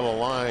that yellow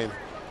line,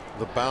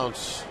 the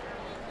bounce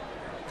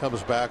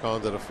comes back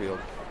onto the field.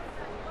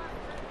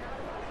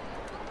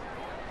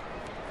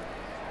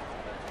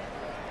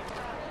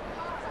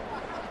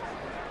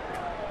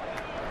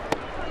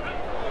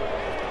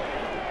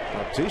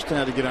 Bautista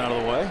had to get out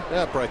of the way.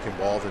 Yeah, breaking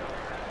ball that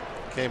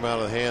came out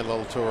of the hand a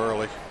little too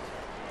early.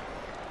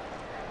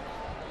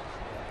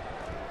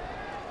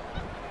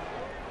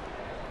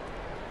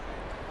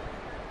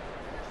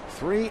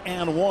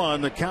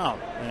 3-1 the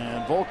count,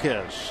 and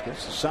Volquez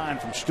gets the sign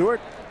from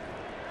Stewart.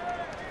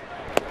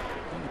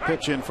 And the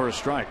pitch in for a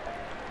strike.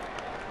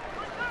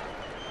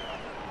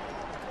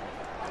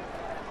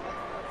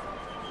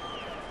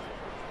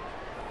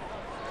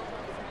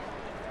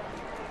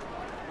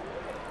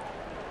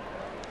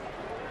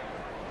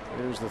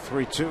 Here's the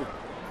 3-2.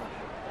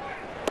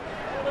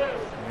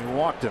 He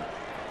walked him.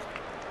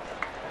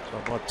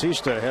 So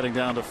Bautista heading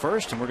down to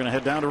first, and we're going to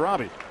head down to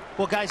Robbie.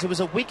 Well, guys, it was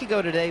a week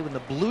ago today when the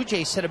Blue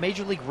Jays set a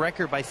major league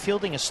record by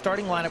fielding a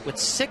starting lineup with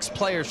 6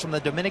 players from the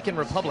Dominican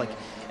Republic.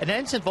 And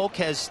Edinson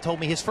Volquez told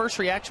me his first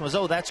reaction was,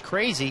 oh, that's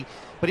crazy.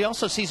 But he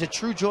also sees a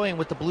true joy in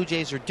what the Blue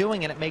Jays are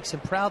doing, and it makes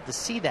him proud to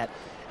see that.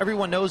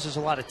 Everyone knows there's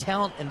a lot of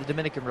talent in the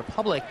Dominican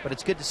Republic, but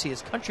it's good to see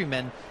his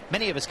countrymen,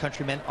 many of his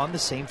countrymen, on the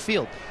same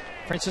field.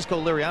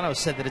 Francisco Liriano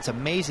said that it's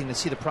amazing to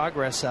see the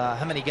progress,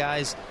 how many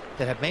guys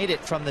that have made it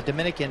from the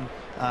Dominican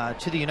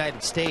to the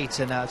United States.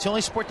 And it's the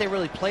only sport they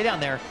really play down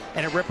there,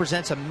 and it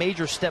represents a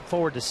major step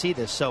forward to see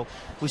this. So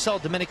we saw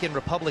Dominican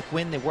Republic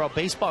win the World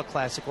Baseball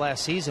Classic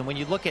last season. When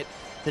you look at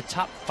the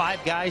top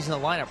 5 guys in the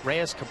lineup,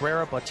 Reyes,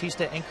 Cabrera,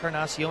 Bautista,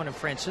 Encarnacion, and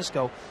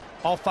Francisco,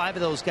 all 5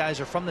 of those guys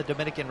are from the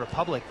Dominican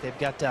Republic. They've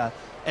got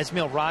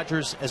Esmil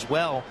Rogers as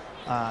well,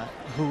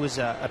 who is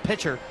a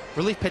pitcher,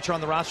 relief pitcher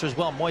on the roster as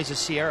well. Moises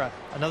Sierra,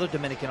 another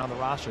Dominican on the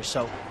roster.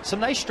 So some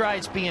nice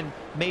strides being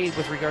made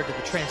with regard to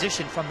the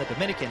transition from the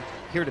Dominican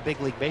here to big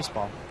league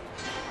baseball.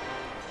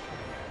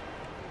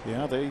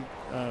 Yeah, they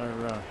are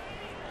a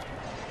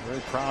very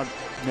proud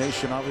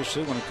nation,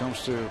 obviously, when it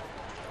comes to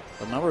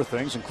a number of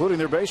things, including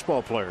their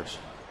baseball players.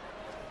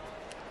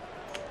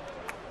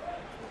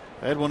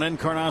 Edwin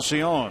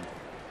Encarnacion,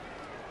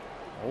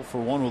 0 for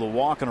 1 with a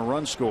walk and a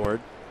run scored.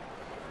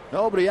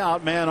 Nobody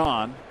out, man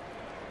on.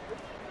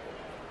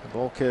 The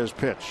Volquez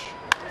pitch.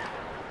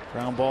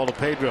 Ground ball to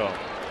Pedro.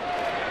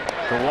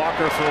 To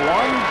Walker for 1.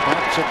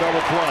 That's a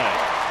double play.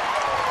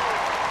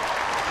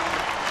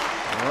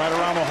 And right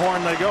around the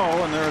horn they go,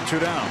 and they're 2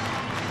 down.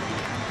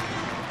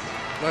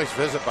 Nice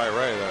visit by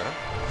Ray there.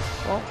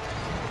 Well,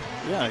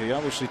 yeah, he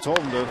obviously told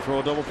him to throw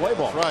a double play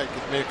ball. That's right.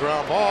 Get me a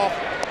ground ball.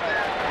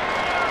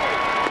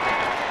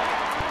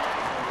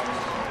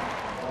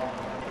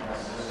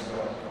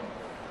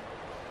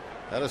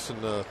 Edison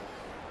kind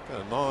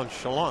of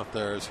nonchalant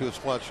there as he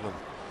was watching him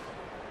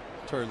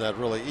turn that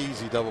really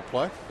easy double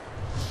play.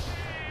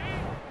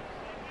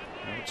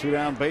 2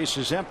 down, base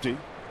is empty.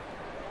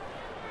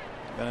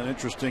 Been an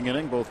interesting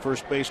inning. Both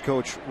first base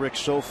coach Rick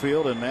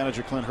Sofield and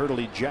manager Clint Hurdle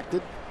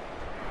ejected.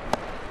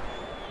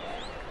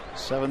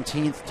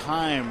 17th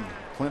time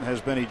Clint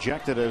has been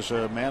ejected as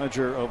a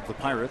manager of the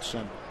Pirates,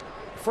 and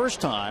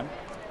first time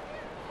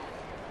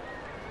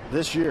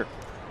this year.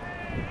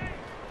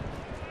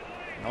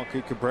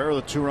 Melky Cabrera,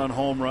 the 2-run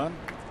home run.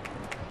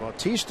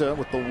 Bautista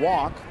with the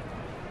walk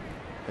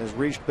has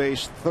reached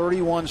base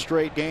 31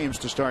 straight games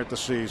to start the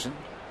season.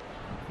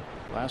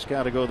 Last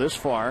guy to go this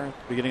far at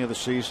the beginning of the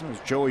season was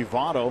Joey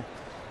Votto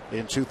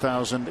in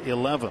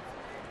 2011.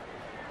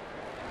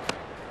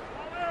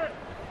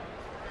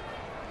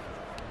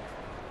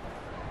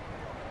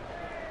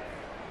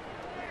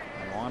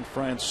 And Juan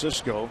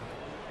Francisco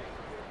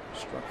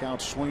struck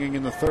out swinging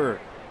in the 3rd.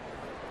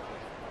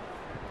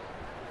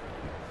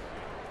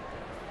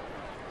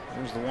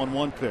 There's the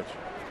 1-1 pitch.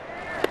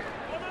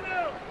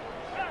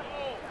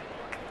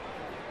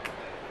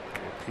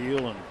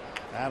 Appeal, and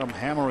Adam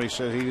Hammery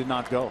said he did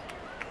not go.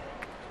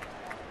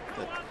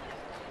 That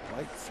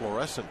light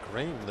fluorescent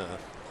green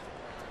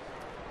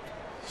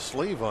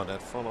sleeve on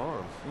that front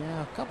arm.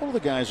 Yeah, a couple of the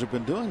guys have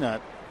been doing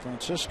that.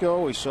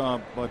 Francisco, we saw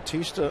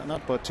Bautista,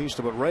 not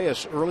Bautista, but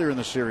Reyes earlier in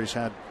the series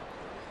had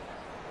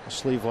a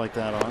sleeve like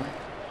that on.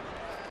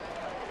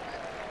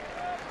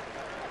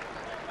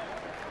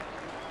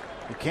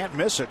 You can't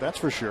miss it, that's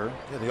for sure.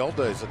 Yeah, the old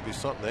days it'd be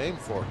something to aim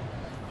for.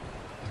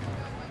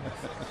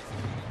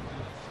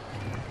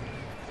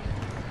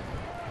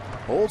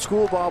 Old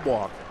school Bob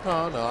Walker.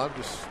 No, I'm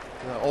just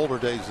older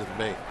days than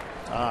me.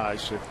 Ah, I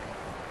see.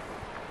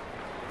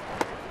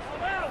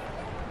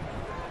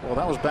 Well,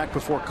 that was back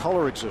before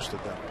color existed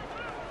then.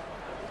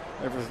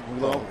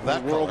 Everything, well, the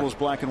world color was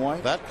black and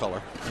white. That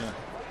color. Yeah.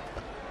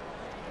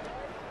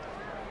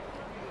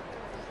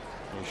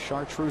 A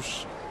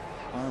chartreuse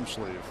arm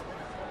sleeve.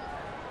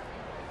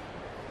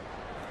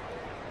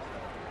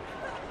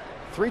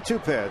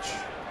 3-2 pitch.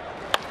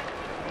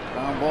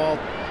 Ground ball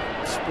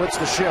splits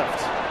the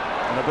shift.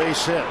 And a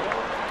base hit.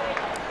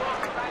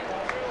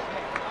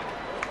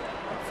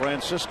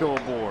 Francisco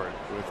aboard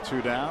with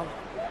 2 down.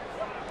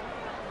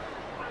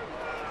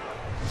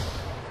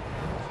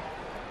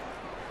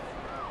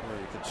 Well,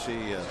 you can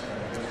see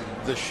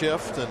the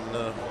shift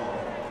and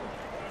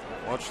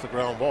watch the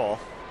ground ball.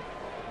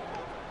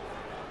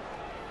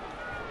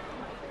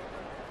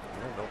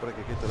 Well, nobody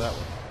could get to that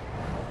one.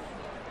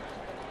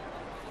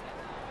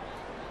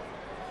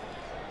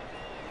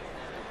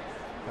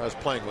 I was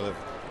playing with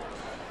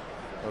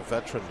a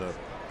veteran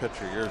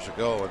pitcher years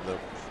ago, and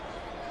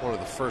one of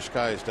the first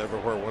guys to ever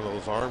wear one of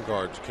those arm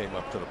guards came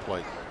up to the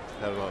plate,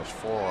 had it on his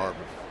forearm.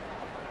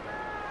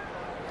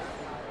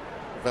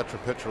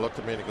 veteran pitcher looked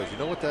at me and he goes, "You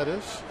know what that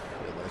is?"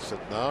 And I said,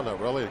 "No, not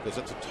really." He goes,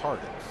 "It's a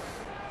target,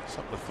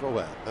 something to throw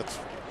at." That's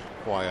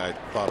why I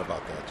thought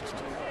about that, just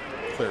to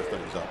clear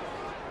things up.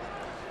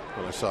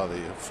 When I saw the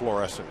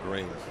fluorescent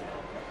green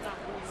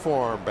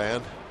forearm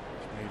band,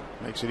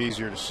 it makes it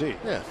easier to see.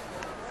 Yeah.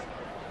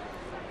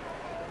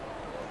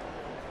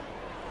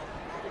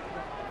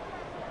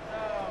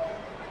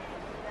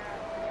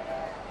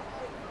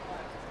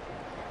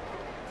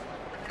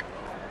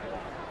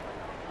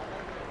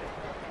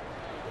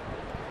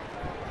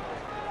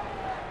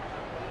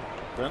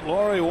 Brent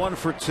Laurie 1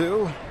 for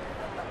 2.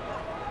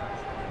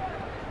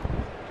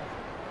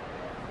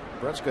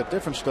 Brett's got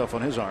different stuff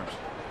on his arms.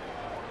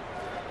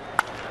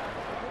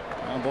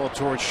 Ground ball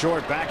towards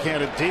short,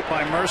 backhanded deep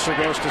by Mercer,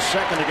 goes to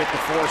second to get the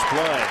force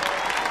play.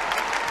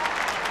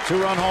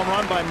 2-run home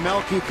run by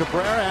Melky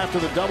Cabrera after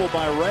the double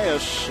by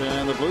Reyes,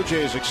 and the Blue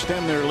Jays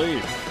extend their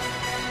lead.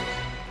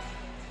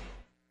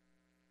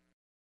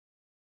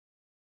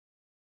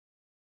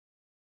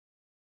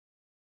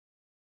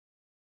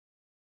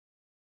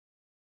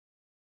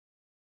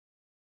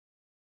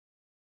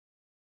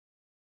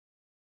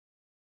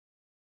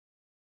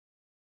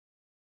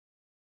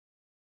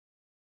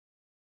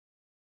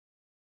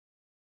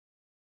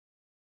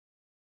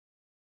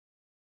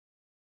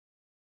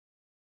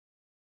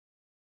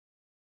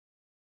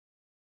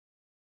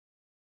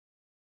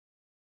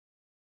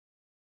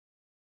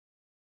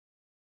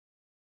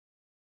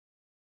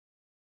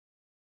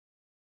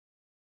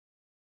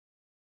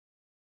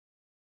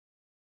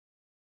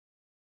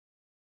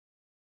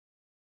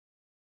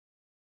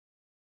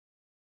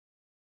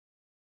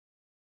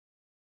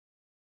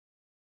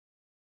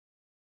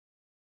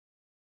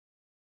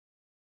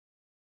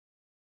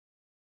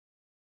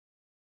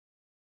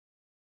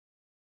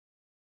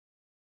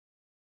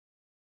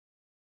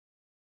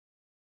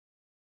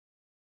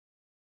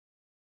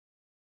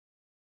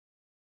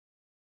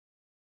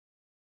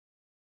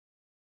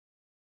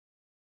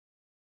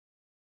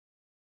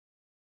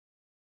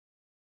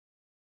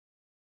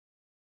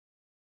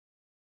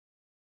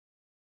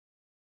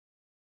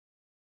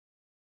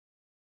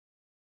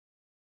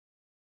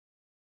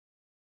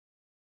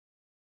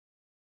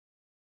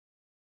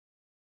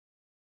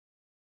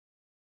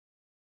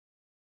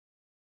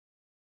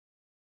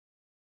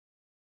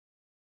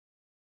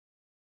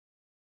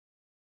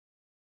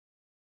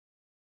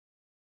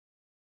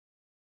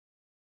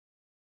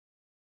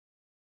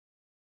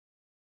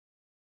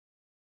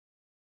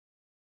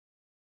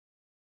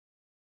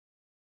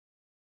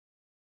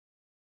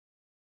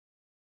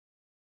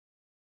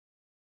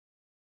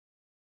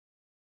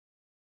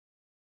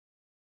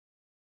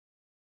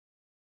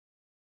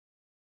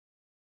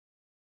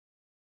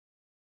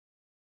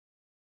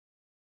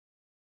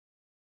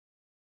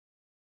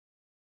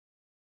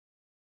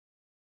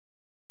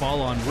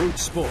 Ball on Root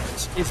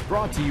Sports is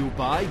brought to you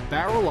by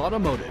Barrel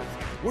Automotive.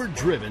 We're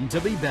driven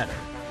to be better.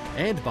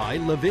 And by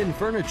Levin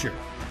Furniture,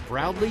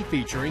 proudly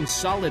featuring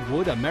solid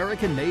wood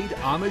American-made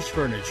Amish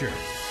furniture.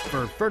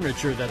 For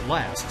furniture that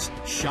lasts,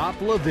 shop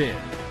Levin.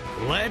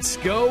 Let's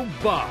go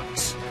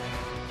Bucks!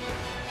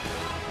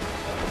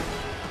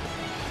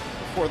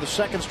 For the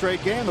second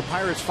straight game, the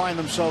Pirates find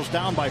themselves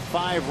down by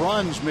 5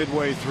 runs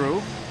midway through.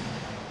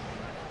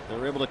 They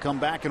were able to come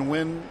back and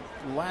win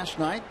last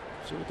night.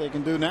 See what they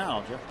can do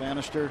now. Jeff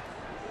Bannister,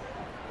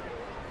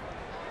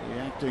 the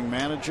acting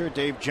manager.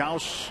 Dave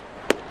Jouse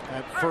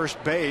at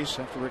first base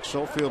after Rick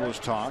Sofield was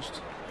tossed.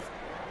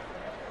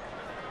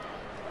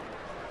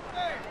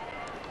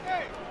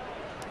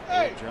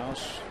 Dave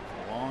Jouse,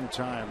 a long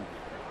time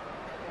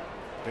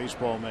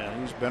baseball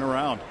man. He's been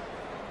around.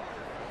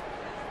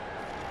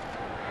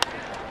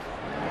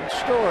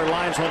 Storer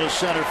lines one to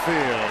center field.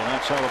 And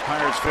that's how the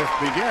Pirates' 5th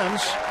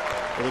begins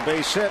with a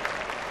base hit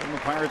from the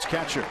Pirates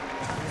catcher.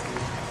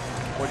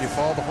 When you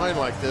fall behind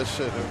like this,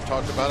 and we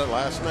talked about it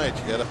last night,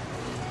 you got to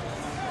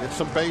get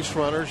some base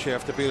runners. You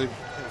have to be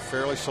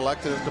fairly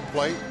selective at the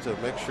plate to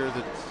make sure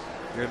that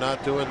you're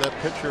not doing that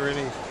pitcher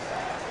any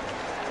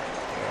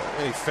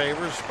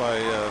favors by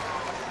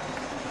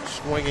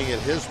swinging at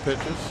his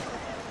pitches.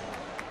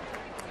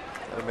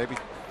 And maybe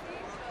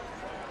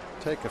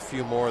take a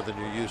few more than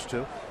you're used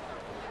to.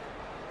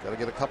 Got to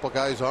get a couple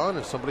guys on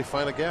and somebody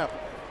find a gap.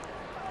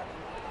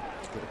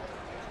 Get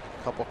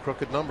a couple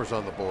crooked numbers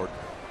on the board.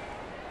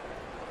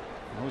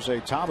 Jose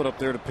Talbot up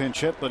there to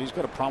pinch hit, but he's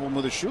got a problem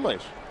with his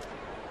shoelace.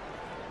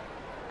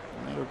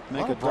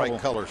 Make a bright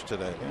colors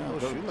today. Yeah,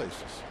 those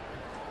shoelaces.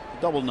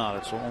 Double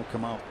knotted, so it won't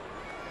come out.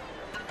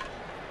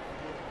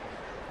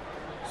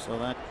 So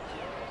that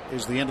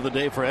is the end of the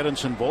day for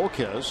Edinson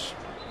Volquez.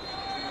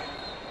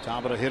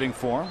 Talbot a hitting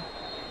form.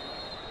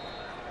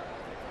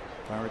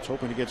 Pirates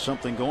hoping to get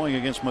something going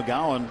against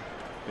McGowan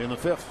in the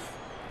 5th.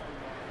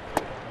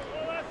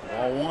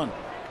 Ball 1.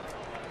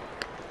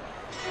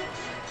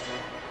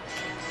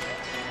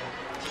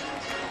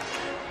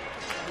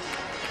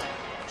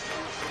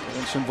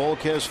 Edinson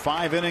Volquez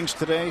 5 innings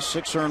today,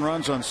 6 earned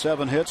runs on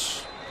 7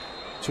 hits,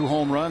 2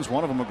 home runs,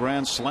 one of them a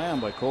grand slam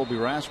by Colby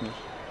Rasmus.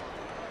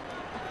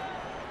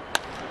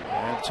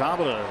 And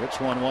Tabata hits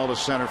one well to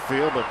center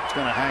field, but it's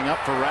going to hang up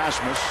for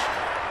Rasmus.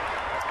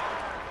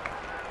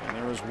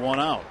 There's one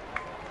out.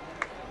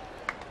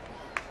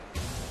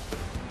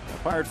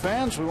 Pirate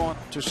fans, we want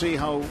to see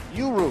how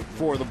you root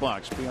for the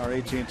Bucks. Be our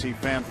AT&T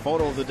fan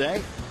photo of the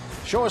day.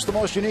 Show us the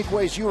most unique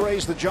ways you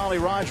raise the Jolly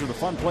Roger, the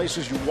fun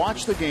places you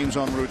watch the games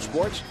on Root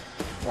Sports,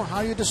 or how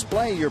you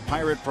display your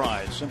Pirate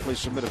pride. Simply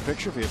submit a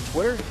picture via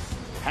Twitter,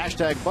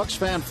 hashtag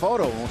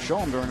BucksFanPhoto, and we'll show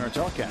them during our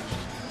telecast.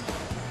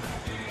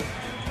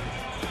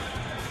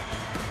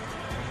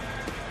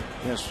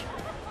 Yes,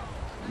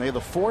 may the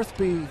 4th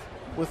be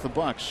with the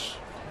Bucks.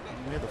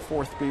 May the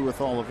 4th be with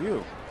all of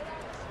you.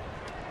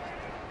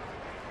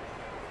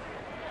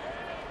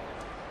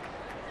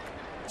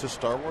 It's a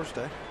Star Wars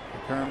day.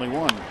 Apparently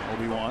one.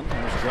 Obi-Wan.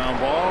 There's a ground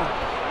ball.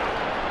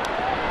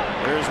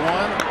 There's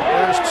one.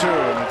 There's two.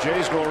 And the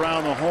Jays go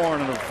around the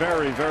horn in a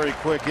very, very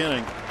quick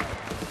inning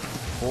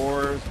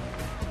for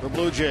the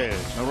Blue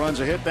Jays. No runs,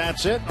 a hit.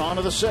 That's it. On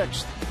to the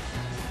 6th.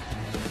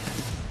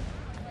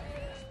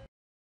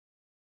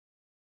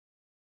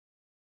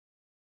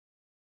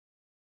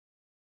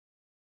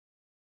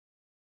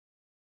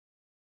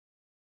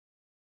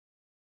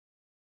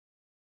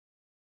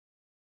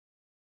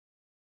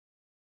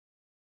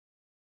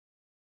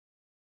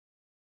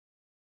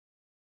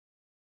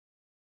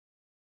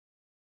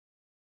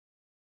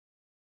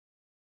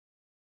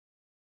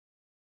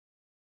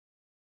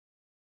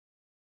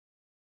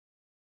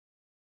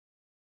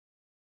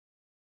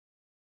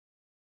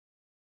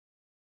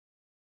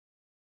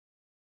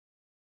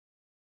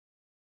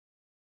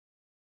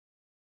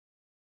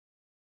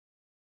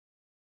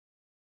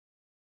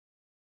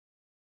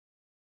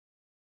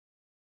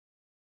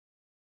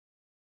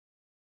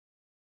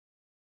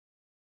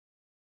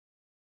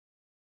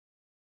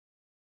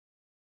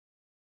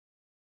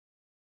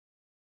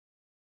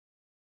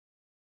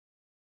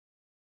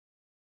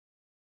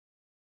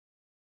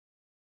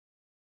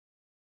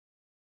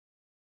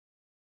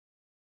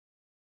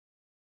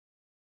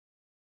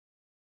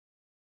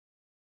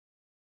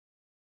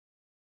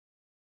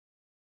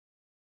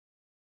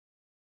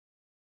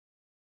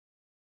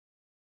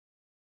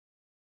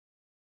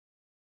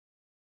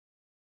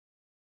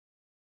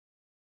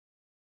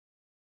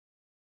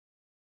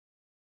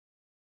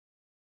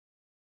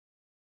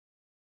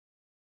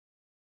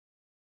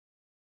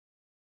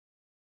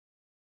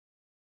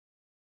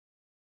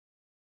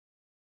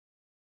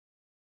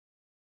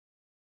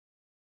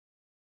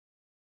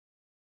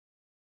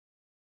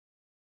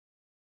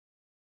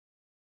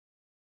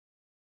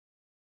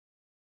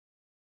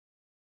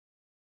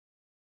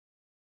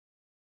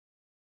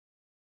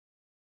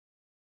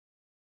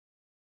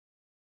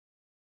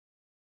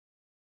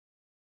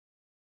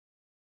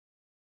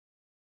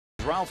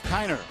 Ralph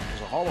Kiner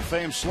is a Hall of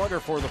Fame slugger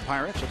for the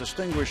Pirates, a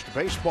distinguished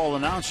baseball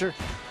announcer,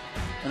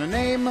 and a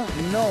name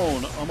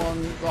known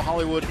among the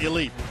Hollywood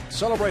elite.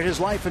 Celebrate his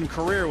life and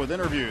career with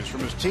interviews from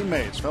his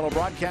teammates, fellow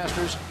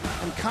broadcasters,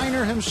 and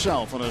Kiner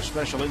himself on a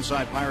special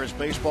Inside Pirates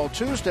Baseball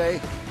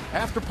Tuesday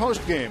after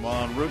postgame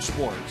on Root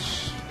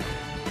Sports.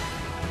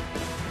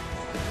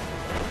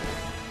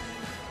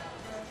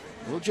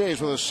 Blue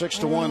Jays with a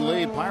 6-1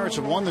 lead. Pirates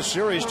have won the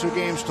series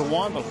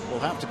 2-1, but will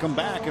have to come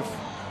back if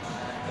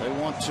they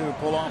want to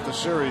pull off the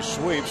series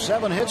sweep.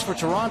 7 hits for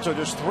Toronto,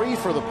 just 3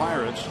 for the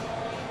Pirates.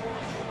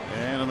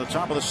 And in the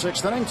top of the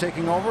 6th inning,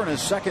 taking over in his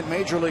 2nd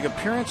Major League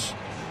appearance,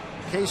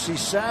 Casey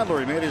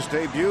Sadler. He made his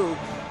debut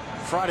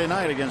Friday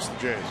night against the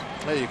Jays.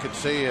 Hey, you could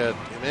see in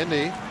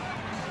Indy,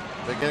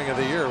 beginning of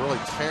the year, really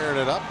tearing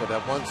it up with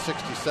that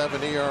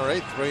 1.67 ERA,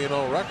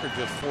 3-0 record,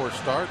 just 4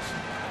 starts.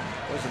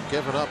 Wasn't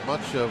giving up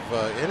much of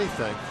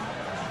anything.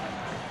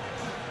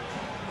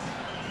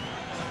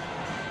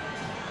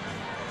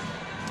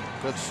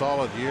 Good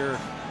solid year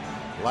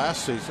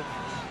last season.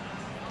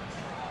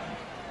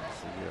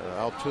 The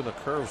Altoona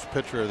Curves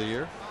pitcher of the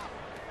year.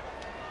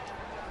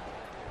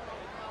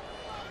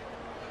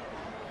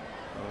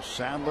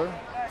 Sadler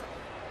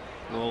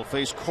will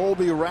face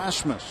Colby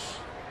Rasmus.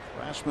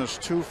 Rasmus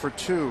 2 for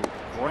 2.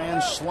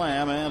 Grand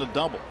slam and a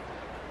double.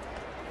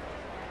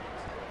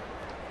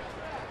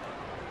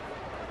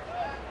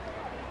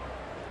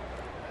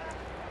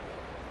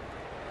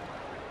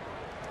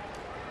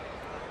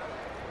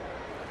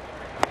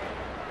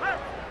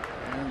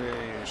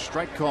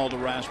 Strike call to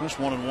Rasmus,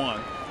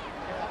 1-1.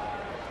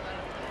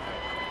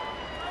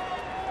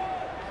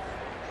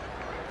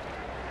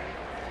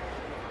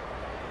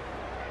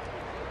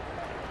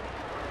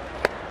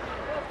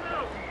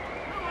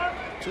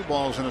 Two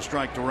balls and a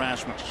strike to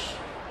Rasmus.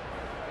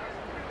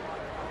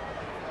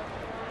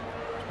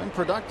 It's been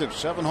productive.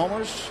 7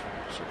 homers,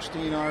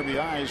 16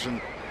 RBIs,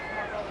 and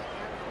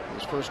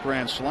his first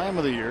grand slam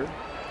of the year.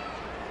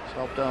 It's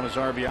helped out his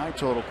RBI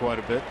total quite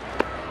a bit.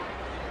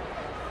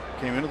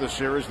 Came into the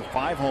series with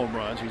 5 home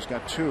runs. He's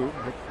got 2.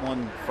 Hit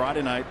one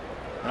Friday night,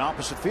 an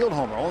opposite field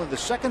homer. Only the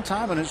 2nd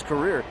time in his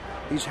career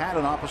he's had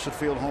an opposite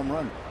field home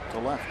run to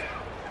left.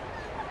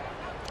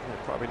 Yeah,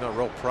 probably not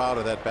real proud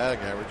of that batting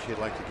average. He'd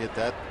like to get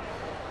that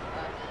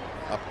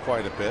up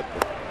quite a bit.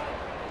 But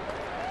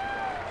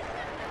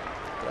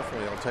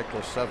definitely, I'll take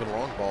those 7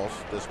 long balls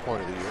at this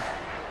point of the year.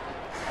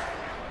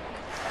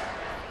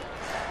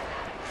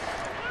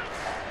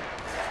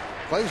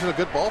 Plays in a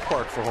good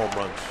ballpark for home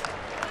runs.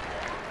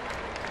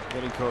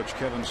 Hitting coach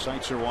Kevin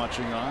Seitzer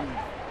watching on.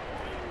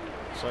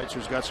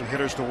 Seitzer's got some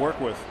hitters to work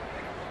with.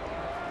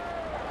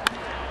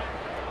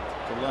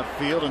 To left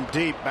field and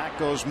deep. Back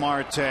goes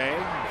Marte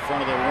in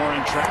front of the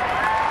warning track.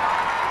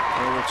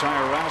 They'll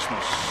retire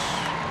Rasmus.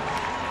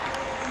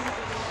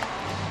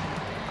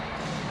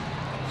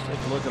 Let's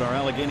take a look at our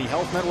Allegheny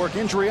Health Network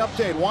injury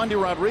update. Wandy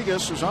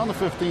Rodriguez, who's on the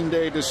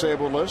 15-day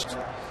disabled list,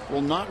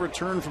 will not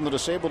return from the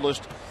disabled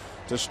list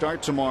to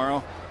start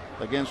tomorrow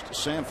against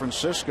San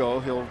Francisco.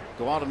 He'll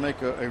go out and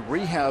make a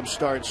rehab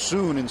start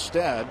soon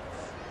instead,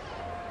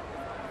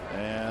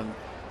 and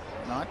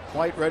not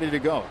quite ready to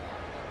go.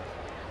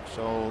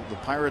 So the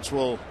Pirates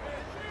will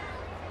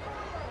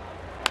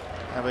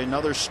have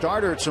another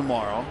starter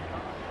tomorrow,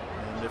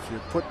 and if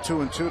you put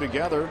 2 and 2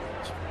 together,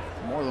 it's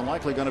more than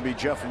likely going to be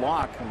Jeff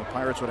Locke, and the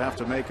Pirates would have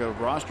to make a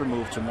roster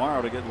move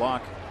tomorrow to get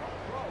Locke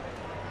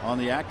on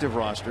the active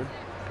roster.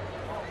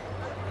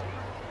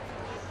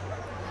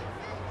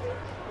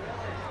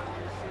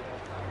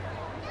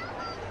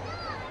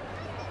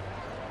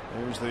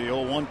 There's the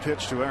 0-1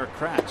 pitch to Eric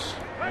Kratz.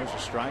 There's a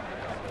strike.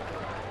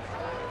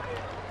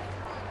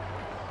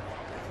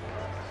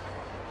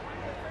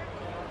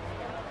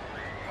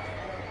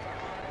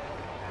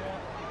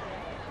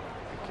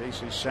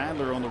 Casey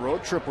Sadler on the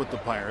road trip with the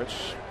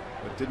Pirates,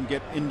 but didn't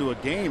get into a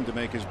game to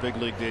make his big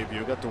league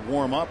debut. Got to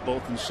warm up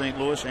both in St.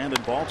 Louis and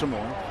in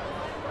Baltimore.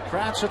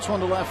 Kratz hits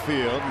one to left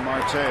field.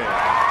 Marte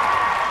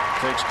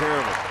takes care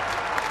of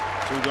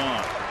it. 2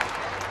 gone.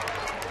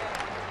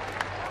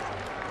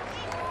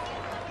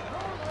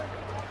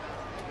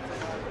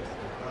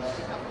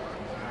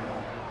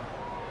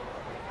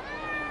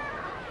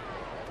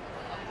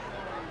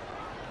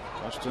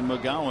 Justin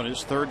McGowan, his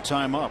 3rd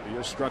time up. He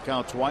has struck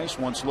out twice,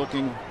 once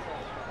looking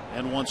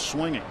and once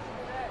swinging.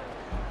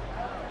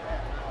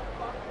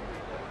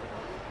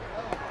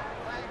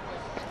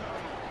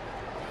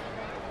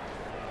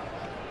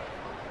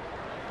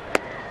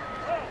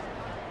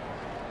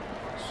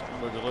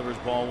 Sadler delivers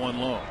ball 1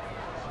 low.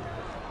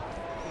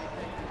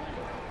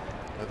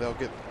 And they'll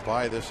get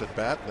by this at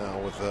bat now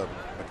with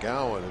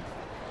McGowan, and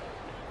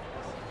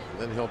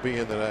then he'll be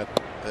into that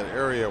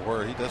area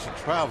where he doesn't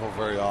travel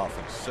very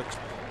often. 6+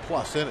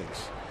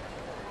 innings.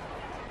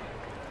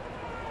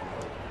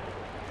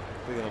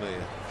 Be on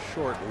a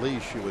short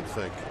leash, you would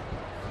think.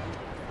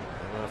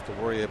 They don't have to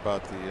worry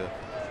about the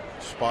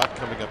spot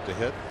coming up to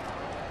hit.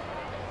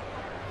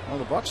 Well,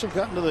 the Bucks have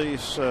gotten to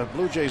the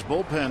Blue Jays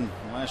bullpen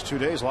the last 2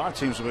 days. A lot of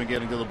teams have been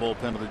getting to the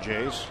bullpen of the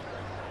Jays.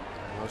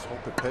 Let's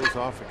hope it pays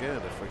off again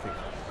if we can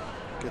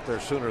get there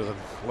sooner than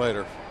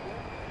later.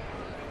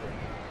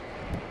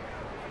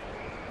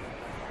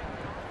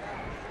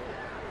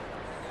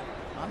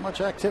 Not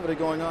much activity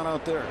going on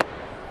out there.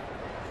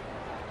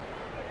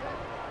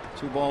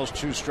 2 balls,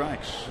 2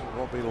 strikes. It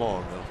won't be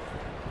long though.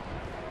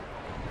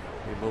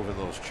 Be moving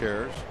those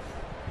chairs.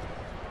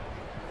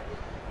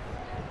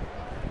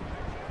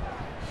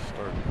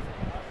 Start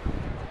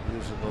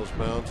using those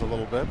mounds a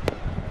little bit.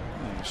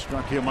 And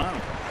struck him out.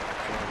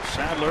 So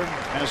Sadler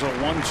has a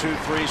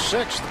 1-2-3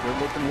 6th. Good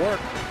looking work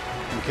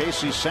from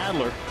Casey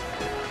Sadler.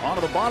 On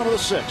to the bottom of the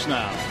 6th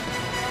now.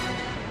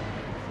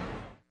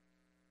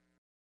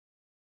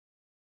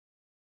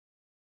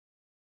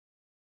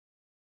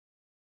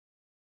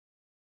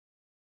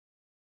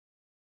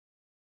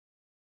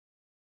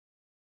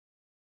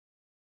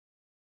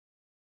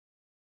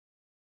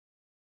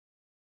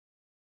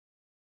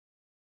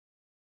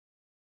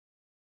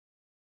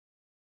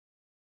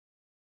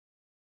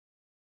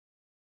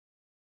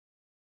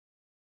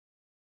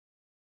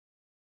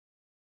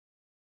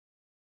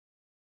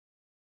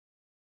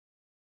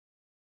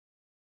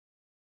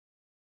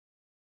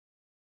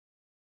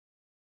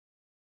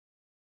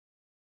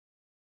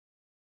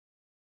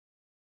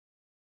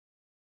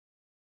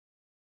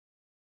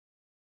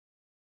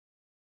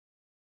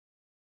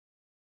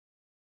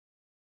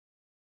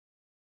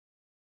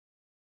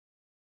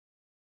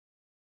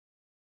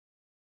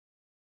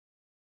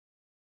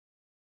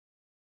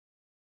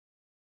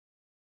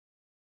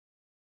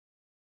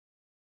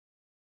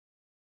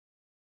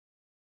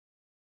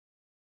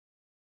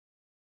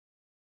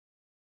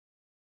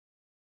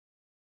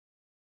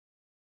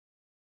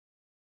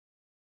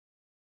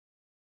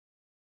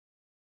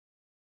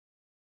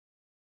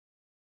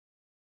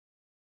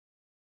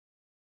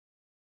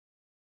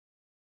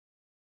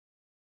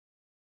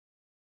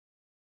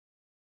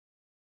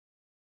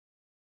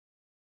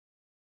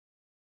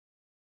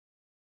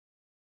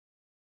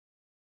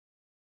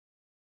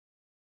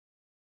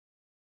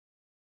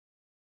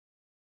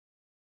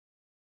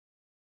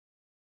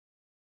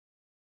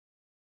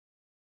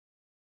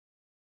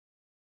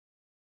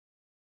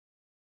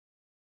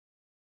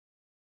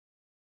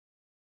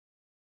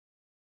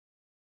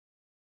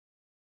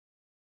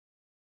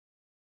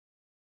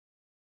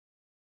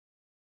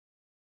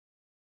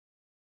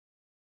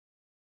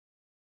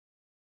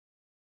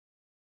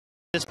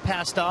 This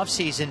past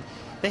offseason,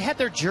 They had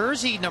their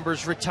jersey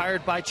numbers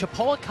retired by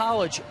Chipola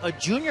College, a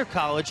junior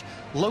college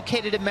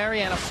located in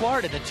Marianna,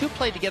 Florida. The two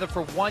played together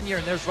for 1 year,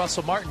 and there's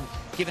Russell Martin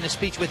giving a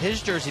speech with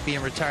his jersey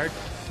being retired.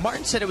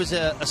 Martin said it was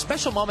a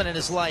special moment in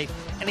his life,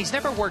 and he's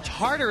never worked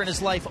harder in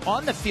his life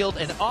on the field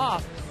and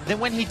off than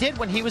when he did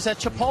when he was at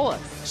Chipola.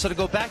 So to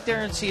go back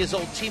there and see his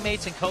old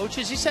teammates and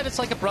coaches, he said it's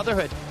like a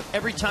brotherhood.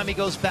 Every time he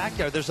goes back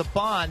there, there's a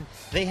bond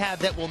they have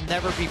that will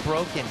never be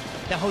broken.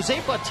 Now, Jose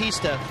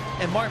Bautista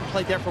and Martin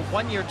played there for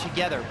 1 year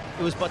together.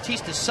 It was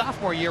Bautista's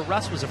sophomore year.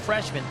 Russ was a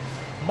freshman.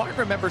 Martin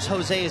remembers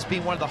Jose as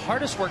being one of the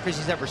hardest workers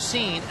he's ever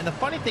seen. And the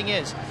funny thing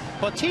is,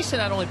 Bautista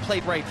not only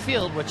played right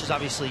field, which is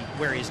obviously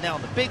where he is now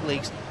in the big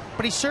leagues,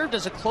 but he served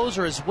as a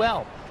closer as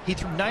well. He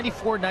threw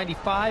 94,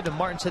 95, and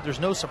Martin said there's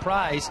no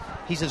surprise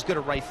he's as good a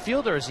right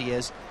fielder as he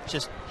is. It's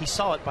just he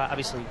saw it by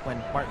obviously when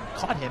Martin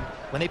caught him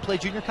when they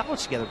played junior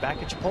college together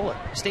back at Chipola.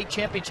 State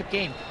championship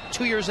game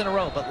 2 years in a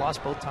row, but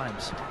lost both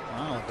times.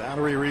 Wow,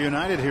 Battery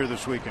reunited here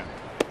this weekend.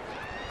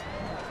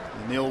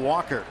 And Neil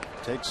Walker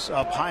takes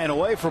up high and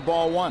away for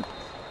ball one.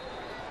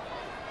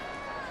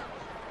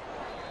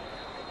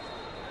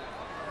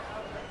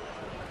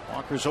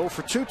 Walker's 0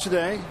 for 2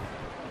 today.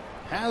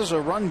 Has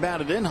a run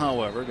batted in,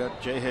 however.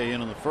 Got Jay in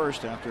the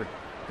first after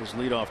his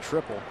leadoff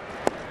triple.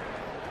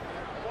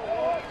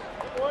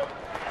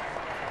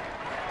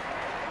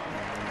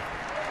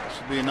 This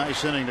would be a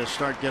nice inning to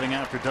start getting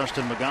after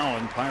Dustin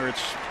McGowan.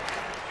 Pirates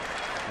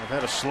have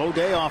had a slow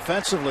day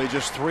offensively,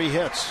 just 3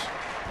 hits.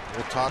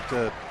 We talked,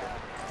 I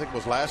think it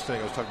was last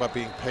inning, I was talking about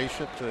being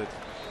patient,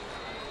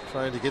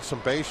 trying to get some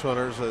base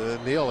runners.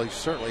 Neil, he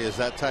certainly is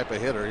that type of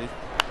hitter.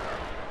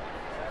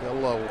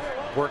 He'll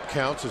work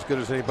counts as good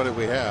as anybody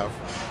we have.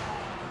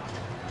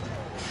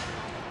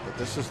 But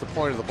this is the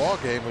point of the ball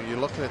game when you're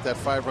looking at that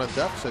 5-run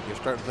deficit. You're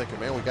starting thinking,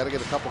 man, we got to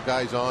get a couple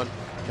guys on,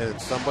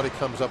 and somebody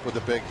comes up with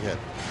a big hit.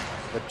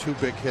 Had 2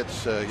 big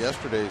hits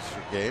yesterday's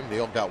game.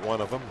 Neil got one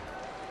of them.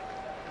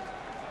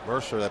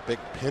 Mercer, that big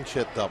pinch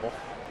hit double.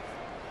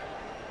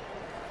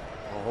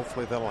 Well,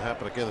 hopefully that'll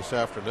happen again this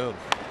afternoon.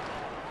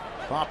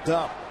 Popped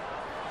up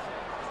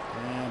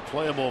and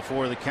playable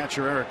for the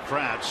catcher Eric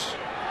Kratz.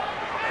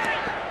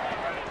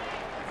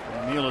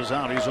 Neil is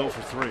out. He's 0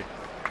 for 3.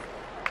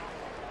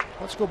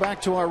 Let's go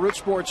back to our Root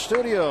Sports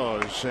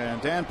studios,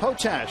 and Dan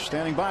Potash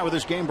standing by with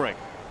his game break.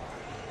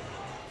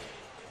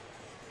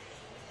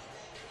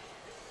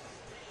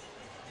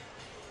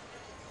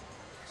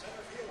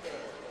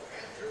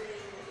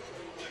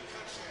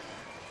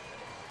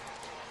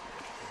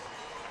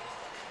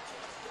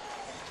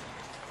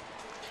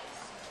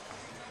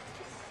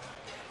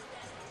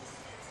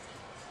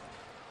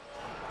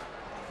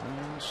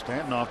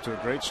 Stanton off to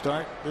a great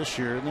start this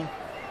year, isn't he?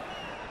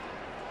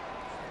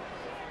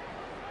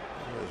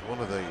 Is one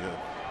of the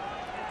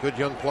good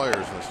young players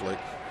in this league.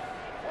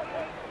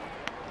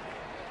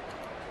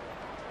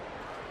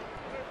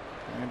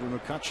 Andrew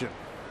McCutcheon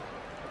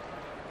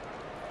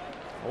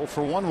 0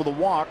 for 1 with a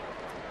walk.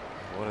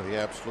 One of the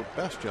absolute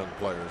best young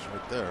players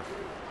right there.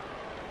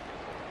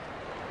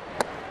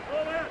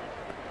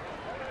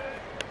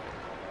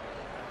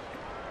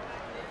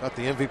 Got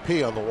the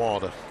MVP on the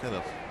wall to kind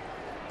of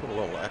put a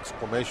little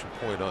exclamation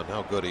point on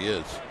how good he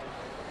is.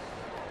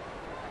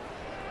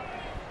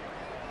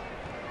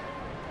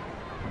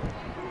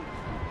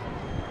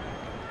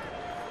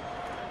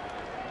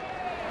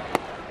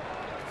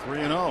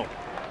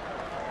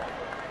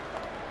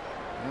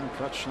 And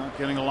Kutch not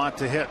getting a lot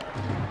to hit.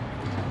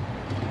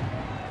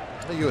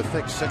 You would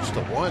think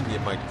 6-1 you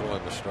might throw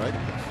him a strike.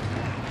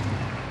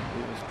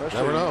 Especially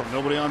never know.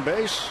 Nobody on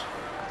base.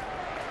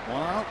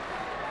 1 out.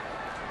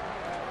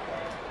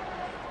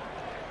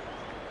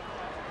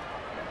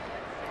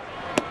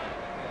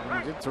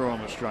 He did throw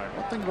him a strike.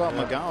 One thing about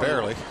McGowan,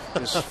 barely.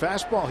 his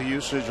fastball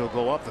usage will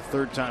go up the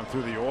 3rd time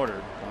through the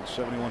order.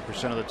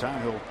 71% of the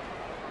time he'll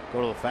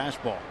go to the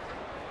fastball.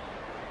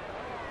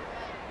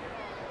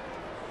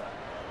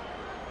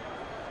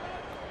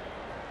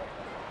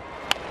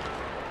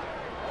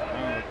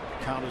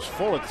 Count is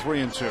full at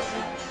 3-2.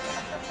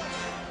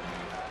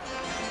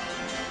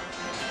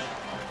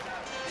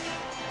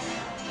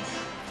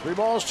 Three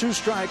balls, 2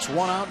 strikes,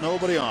 1 out,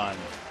 nobody on.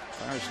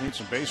 Pirates need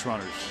some base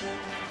runners.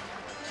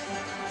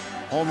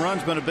 Home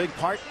run's been a big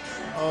part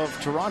of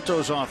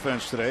Toronto's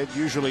offense today. It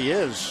usually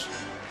is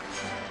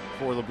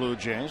for the Blue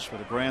Jays.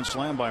 But a grand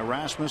slam by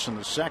Rasmus in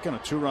the 2nd, a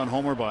 2-run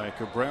homer by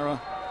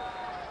Cabrera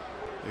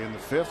in the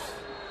 5th.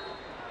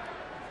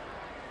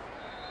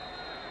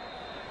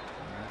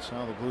 That's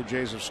how the Blue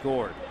Jays have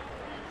scored.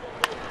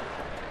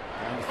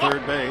 Down to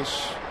 3rd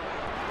base.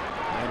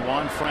 And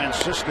Juan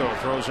Francisco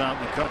throws out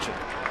McCutcheon.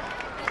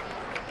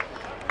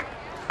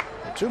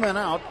 2 men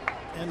out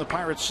in the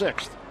Pirates'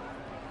 6th.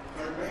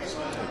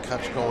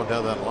 Kutch going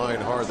down that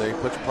line hard. They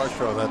puts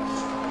pressure on that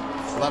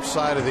left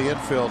side of the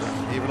infield,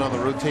 even on the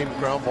routine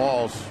ground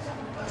balls.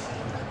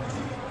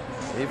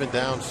 Even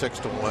down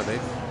 6-1.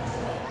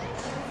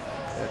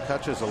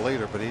 Kutch is a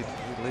leader, but he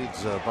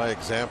leads by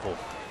example.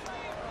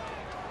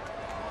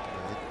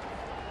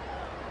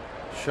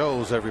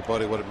 Shows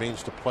everybody what it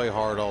means to play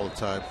hard all the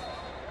time.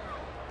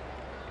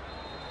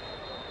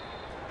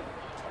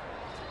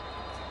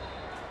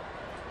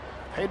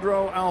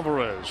 Pedro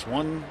Alvarez,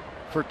 1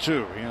 for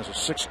 2. He has a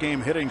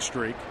 6-game hitting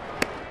streak.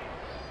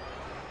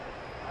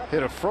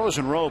 Hit a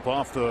frozen rope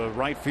off the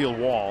right field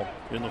wall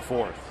in the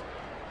 4th.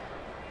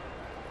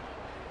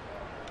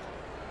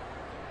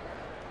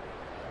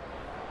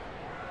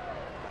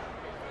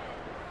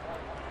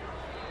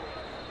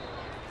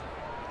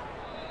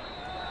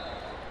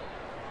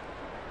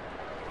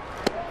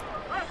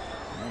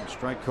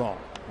 Strike call.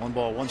 1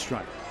 ball, 1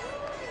 strike.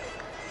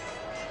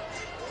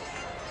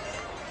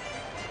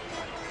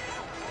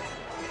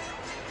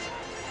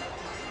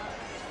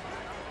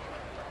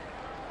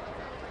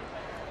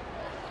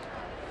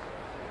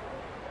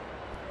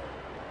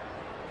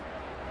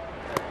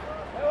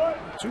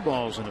 Two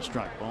balls and a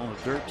strike. Ball in the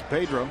dirt to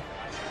Pedro.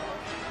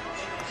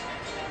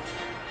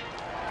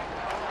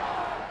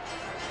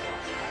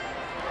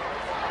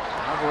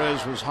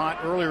 Alvarez was hot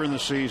earlier in the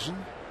season.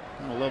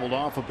 Kind of leveled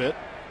off a bit.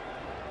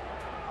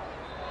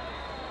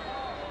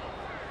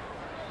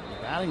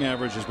 The batting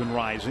average has been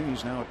rising.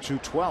 He's now at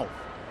 .212.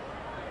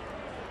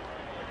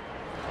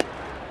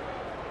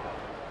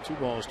 2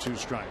 balls, 2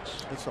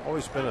 strikes. It's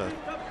always been I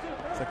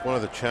think one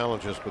of the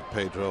challenges with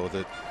Pedro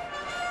that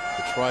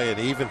to try and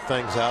even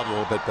things out a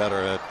little bit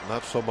better.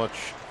 Not so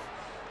much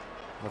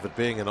of it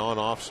being an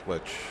on-off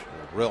switch,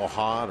 real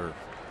hot or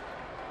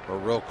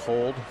real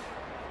cold.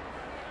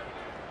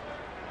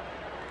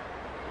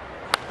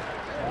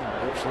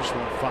 Oops, this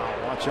one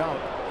foul. Watch out.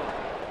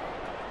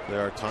 There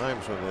are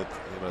times when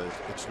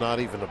it's not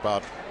even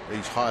about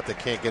he's hot, they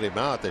can't get him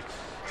out.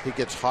 He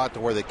gets hot to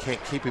where they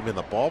can't keep him in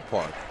the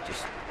ballpark.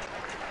 Just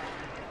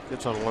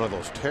gets on one of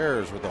those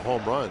tears with the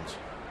home runs.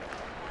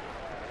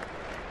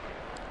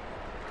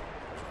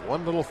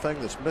 One little thing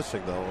that's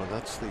missing though, and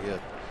that's that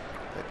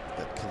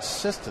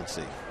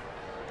consistency,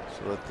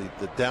 so that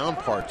the down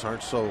parts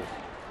aren't so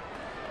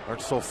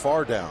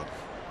far down.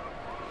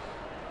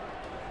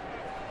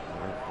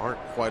 Aren't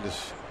quite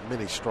as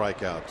many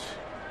strikeouts.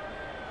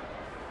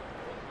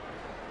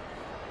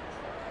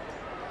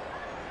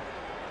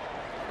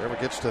 If he ever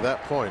gets to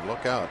that point,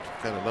 look out. What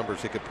kind of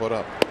numbers he could put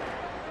up.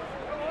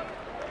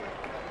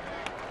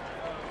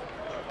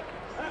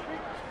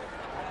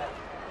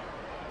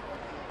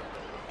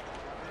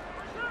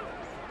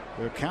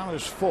 The count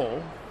is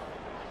full.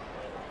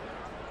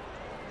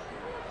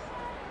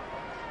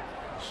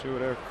 Let's see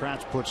what Eric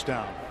Kratz puts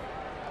down.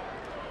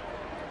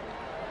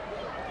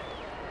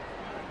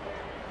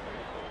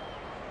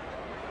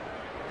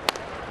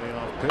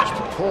 Payoff pitch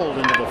pulled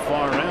into the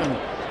far end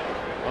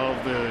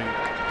of the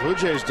Blue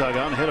Jays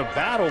dugout and hit a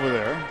bat over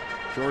there.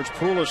 George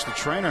Poulos, the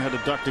trainer, had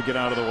to duck to get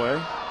out of the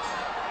way.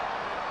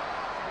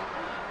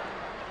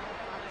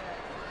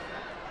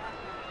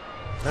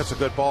 That's a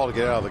good ball to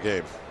get out of the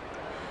game.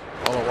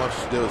 All it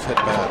wants to do is hit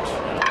bats.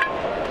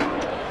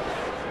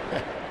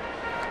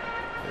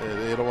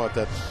 You don't want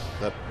that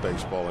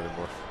baseball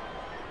anymore.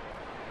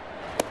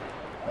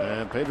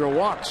 And Pedro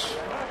walks.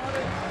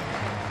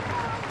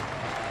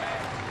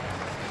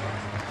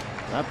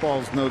 That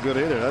ball's no good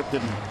either. That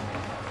didn't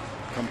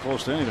come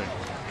close to anything.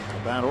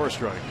 A bat or a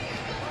strike.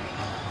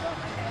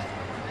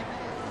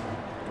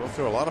 Go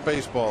through a lot of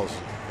baseballs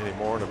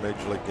anymore in a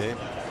major league game.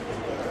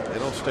 They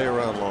don't stay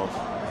around long.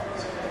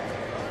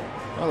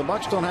 Well, the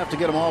Bucks don't have to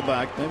get them all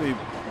back. Maybe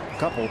a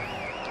couple,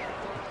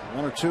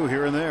 1 or 2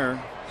 here and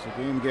there as the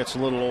game gets a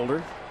little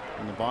older.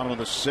 In the bottom of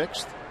the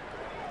 6th,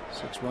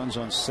 6 runs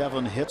on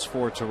 7 hits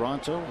for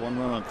Toronto, 1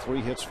 run on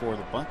 3 hits for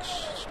the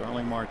Bucks.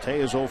 Starling Marte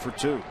is 0 for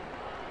 2.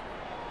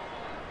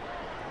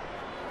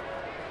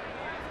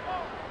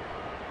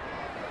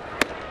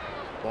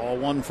 Ball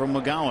 1 from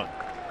McGowan.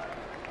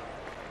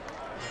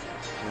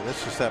 And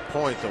this is that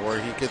point where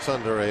he gets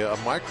under a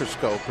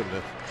microscope and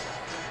you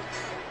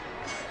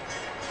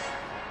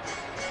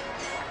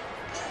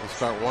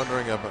start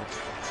wondering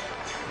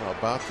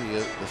about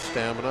the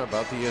stamina,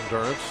 about the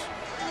endurance.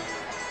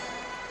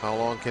 How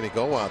long can he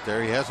go out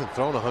there? He hasn't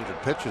thrown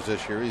 100 pitches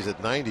this year. He's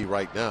at 90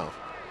 right now.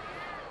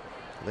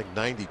 I think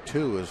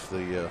 92 is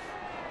the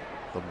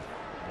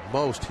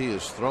most he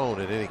has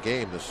thrown in any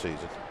game this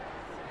season.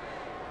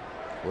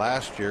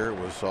 Last year it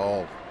was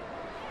all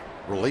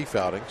relief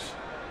outings.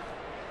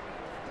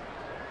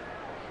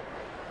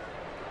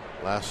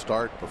 Last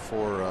start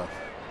before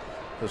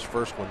his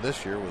first one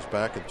this year was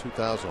back in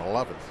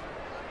 2011.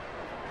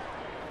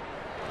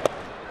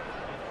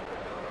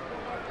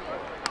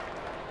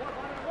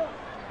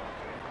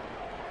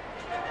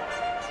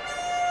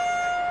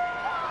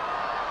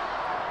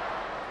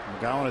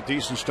 McGowan a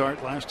decent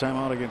start last time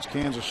out against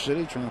Kansas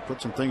City, trying to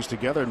put some things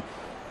together. And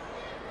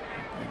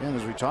again,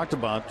 as we talked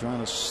about, trying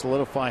to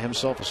solidify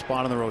himself a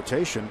spot in the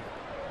rotation.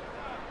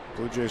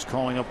 Blue Jays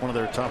calling up one of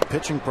their top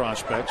pitching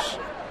prospects,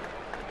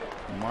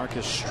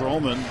 Marcus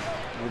Stroman,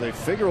 who they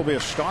figure will be a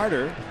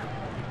starter.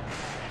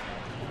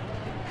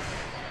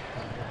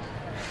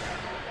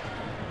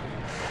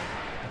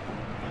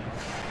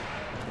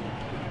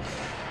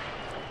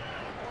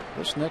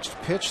 This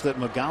next pitch that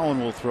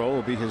McGowan will throw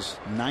will be his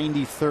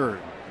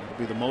 93rd. It'll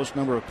be the most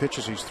number of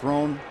pitches he's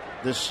thrown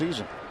this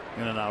season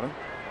in an outing.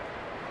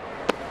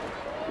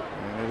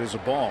 And it is a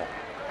ball.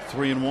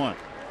 3-1.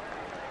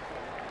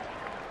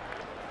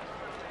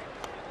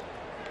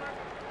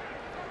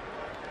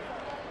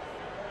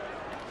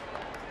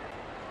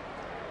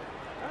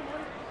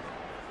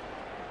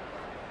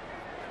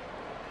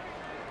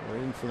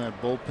 Waiting for that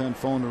bullpen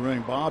phone to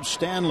ring. Bob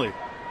Stanley,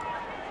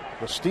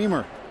 the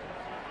steamer,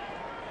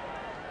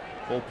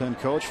 bullpen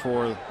coach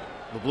for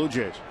the Blue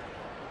Jays.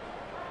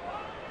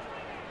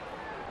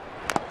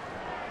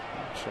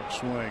 Check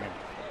swing and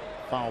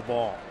foul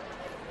ball.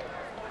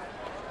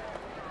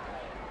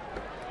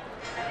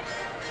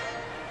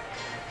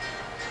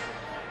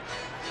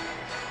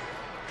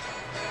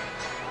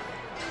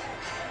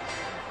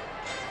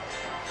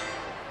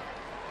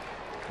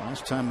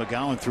 Last time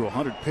McGowan threw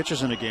 100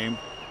 pitches in a game,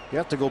 you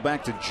have to go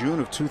back to June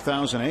of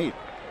 2008.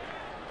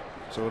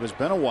 So it has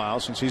been a while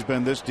since he's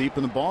been this deep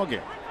in the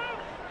ballgame.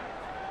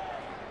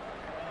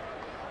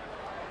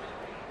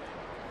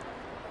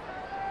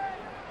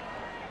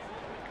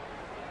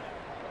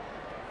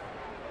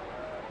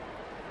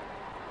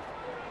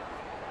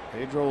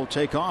 Pedro will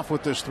take off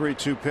with this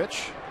 3-2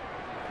 pitch.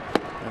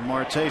 And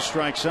Marte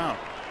strikes out.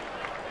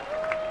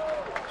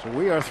 So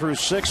we are through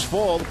 6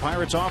 full. The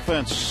Pirates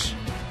offense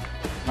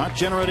not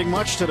generating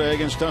much today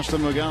against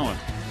Dustin McGowan.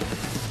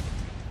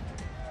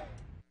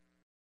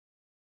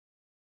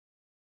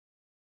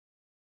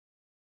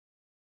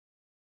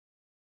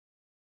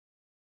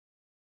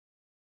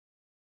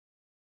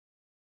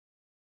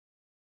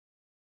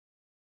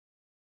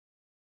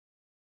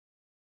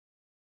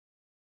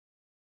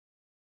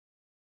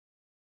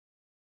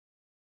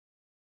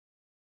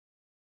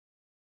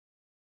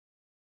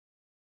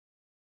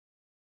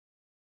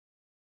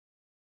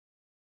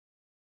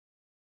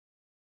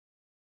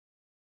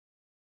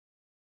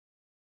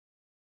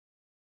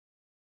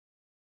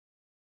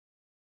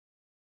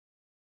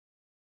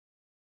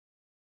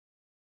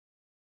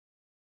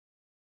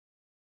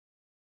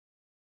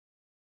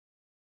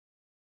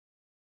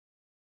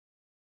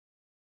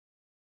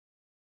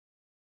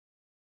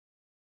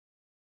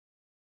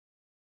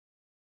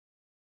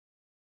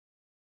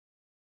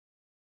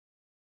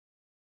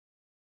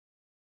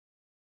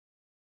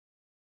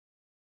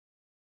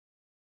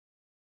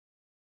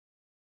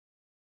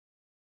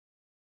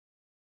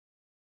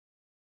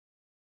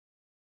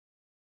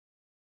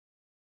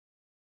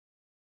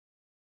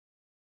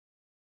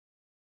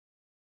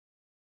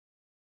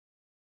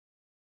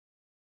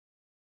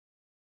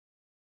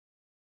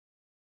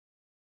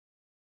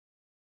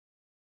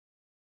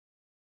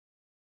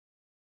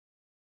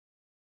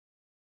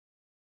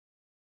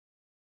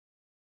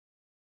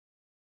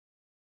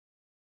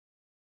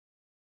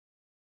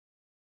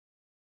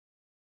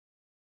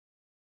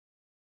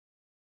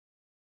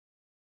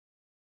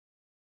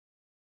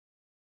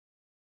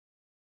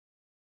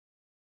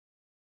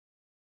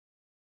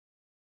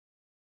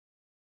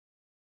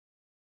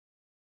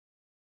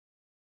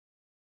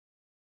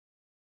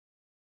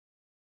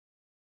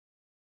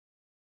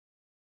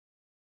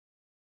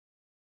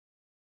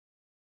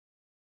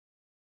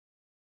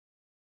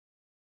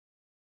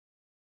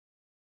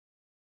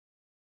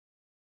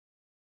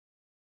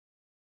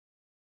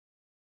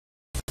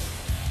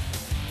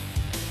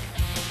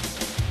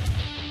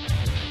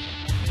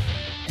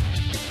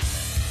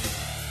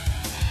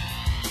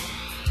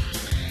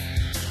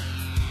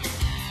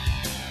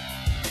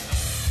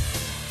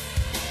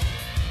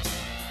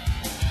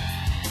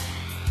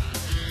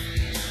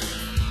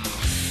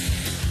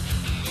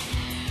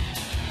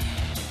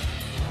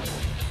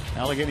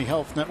 Allegheny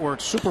Health Network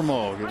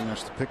Supermo giving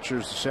us the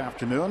pictures this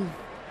afternoon.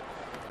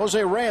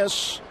 Jose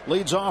Reyes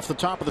leads off the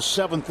top of the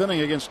 7th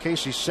inning against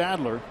Casey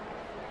Sadler.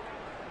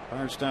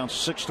 Pirates down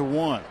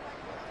 6-1.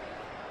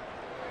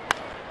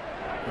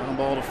 Ground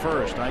ball to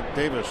first. Ike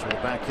Davis with a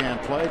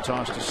backhand play.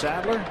 Toss to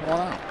Sadler. 1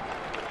 out.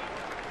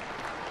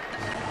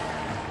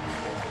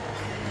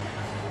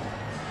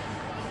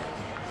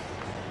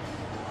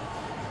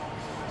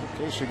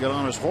 Casey got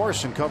on his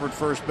horse and covered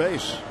first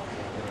base.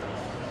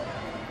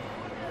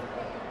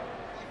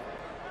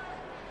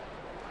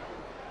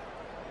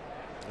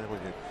 When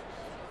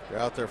you're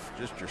out there for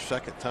just your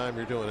second time,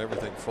 you're doing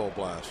everything full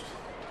blast.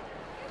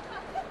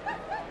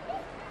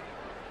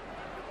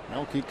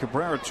 Melky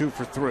Cabrera 2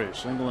 for 3,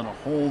 single and a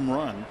home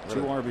run,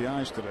 2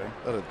 RBIs today.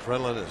 That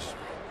adrenaline is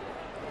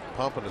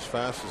pumping as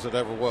fast as it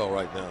ever will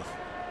right now.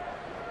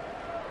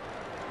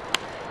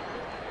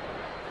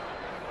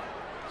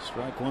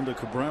 Strike 1 to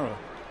Cabrera.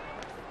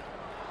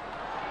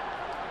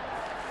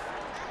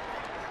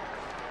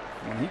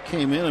 When he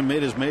came in and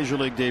made his major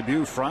league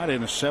debut Friday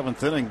in the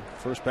 7th inning,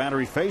 first batter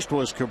he faced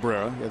was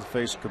Cabrera. He had to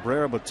face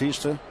Cabrera,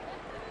 Batista,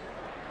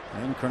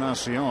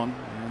 Encarnacion,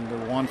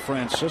 and Juan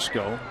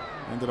Francisco.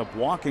 Ended up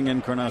walking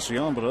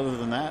Encarnacion, but other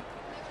than that,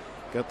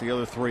 got the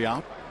other 3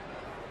 out.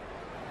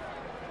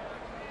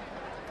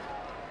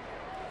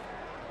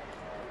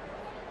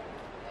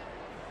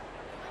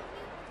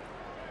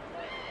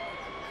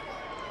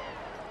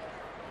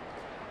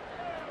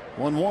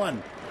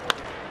 (1-1).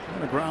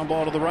 And a ground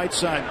ball to the right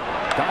side.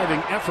 Diving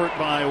effort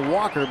by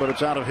Walker, but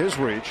it's out of his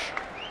reach.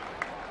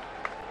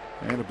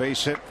 And a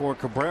base hit for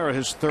Cabrera,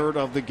 his 3rd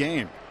of the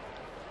game.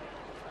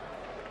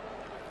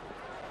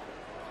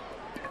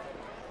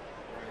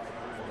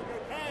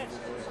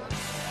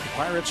 The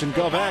Pirates and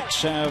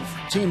GovX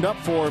have teamed up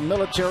for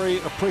Military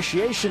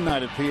Appreciation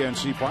Night at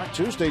PNC Park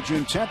Tuesday,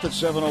 June 10th at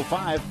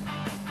 7:05.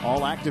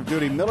 All active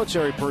duty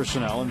military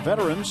personnel and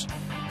veterans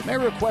may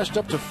request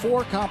up to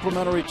 4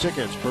 complimentary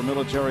tickets per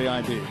military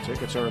ID.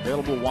 Tickets are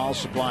available while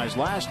supplies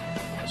last,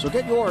 so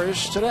get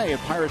yours today at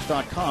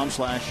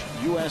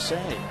pirates.com/USA.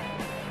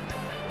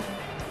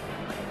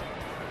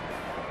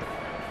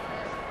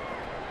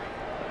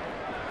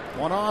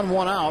 One on,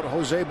 one out.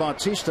 Jose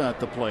Bautista at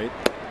the plate.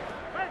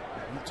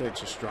 He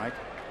takes a strike.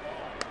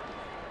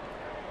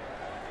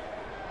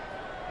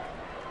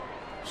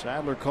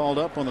 Sadler called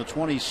up on the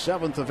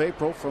 27th of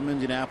April from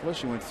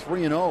Indianapolis. He went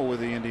 3-0 with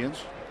the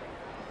Indians.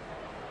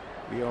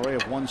 ERA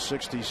of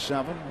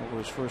 167 over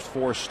his first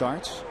 4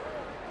 starts.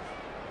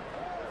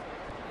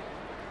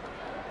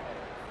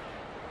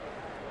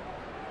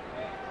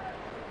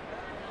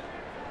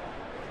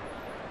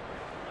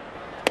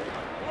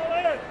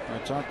 I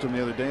talked to him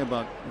the other day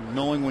about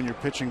knowing when you're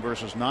pitching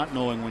versus not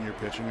knowing when you're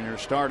pitching. When you're a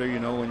starter, you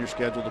know when you're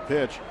scheduled to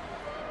pitch.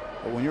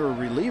 But when you're a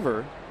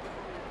reliever,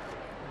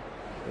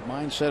 the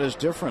mindset is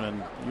different,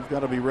 and you've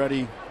got to be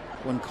ready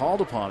when called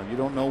upon, and you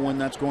don't know when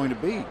that's going to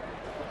be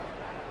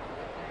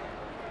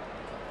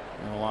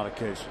in a lot of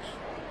cases.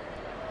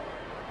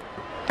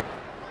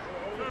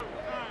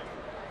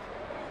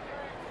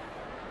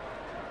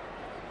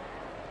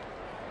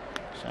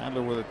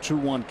 Sadler with a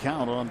 2-1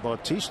 count on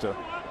Bautista.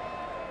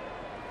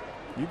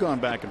 You've gone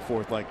back and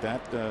forth like that,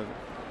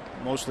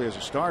 mostly as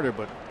a starter,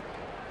 but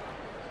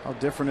how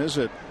different is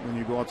it when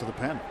you go out to the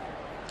pen?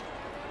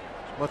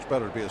 It's much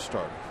better to be a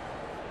starter.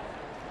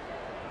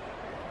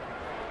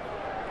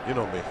 You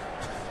know me.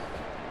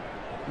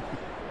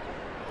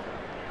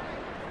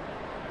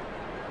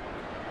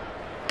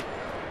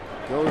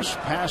 Goes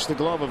past the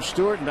glove of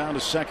Stewart and down to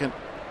second,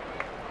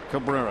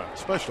 Cabrera.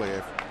 Especially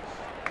if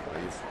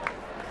you've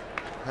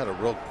had a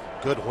real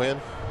good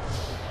win.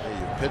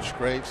 You pitched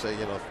great, say,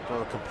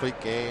 throw a complete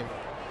game,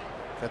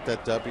 got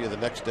that W. The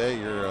next day,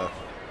 you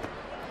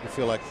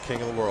feel like the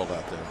king of the world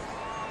out there.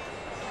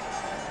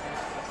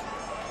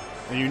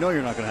 And you know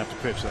you're not going to have to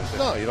pitch that day.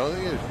 No, you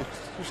don't. You're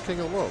just king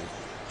of the world.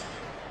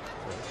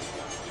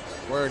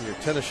 Wearing your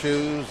tennis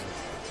shoes,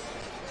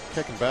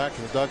 kicking back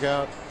in the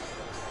dugout.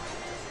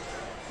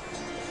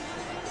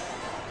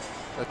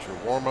 Got your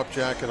warm-up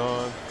jacket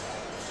on.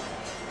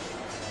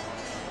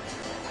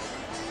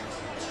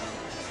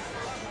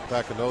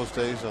 Back in those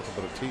days, nothing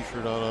but a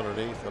T-shirt on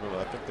underneath. I don't know.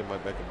 I think they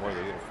might make them wear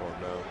the uniform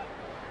now.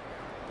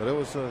 But it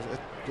was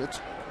it's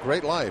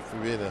great life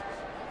being a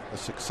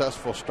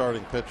successful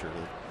starting pitcher.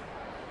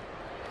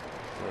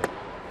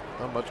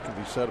 Not much can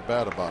be said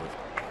bad about it.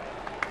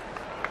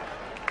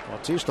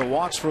 Bautista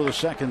walks for the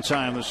second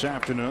time this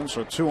afternoon,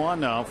 so 2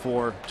 on now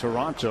for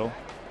Toronto.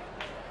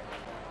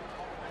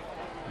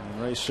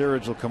 And Ray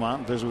Searage will come out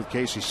and visit with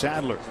Casey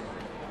Sadler.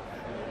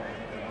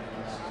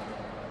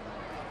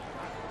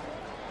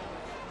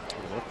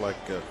 It looked like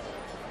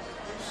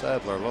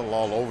Sadler a little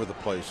all over the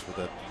place with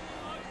that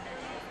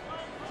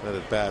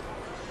at bat.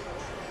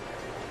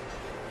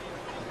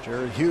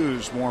 Jared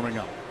Hughes warming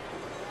up.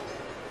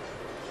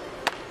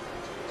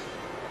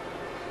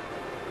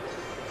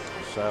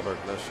 Sadler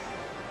missed.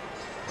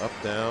 Up,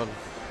 down,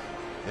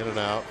 in and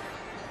out.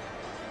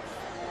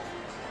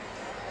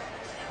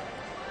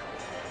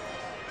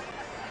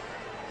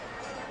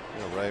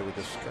 Ray with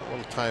this got a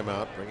little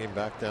timeout, bring him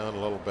back down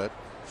a little bit.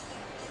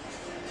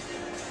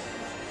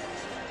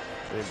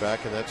 Get him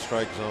back in that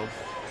strike zone.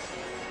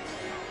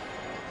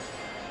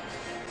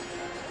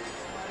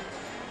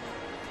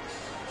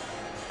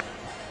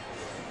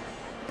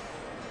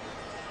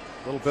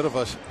 A little bit of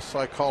a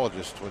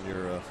psychologist when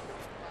you're a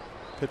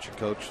pitching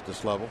coach at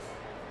this level.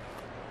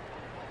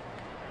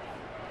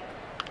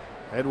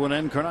 Edwin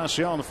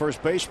Encarnacion, the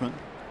first baseman.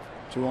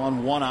 2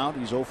 on, 1 out.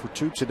 He's 0 for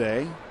 2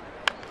 today.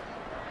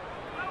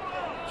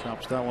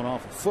 Chops that one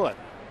off a foot.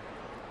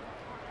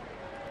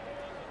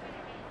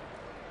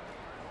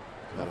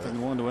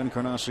 Nothing one to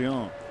Encarnacion.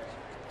 A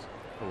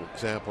little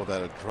example of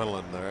that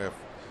adrenaline there.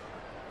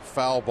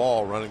 Foul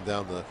ball running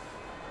down the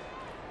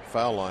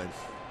foul line.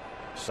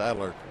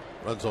 Sadler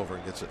runs over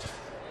and gets it.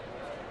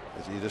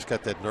 You just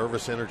got that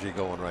nervous energy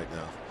going right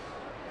now.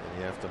 And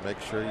you have to make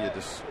sure you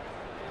just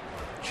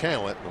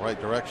channel it in the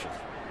right direction.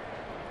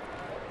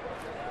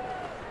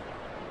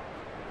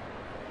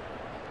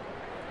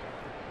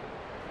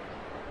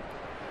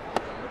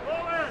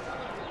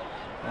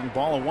 One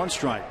ball and 1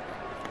 strike.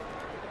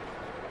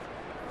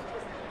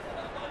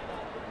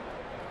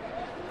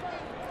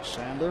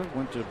 Sadler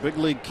went to big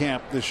league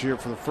camp this year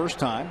for the first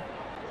time.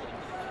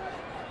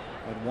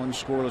 Had 1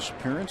 scoreless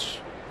appearance.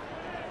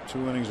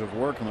 2 innings of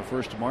work on the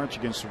 1st of March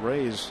against the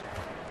Rays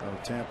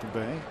of Tampa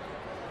Bay.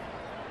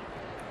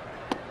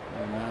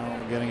 And now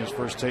getting his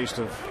first taste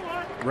of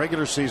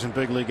regular season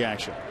big league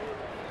action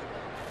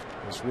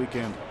this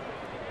weekend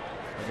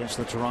against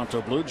the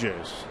Toronto Blue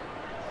Jays.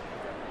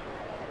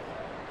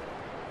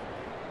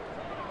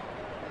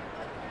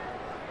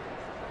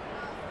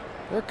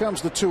 There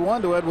comes the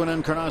 2-1 to Edwin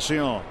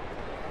Encarnacion.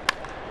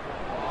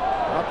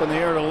 Up in the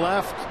air to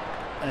left,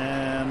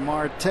 and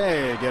Marte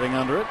getting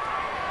under it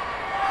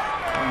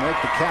and make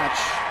the catch.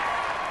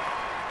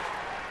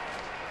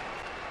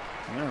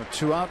 And there are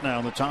 2 out now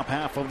in the top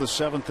half of the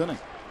 7th inning.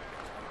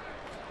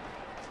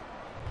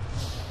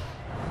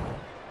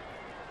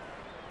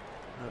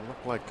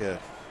 like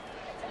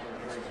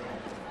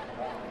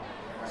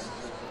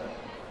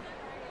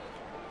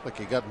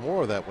he got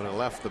more of that when it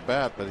left the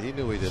bat, but he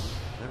knew he didn't.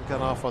 And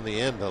got off on the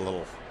end a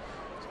little.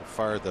 So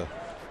fired the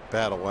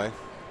bat away.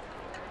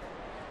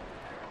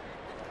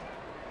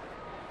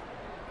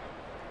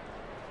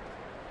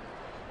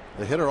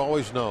 The hitter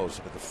always knows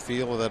the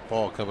feel of that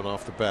ball coming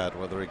off the bat,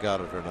 whether he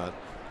got it or not.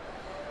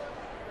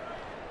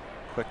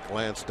 Quick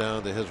glance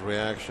down to his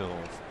reaction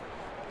will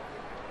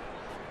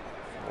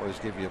always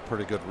give you a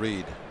pretty good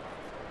read.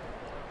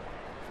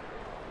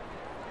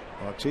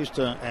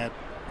 Bautista at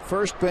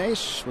first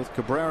base with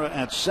Cabrera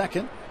at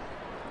second.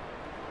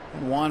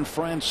 And Juan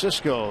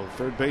Francisco,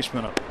 third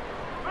baseman, up.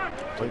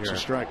 Takes a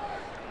strike.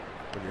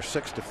 When you're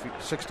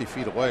 60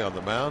 feet away on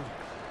the mound,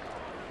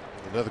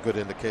 another good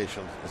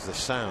indication is the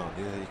sound.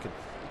 You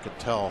can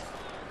tell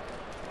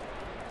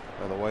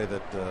by the way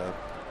that the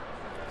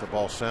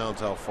ball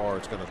sounds how far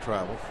it's going to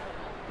travel,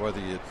 whether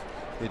you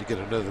need to get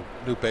another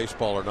new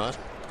baseball or not.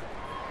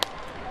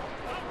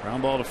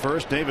 Ground ball to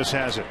first. Davis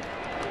has it.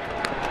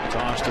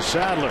 Toss to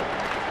Sadler.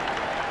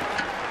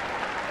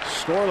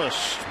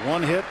 Scoreless.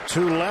 One hit,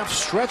 two left.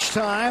 Stretch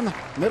time.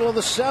 Middle of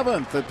the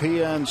seventh at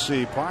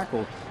PNC Park.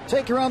 We'll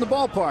take you around the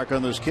ballpark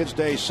on this Kids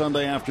Day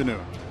Sunday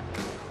afternoon.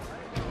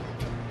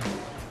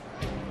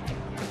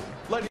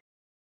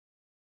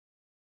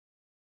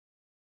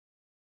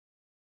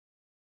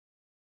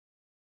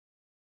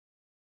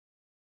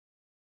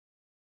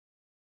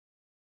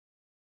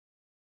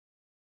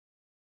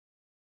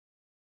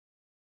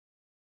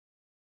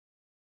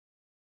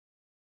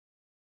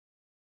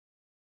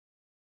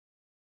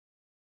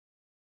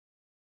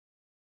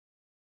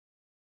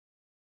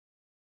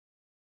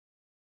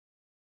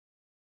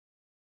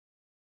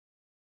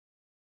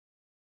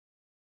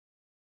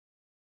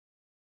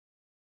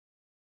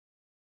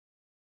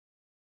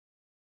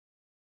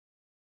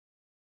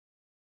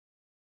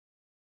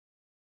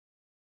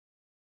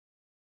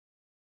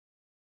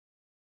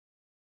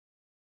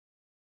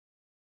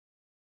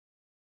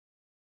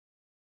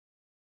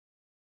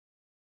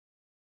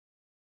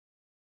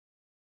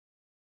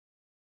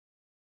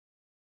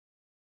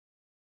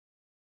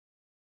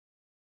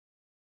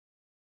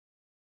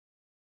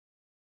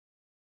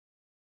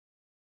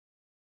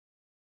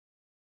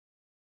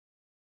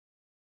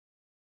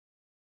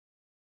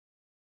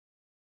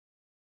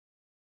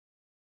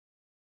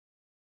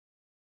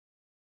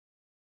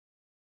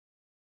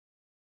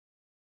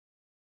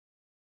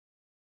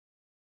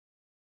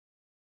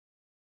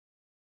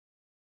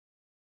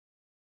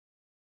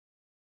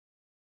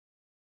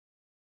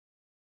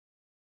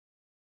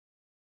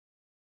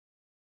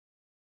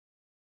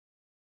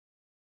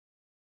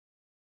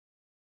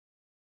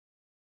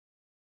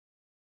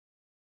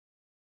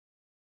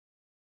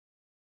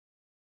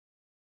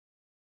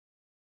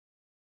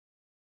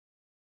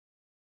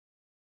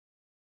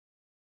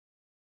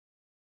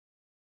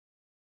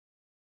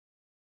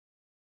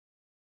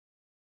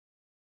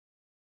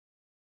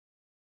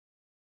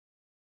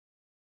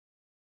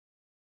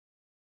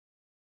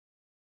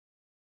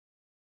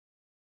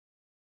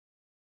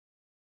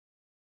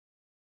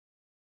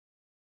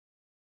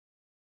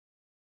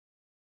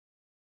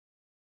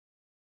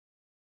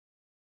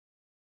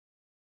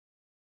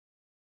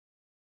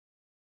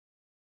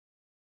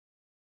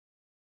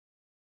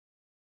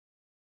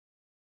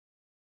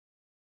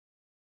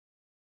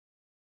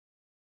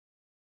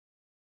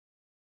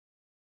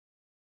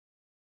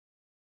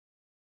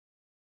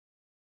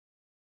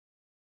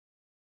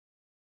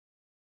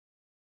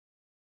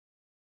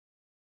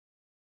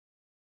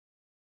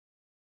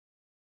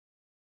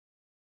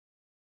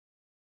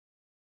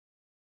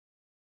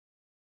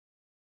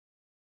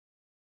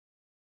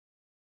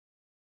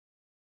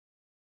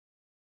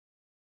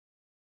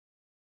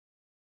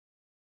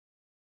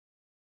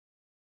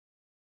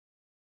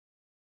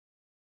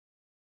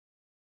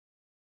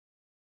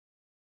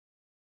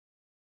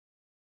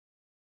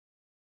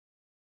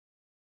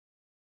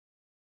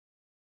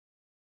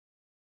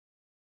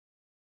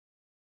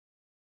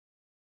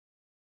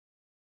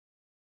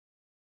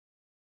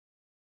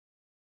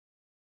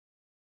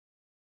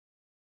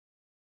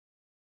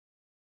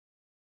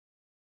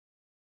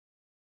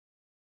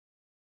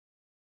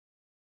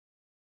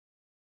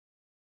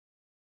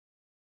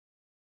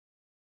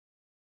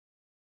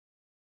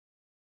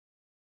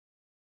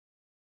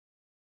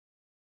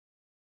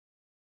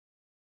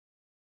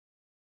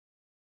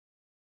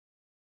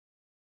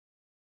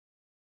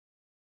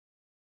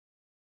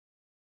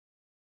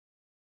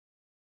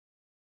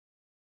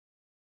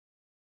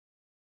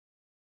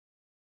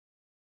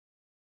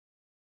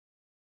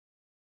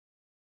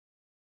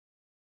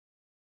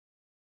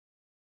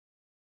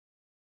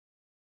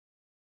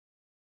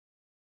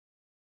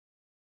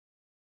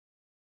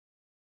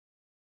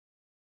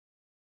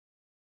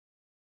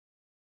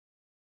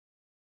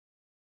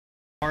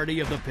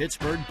 Party of the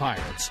Pittsburgh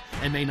Pirates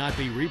and may not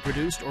be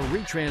reproduced or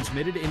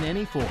retransmitted in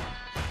any form.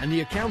 And the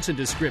accounts and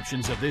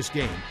descriptions of this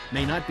game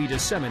may not be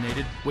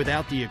disseminated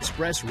without the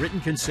express written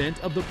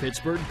consent of the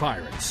Pittsburgh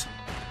Pirates.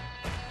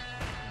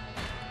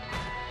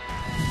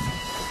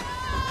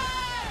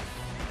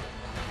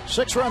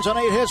 6 runs on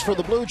 8 hits for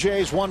the Blue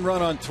Jays, 1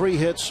 run on 3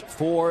 hits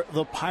for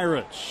the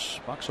Pirates.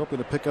 Bucks hoping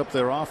to pick up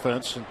their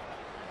offense. And,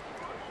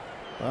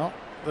 well,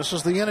 this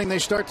is the inning they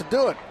start to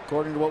do it,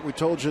 according to what we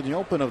told you in the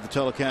open of the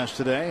telecast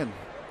today and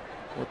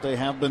what they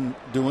have been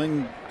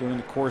doing during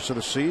the course of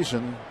the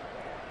season,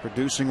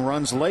 producing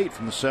runs late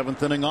from the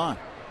 7th inning on.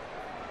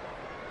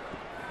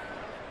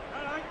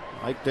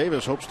 Mike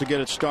Davis hopes to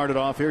get it started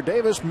off here.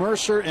 Davis,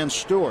 Mercer, and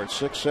Stewart,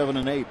 6, 7,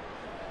 and 8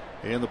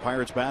 in the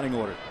Pirates batting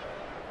order.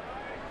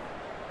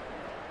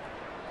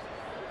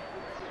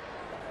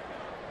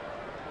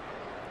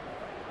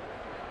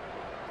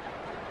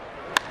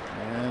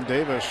 And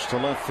Davis to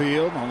left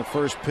field on the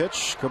first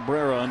pitch.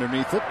 Cabrera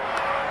underneath it.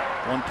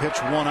 1 pitch,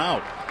 1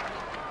 out.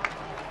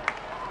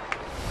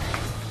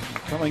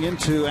 Coming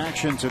into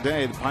action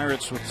today, the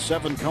Pirates with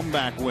 7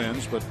 comeback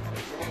wins, but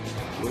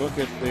you look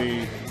at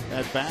the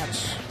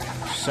at-bats,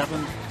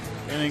 7th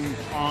inning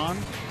on.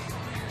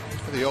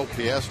 The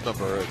OPS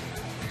number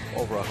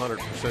over 100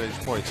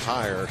 percentage points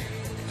higher.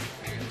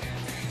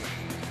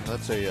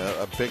 That's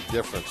a big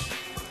difference.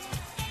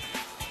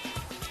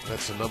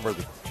 That's the number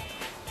that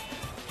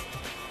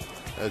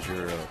as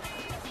your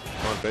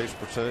on-base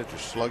percentage, your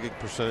slugging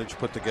percentage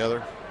put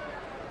together,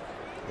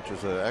 which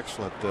is an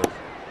excellent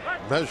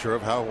measure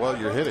of how well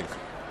you're hitting.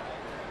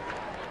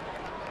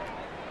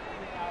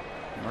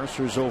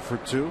 Mercer's 0 for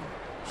 2.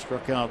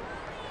 Struck out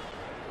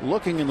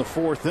looking in the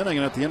 4th inning,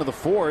 and at the end of the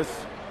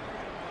 4th,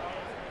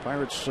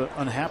 Pirates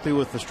unhappy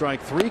with the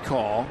strike 3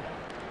 call.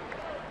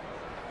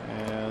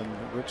 And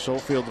Rick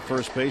Sofield, the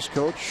first base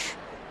coach,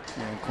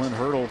 and Clint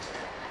Hurdle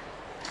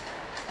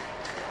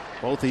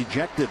both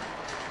ejected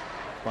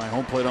by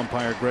home plate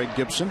umpire Greg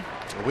Gibson.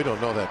 We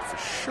don't know that for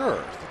sure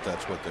that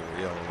that's what they were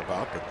yelling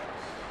about, but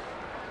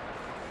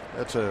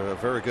that's a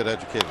very good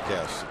educated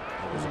guess.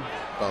 It was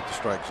about the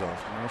strike zone.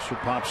 Mercer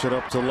pops it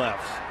up to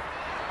left.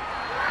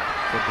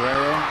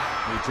 Cabrera,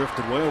 he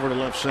drifted way over to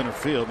left center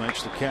field,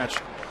 makes the catch.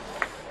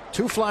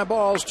 2 fly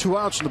balls, 2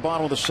 outs in the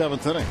bottom of the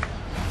 7th inning.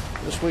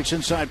 This week's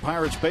Inside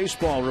Pirates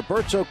Baseball,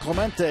 Roberto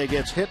Clemente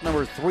gets hit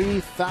number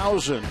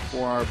 3,000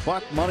 for our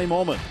Buck Money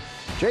moment.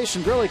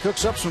 Jason Grilly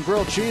cooks up some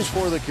grilled cheese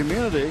for the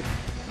community.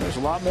 There's a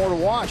lot more to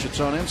watch.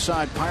 It's on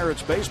Inside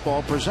Pirates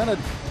Baseball, presented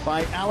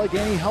by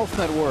Allegheny Health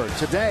Network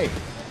today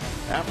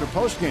after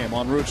postgame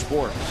on Root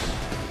Sports.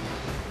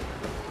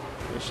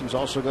 Jason's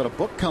also got a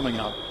book coming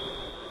out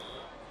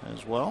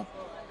as well.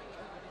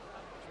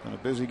 He's been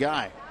a busy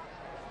guy.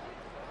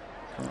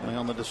 Currently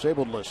on the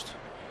disabled list.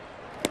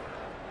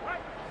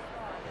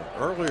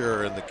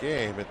 Earlier in the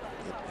game, it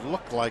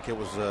looked like it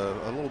was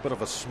a little bit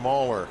of a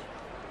smaller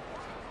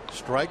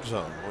strike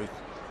zone. We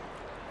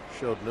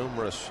showed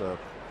numerous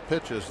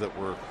pitches that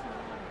were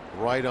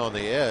right on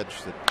the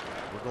edge that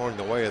were going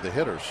the way of the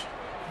hitters.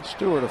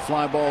 Stewart, a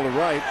fly ball to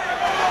right.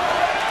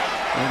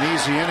 An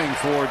easy inning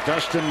for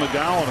Dustin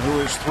McGowan, who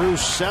is through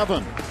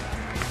 7.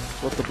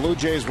 What the Blue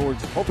Jays were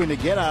hoping to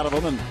get out of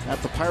him, and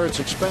at the Pirates'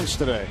 expense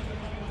today.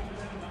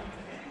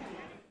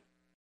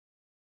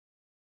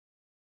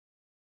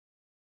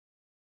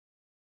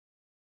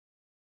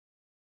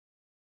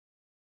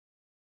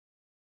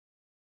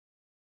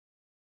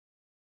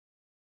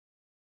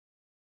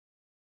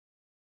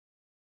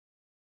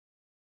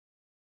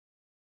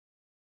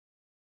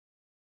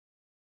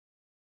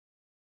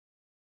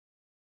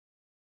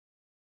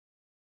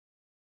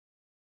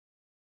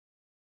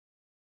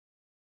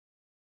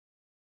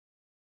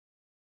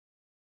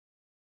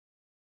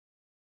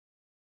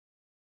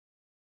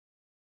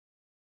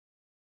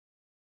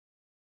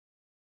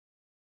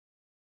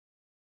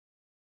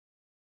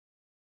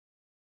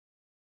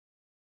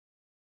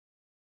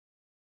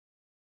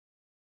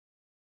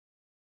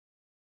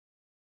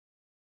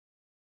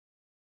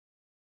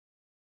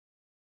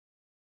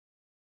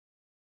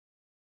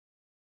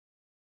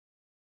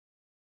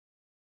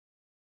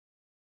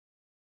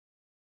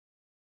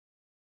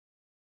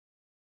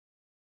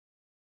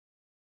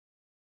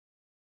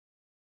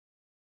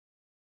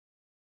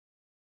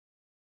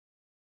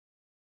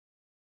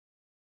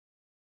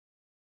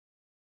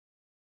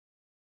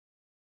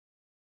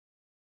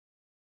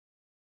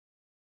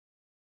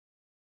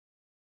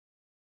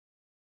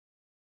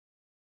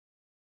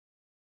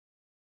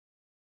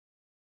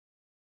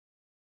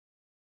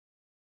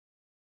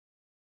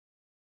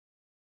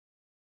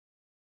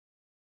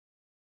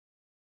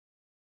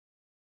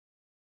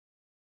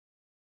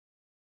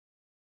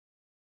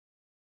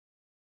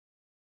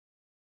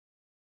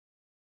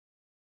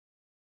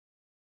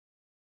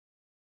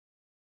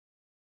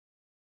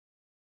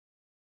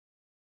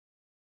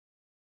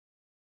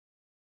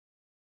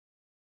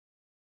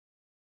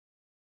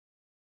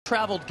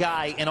 Traveled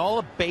guy in all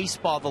of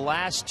baseball the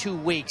last 2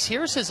 weeks.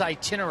 Here's his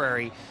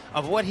itinerary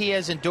of what he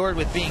has endured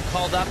with being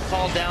called up,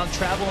 called down,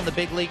 travel in the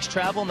big leagues,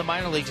 travel in the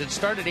minor leagues. It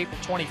started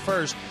April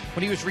 21st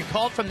when he was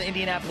recalled from the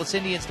Indianapolis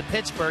Indians to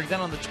Pittsburgh.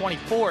 Then on the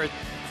 24th,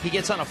 he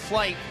gets on a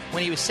flight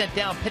when he was sent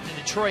down Pitt to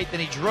Detroit.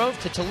 Then he drove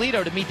to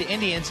Toledo to meet the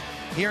Indians.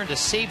 He earned a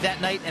save that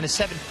night and a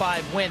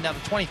 7-5 win. Now the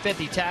 25th,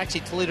 he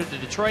taxied Toledo to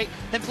Detroit,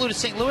 then flew to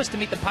St. Louis to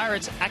meet the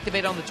Pirates,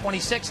 activated on the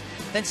 26th,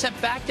 then sent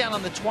back down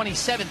on the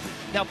 27th.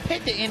 Now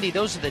Pitt to Indy,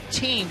 those are the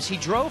teams. He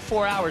drove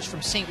 4 hours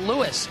from St.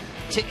 Louis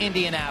to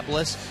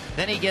Indianapolis.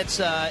 Then he gets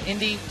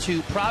Indy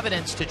to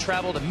Providence to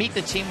travel to meet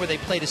the team where they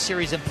played a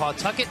series in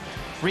Pawtucket.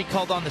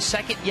 Recalled on the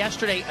 2nd.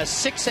 Yesterday, a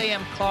 6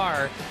 a.m.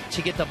 car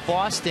to get to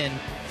Boston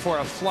for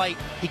a flight.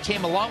 He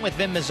came along with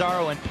Vin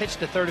Mazzaro and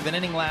pitched a third of an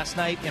inning last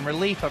night in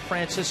relief of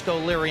Francisco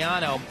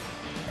Liriano.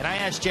 And I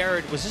asked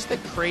Jared, was this the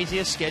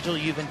craziest schedule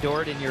you've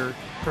endured in your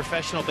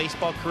professional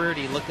baseball career? And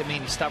he looked at me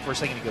and he stopped for a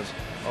second. He goes,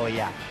 oh,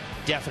 yeah,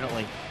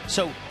 definitely.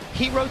 So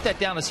he wrote that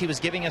down as he was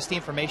giving us the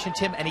information,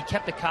 Tim, and he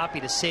kept a copy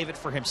to save it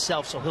for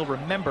himself so he'll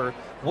remember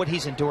what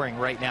he's enduring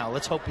right now.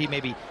 Let's hope he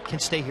maybe can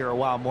stay here a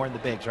while more in the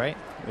bigs, right?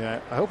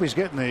 Yeah, I hope he's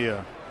getting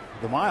the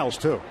miles,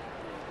 too,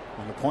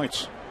 and the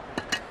points.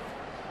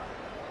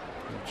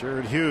 And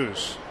Jared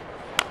Hughes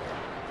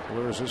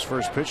lures his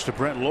first pitch to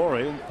Brent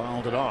Laurie and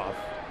fouled it off.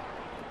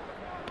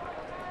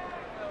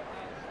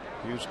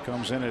 Hughes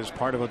comes in as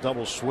part of a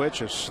double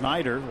switch as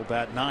Snyder will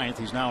bat 9th.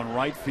 He's now in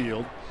right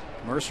field.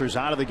 Mercer's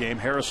out of the game.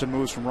 Harrison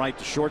moves from right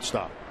to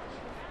shortstop.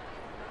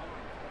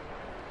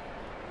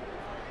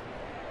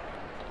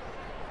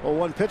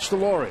 0-1 pitch to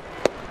Laurie.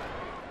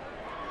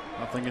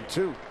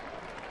 0-2.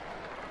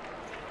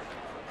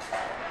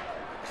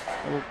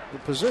 Well, the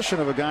position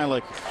of a guy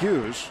like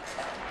Hughes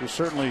is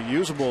certainly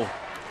usable,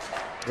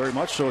 very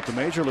much so at the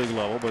major league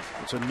level, but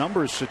it's a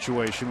numbers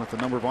situation with the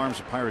number of arms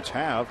the Pirates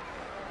have.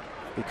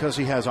 Because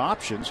he has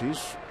options,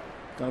 he's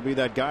going to be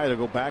that guy to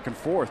go back and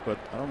forth, but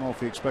I don't know if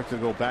he expected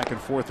to go back and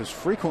forth as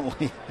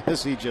frequently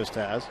as he just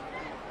has.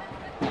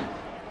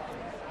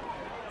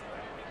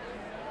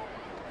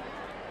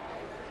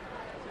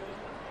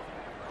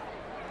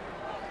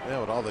 Yeah,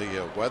 with all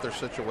the weather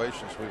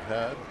situations we've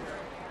had,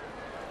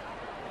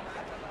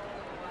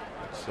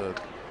 it's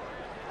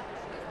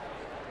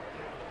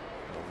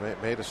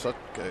made us such.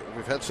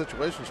 We've had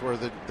situations where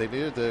they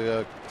needed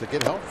to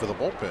get help for the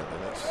bullpen,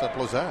 and it's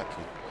simple as that.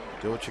 You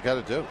do what you got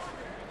to do.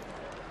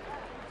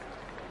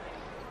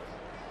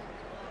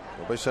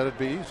 Nobody said it'd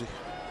be easy.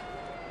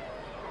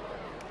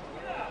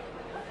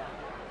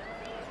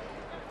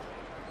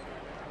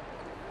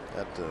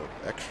 At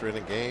extra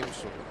inning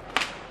games,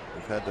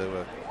 we've had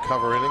to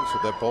cover innings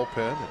with that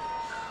bullpen.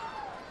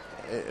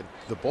 And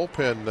the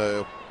bullpen,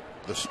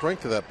 the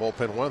strength of that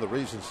bullpen, one of the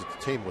reasons that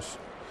the team was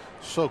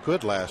so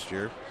good last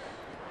year,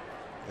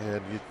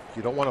 and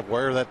you don't want to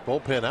wear that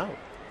bullpen out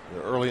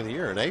early in the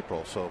year in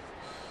April, so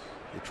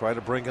you try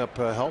to bring up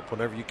help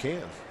whenever you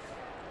can,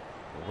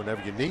 or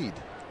whenever you need.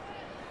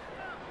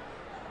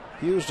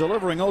 Hughes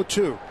delivering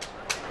 0-2.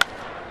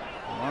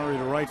 Murray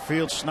to right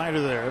field,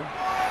 Snyder there.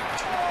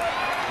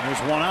 And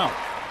there's one out.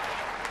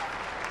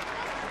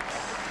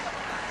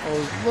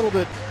 A little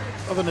bit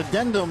of an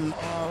addendum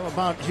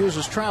about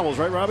Hughes' travels,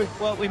 right, Robbie?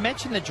 Well, we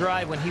mentioned the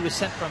drive when he was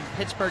sent from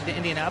Pittsburgh to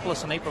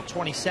Indianapolis on April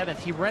 27th.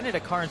 He rented a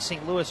car in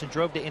St. Louis and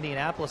drove to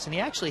Indianapolis, and he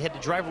actually had to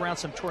drive around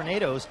some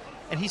tornadoes,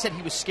 and he said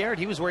he was scared.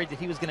 He was worried that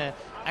he was going to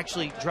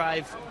actually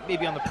drive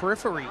maybe on the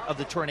periphery of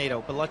the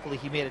tornado, but luckily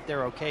he made it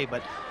there okay.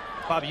 But,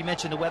 Bob, you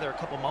mentioned the weather a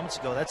couple moments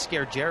ago. That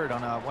scared Jared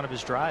on one of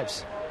his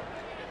drives.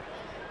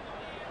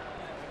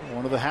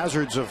 One of the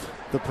hazards of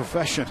the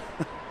profession,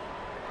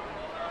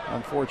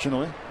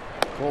 unfortunately.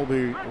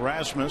 Colby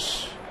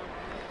Rasmus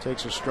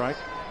takes a strike.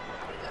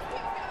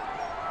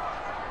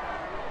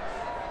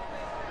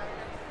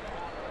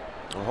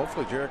 Well,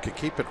 hopefully Jared could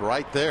keep it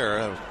right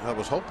there. I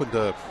was hoping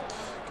to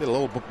get a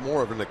little bit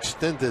more of an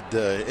extended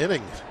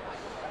inning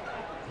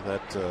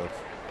that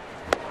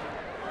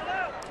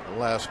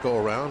last go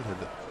around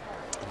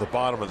at the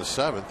bottom of the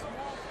 7th.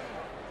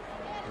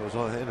 It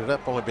ended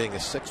up only being a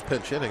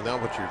 6-pitch inning. Now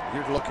what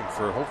you're looking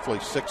for, hopefully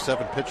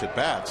 6-7 pitch at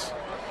bats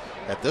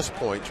at this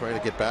point, trying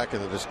to get back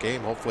into this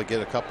game, hopefully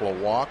get a couple of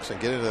walks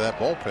and get into that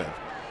bullpen.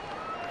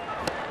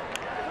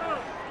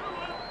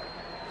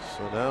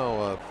 So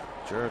now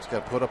Jared's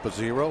got to put up a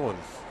 0, and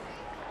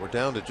we're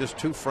down to just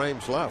 2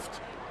 frames left.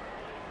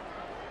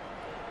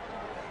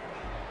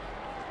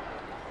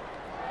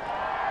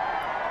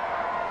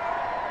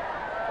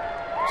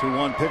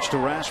 Two-one pitch to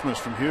Rasmus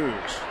from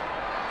Hughes.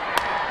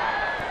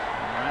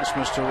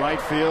 Rasmus to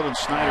right field, and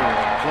Snyder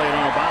played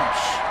on a bounce.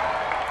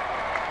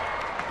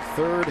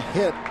 Third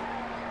hit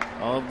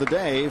of the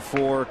day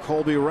for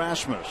Colby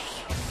Rasmus.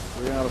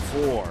 3 out of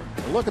 4.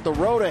 A look at the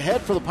road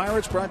ahead for the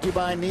Pirates, brought to you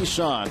by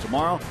Nissan.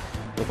 Tomorrow,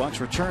 the Bucs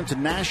return to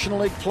National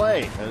League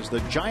play as the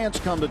Giants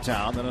come to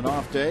town. Then an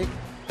off day,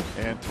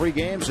 and 3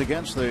 games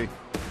against the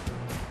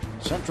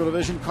Central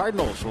Division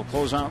Cardinals will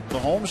close out the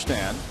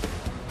homestand.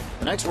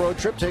 The next road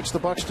trip takes the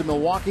Bucs to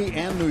Milwaukee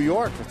and New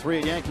York for 3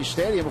 at Yankee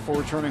Stadium before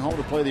returning home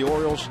to play the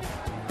Orioles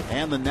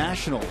and the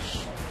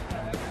Nationals.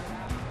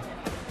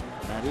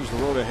 That is the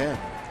road ahead.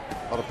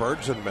 A lot of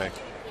birds in May.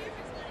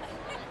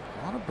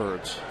 A lot of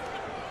birds.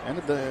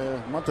 Ended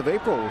the month of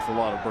April with a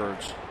lot of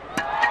birds.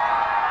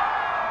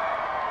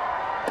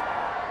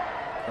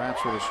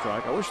 Perhaps with a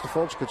strike. I wish the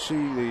folks could see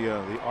the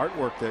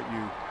artwork that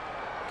you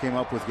came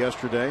up with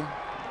yesterday.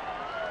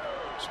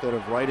 Instead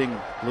of writing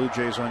Blue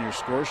Jays on your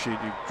score sheet,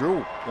 you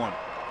drew one.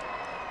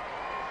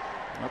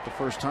 Not the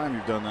first time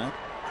you've done that.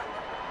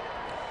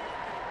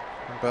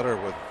 I'm better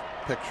with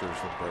pictures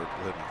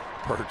than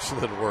birds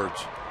than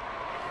words.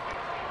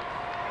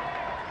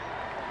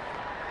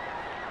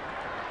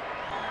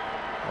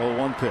 Oh,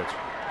 1 pitch.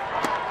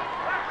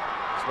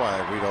 That's why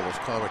I read all those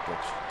comic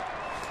books.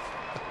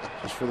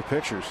 Just for the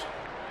pictures.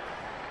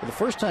 But the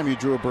first time you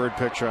drew a bird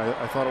picture,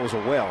 I thought it was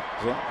a whale.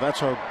 That's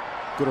how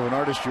good of an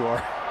artist you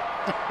are.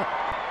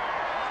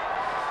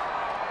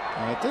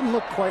 It didn't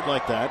look quite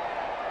like that,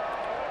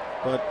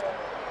 but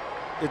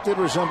it did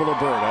resemble a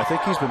bird. I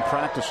think he's been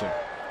practicing.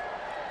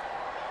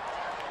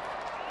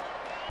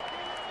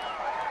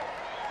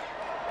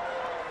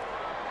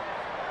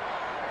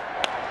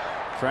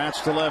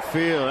 Kratz to left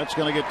field. That's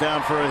going to get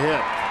down for a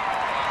hit.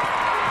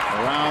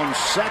 Around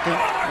second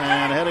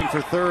and heading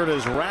for third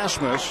is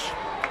Rasmus.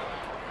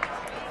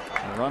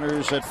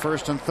 Runners at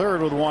first and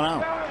third with 1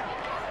 out.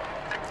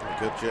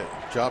 Good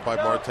job by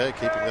Marte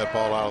keeping that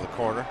ball out of the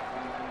corner.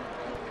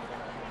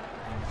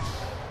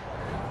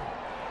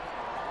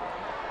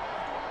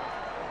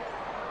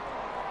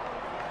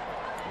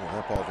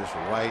 That ball just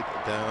right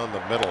down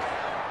the middle.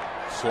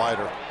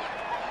 Slider.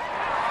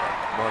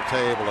 Marte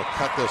able to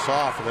cut this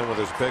off, and then with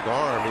his big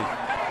arm, he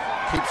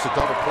keeps the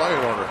double play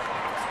runner.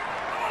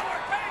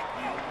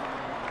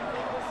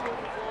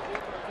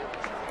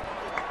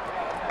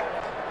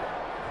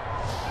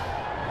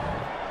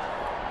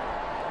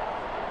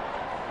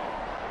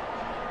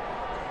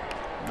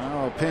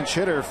 Now a pinch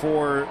hitter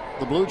for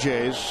the Blue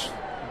Jays.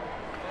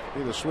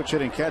 Be the switch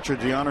hitting catcher,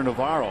 Gianna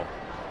Navarro.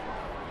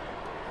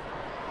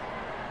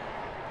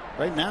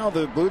 Right now,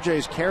 the Blue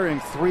Jays carrying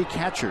 3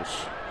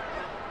 catchers.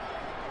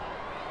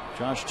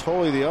 Josh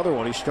Tolley, the other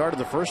one. He started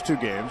the first 2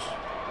 games.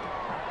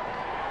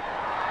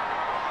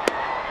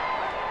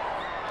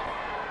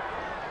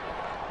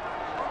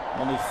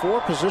 Only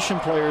 4 position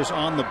players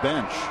on the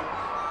bench.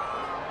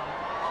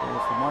 So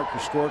if you mark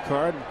your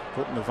scorecard,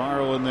 put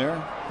Navarro in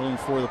there, pulling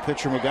for the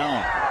pitcher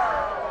McGowan.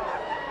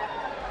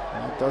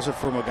 That does it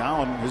for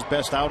McGowan, his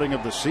best outing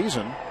of the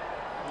season.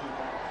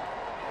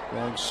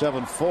 Going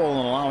 7 full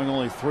and allowing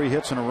only 3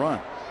 hits and a run.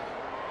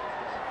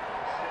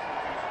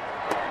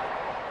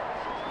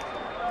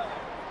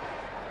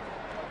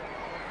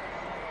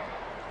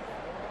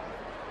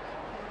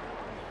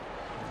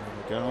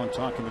 McGowan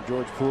talking to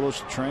George Poulos,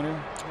 the trainer.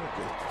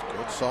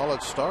 Good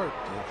solid start.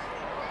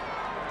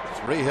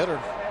 3 hitter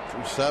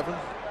through 7.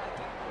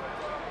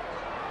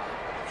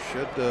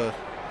 Should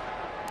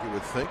you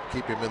would think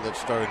keep him in that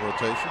starting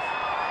rotation.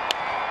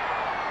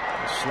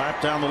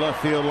 Slap down the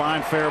left field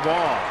line, fair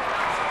ball.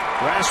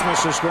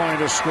 Rasmus is going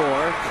to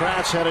score.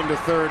 Kratz heading to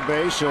third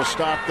base. He'll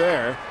stop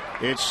there.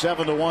 It's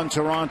 7-1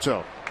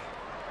 Toronto.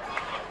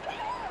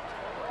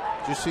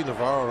 Did you see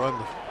Navarro run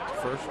to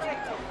first?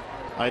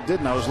 I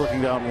didn't. I was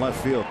looking down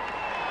left field.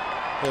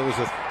 It was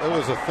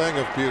a thing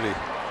of beauty.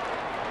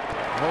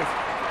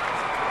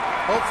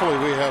 Hopefully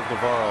we have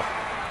Navarro.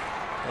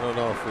 I don't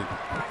know if we're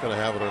going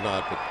to have it or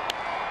not, but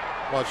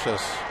watch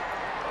this.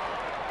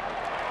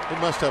 He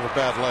must have a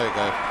bad leg,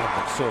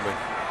 I'm assuming.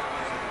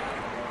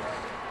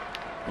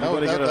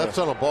 That's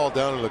on a ball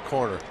down in the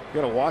corner.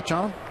 You got a watch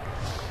on him?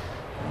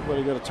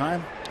 Anybody got a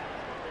time?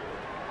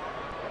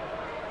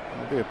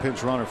 That'll be a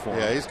pinch runner for him.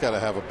 Yeah, he's got to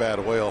have a bad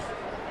whale.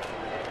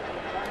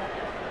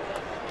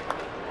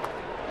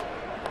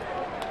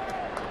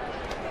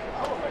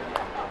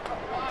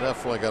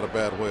 Definitely got a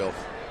bad wheel.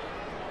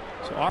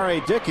 So R.A.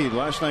 Dickey,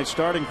 last night's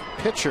starting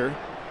pitcher,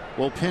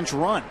 will pinch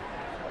run.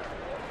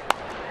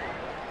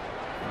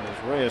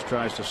 As Reyes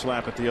tries to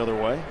slap it the other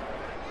way.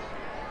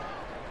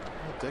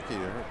 Dickey,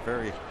 you're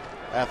very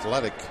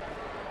athletic.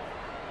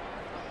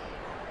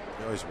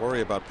 You always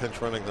worry about pinch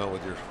running though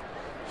with your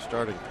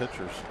starting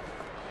pitchers.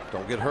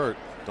 Don't get hurt.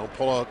 Don't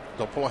pull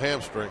a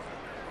hamstring.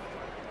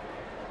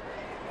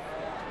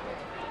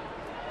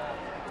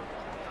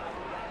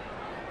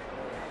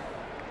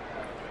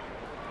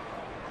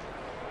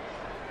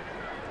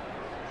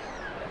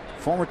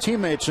 Former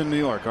teammates in New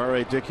York,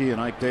 R.A. Dickey and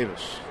Ike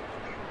Davis.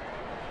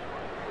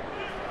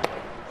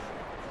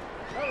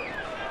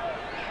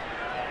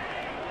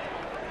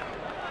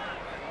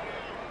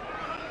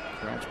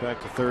 Kratz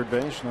back to third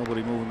base.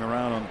 Nobody moving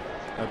around on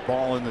that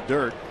ball in the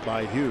dirt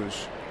by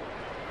Hughes.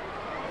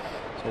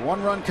 So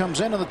 1 run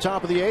comes in the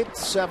top of the 8th.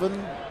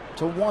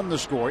 7-1 the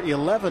score.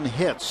 11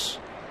 hits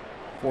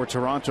for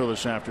Toronto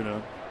this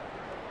afternoon.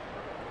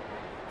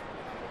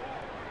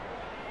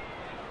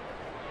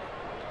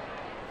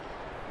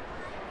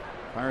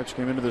 Pirates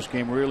came into this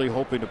game really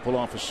hoping to pull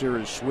off a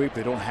series sweep.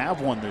 They don't have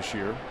one this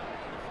year.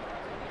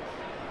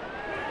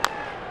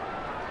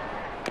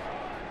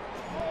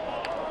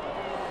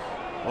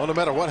 Well, no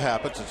matter what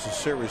happens, it's a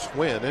series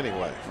win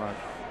anyway. Right.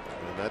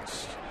 And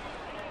that's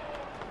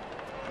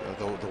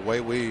the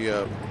way we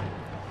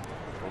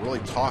really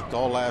talked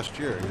all last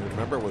year. You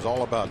remember, it was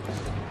all about,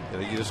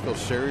 you just go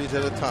series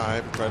at a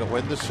time, try to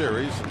win the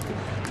series,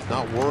 and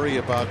not worry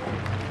about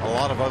a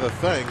lot of other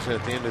things. And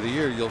at the end of the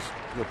year, you'll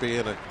be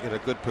in a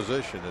good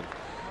position, and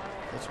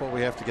that's what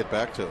we have to get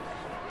back to.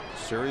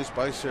 series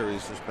by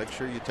series. Just make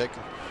sure you take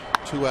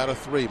 2 out of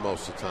 3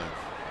 most of the time.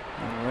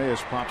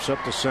 Reyes pops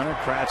up to center.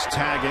 Kratz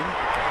tagging.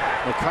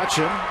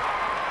 McCutchen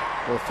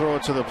will throw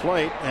it to the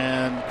plate,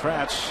 and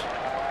Kratz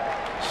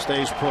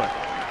stays put.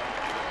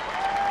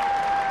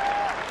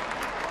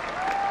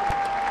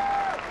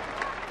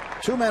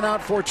 Two men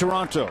out for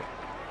Toronto.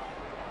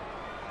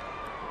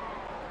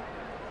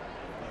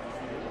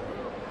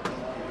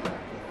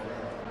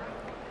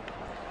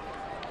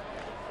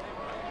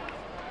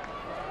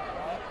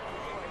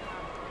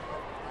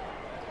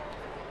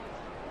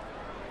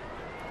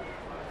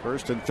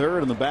 First and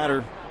third, and the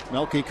batter,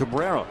 Melky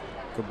Cabrera.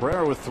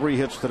 Cabrera with 3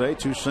 hits today,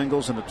 2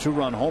 singles and a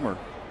 2-run homer.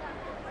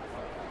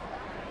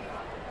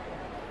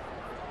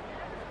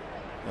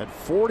 Had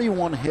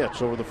 41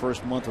 hits over the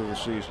first month of the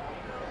season.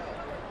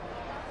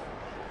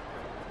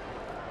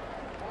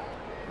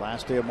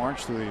 Last day of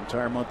March through the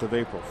entire month of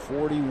April,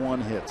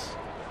 41 hits.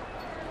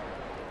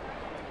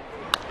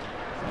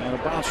 And a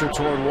bouncer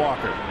toward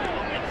Walker.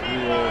 He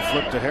will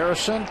flip to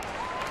Harrison.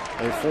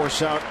 They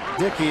force out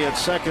Dickey at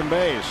second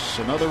base.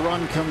 Another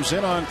run comes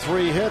in on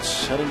 3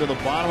 hits, heading to the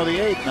bottom of the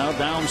 8th, now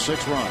down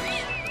 6 runs.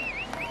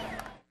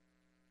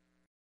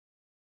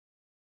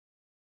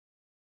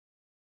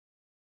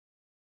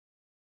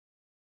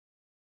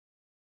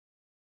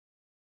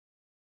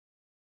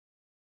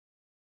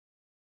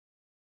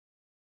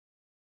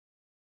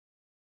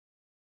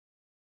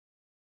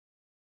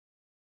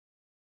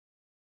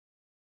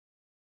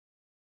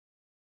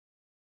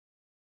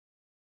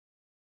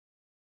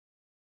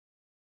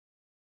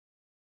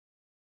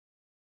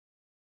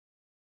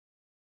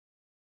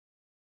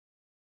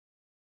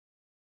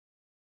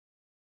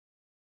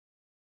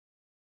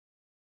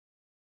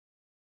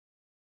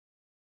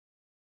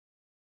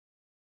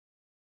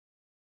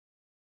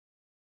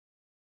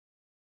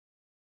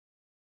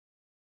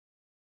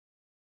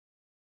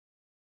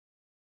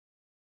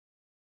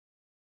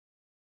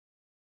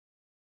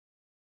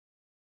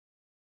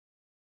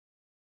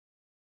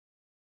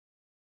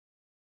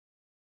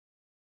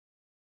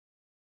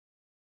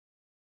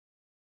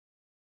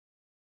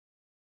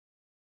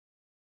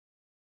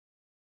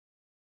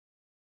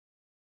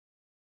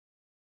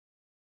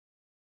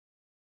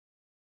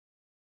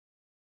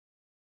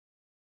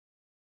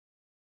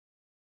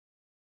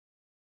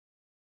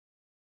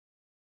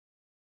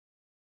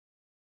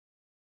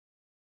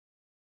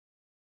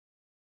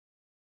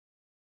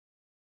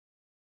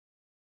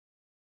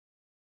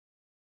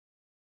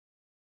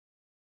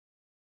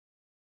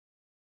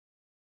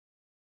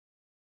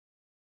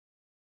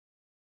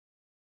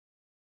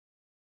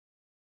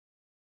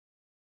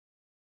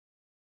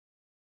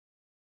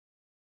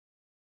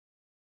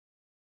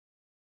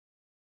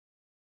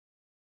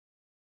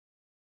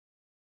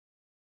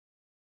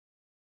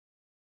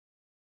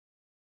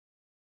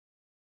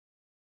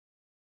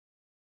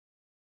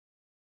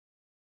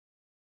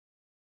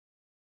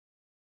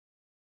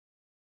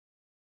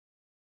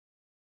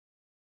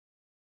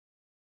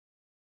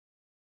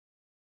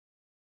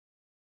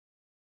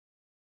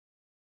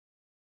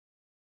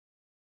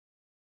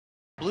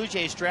 Blue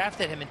Jays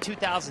drafted him in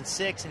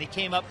 2006, and he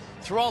came up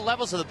through all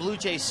levels of the Blue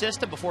Jays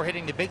system before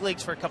hitting the big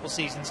leagues for a couple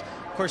seasons.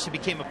 Of course, he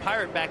became a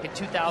Pirate back in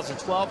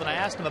 2012, and I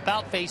asked him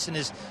about facing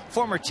his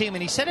former team,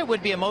 and he said it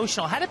would be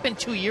emotional. Had it been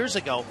 2 years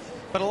ago,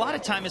 but a lot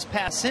of time has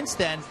passed since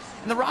then,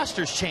 and the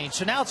roster's changed.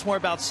 So now it's more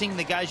about seeing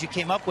the guys you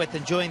came up with,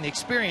 enjoying the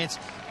experience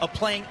of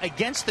playing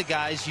against the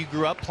guys you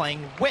grew up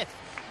playing with.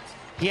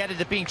 He added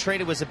that being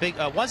traded was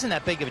wasn't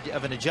that big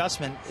of an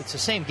adjustment. It's the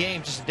same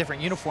game, just a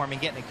different uniform,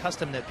 and getting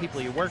accustomed to the people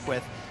you work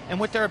with and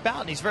what they're about.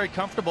 And he's very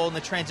comfortable in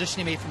the transition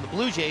he made from the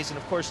Blue Jays and,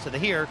 of course, to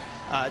here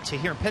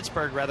in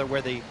Pittsburgh, rather,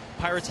 where the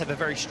Pirates have a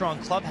very strong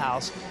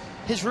clubhouse.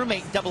 His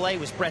roommate in Double-A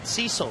was Brett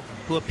Cecil,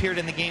 who appeared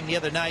in the game the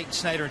other night.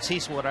 Snyder and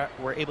Cecil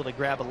were able to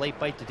grab a late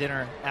bite to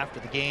dinner after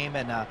the game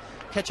and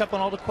catch up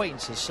on old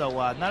acquaintances. So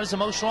not as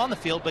emotional on the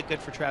field, but good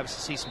for Travis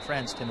to see some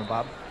friends, Tim and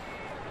Bob.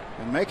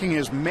 And making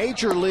his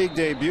major league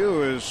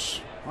debut is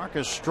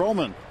Marcus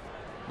Stroman,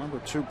 number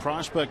 2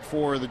 prospect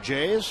for the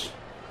Jays.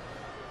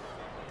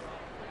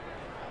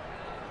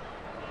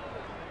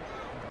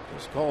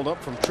 Just called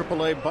up from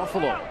AAA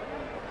Buffalo,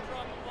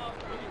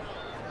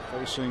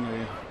 facing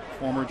a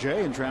former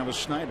Jay and Travis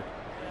Snyder.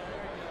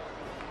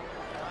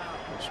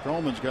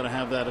 Stroman's got to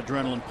have that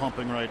adrenaline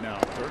pumping right now.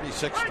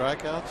 36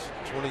 strikeouts,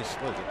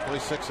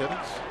 26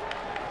 innings.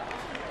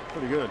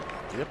 Pretty good.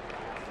 Yep.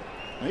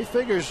 And he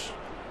figures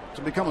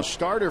to become a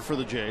starter for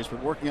the Jays,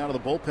 but working out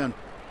of the bullpen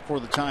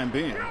for the time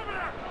being.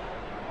 A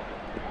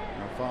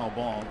foul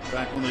ball.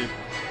 Back when the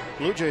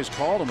Blue Jays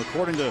called him,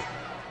 according to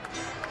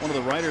one of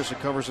the writers that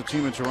covers the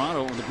team in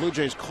Toronto, when the Blue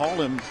Jays called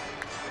him,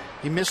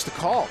 he missed the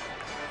call.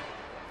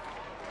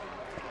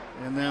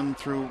 And then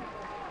through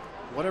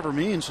whatever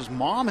means, his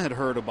mom had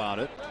heard about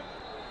it.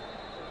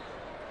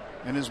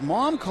 And his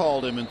mom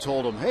called him and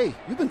told him, hey,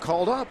 you've been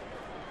called up.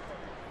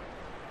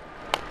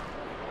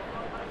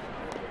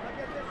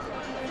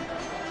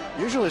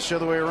 Usually it's the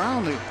other way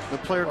around. The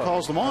player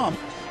calls the mom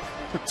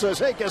and says,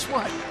 hey, guess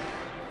what?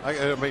 I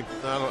mean,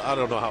 I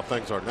don't know how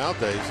things are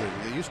nowadays.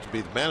 It used to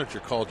be the manager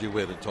called you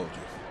in and told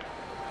you.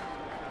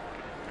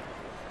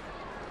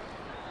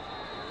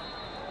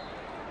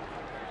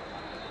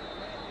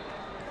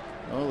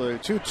 Oh, the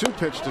 2-2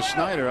 pitch to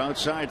Snyder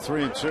outside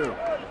 3-2.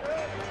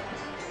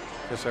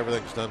 Guess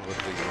everything's done with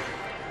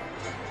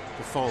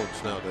the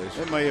phones nowadays.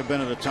 It may have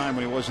been at a time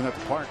when he wasn't at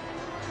the park.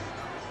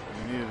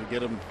 We needed to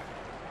get him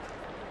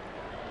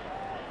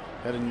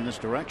heading in this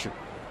direction.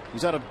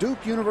 He's out of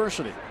Duke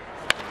University.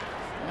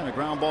 And a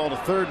ground ball to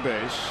third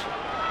base.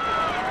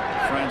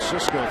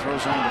 Francisco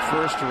throws on to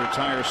first to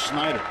retire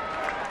Snyder.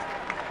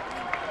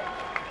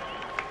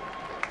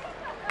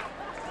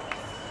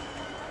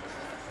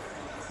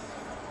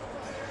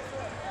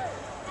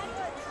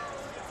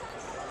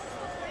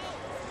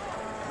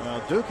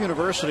 Duke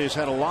University has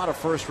had a lot of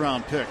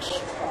first-round picks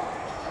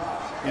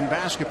in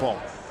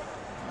basketball.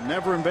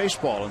 Never in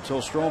baseball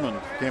until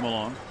Stroman came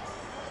along.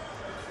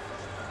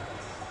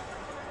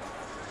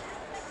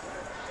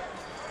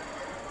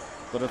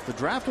 But if the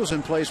draft was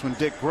in place when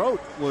Dick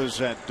Groat was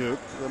at Duke,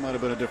 that might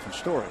have been a different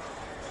story.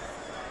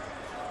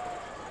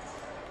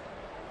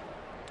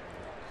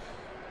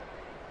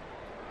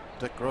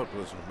 Dick Groat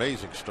was an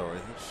amazing story.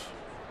 That's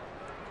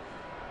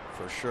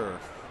for sure.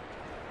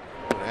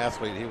 What an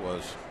athlete he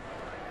was.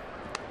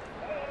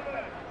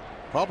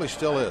 Probably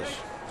still is.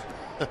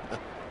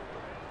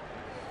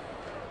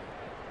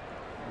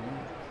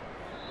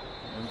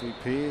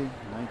 MVP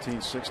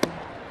 1960.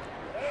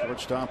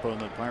 Shortstop on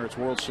the Pirates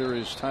World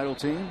Series title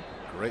team.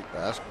 Great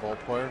basketball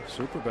player.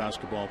 Super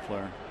basketball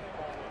player.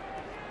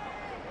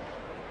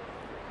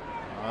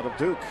 Out of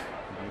Duke.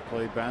 He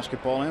played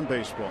basketball and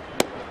baseball.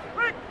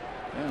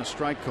 And a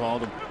strike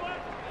called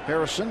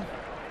Harrison.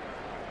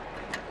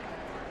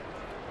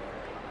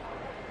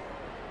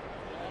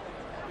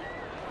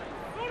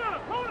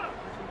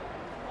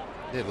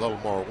 Need a little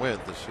more wind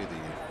to see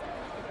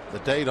the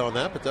date on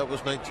that, but that was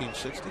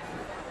 1960.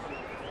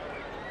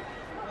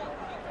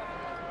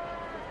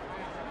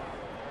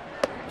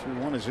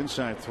 2-1 is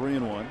inside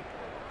 3-1.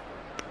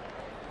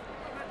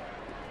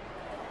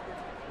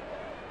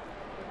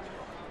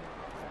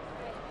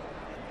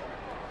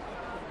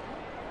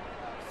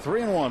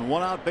 Three and one,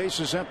 one out,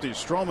 bases empty.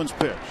 Stroman's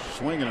pitch,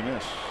 swing and a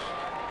miss.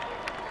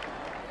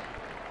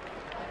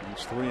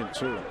 It's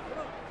 3-2.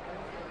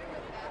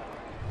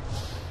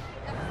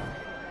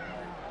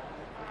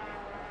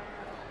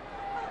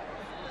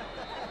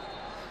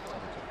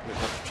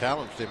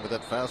 Challenged him with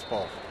that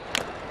fastball.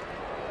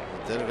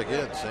 He did it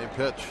again, same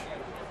pitch.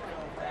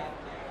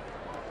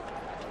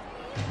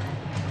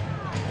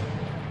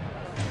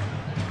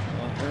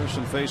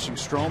 Harrison facing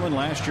Stroman.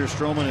 Last year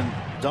Stroman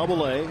in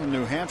Double-A in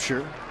New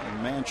Hampshire,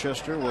 and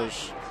Manchester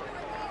was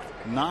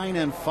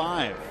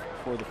 9-5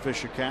 for the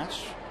Fisher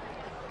Cats.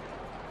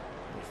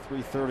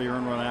 With .330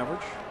 earned run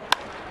average.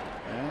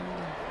 And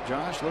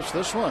Josh lifts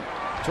this one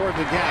toward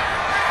the gap.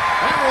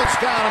 That one's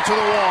down into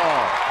the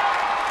wall.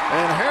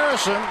 And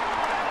Harrison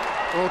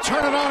will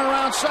turn it on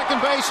around second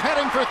base,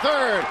 heading for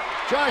third.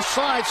 Josh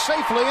slides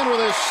safely in with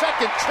his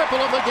second triple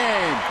of the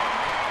game.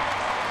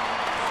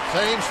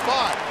 Same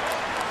spot.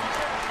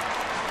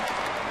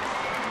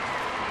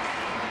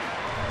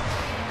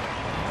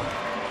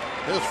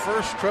 His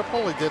first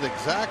triple, he did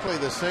exactly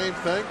the same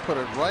thing. Put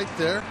it right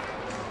there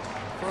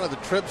in front of the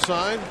trip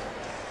sign.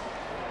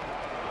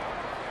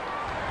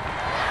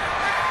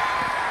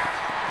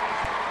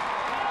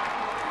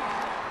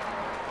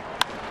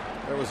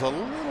 There was a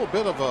little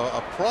bit of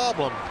a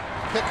problem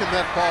picking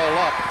that ball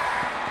up.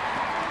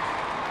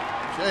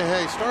 Jay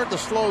Hay started to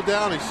slow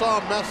down. He saw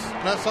him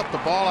mess up the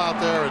ball out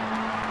there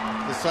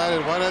and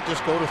decided, why not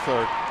just go to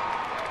third?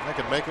 I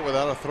can make it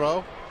without a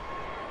throw.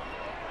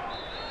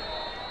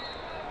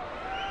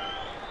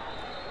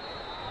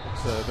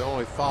 The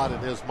only thought in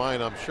his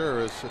mind, I'm sure,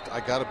 is I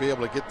got to be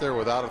able to get there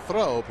without a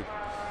throw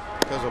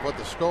because of what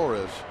the score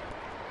is.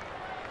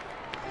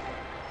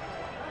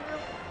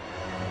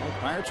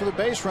 Pirates with a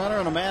base runner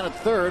and a man at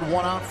third,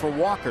 one out for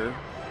Walker.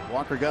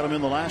 Walker got him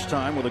in the last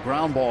time with a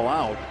ground ball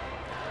out.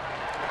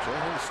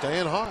 Jay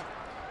staying hot.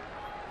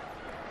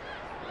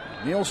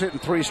 Neal's hitting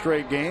 3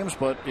 straight games,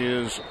 but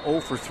is 0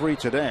 for 3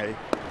 today.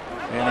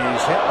 And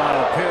he's hit by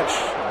a pitch.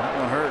 That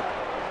one hurt.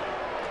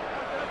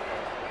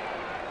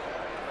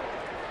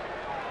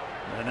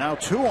 And now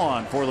 2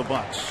 on for the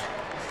Bucks.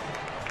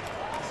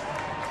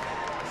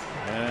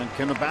 And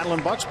can the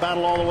battling Bucks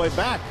battle all the way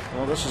back?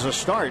 Well, this is a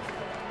start.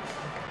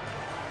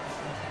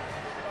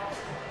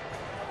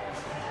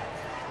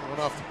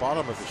 Went off the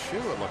bottom of the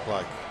shoe, it looked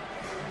like.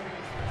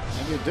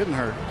 Maybe it didn't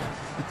hurt.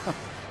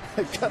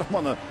 It got him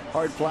on the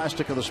hard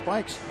plastic of the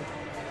spikes.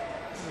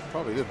 It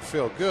probably didn't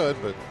feel good,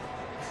 but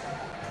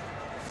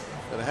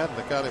if it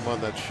hadn't got him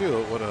on that shoe,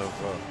 it would have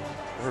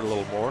hurt a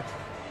little more.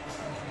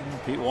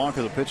 Pete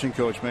Walker, the pitching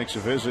coach, makes a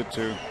visit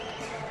to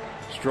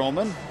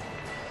Stroman.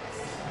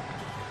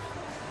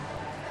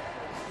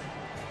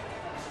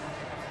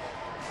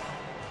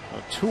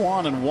 A 2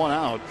 on and 1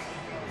 out.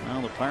 Now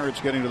the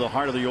Pirates getting to the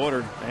heart of the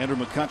order. Andrew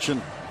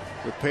McCutchen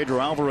with Pedro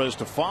Alvarez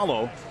to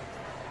follow.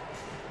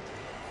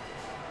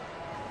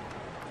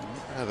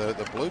 Yeah,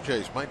 the Blue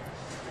Jays might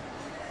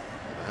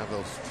have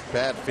those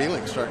bad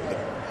feelings starting to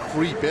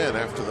creep in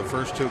after the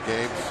first 2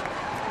 games.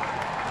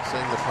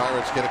 Saying the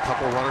Pirates get a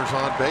couple runners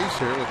on base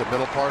here with the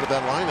middle part of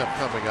that lineup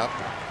coming up.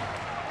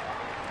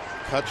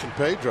 Kutch and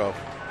Pedro.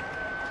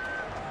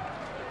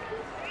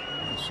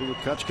 Let's see what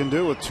Kutch can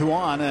do with 2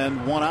 on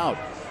and 1 out.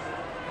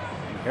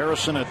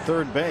 Harrison at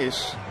third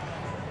base.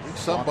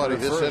 Somebody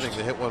this inning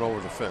to hit one over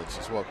the fence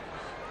is what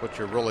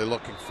you're really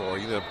looking for.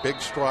 You need a big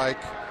strike,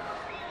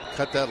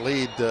 cut that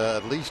lead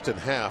at least in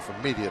half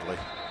immediately.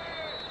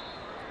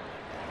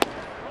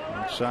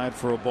 Inside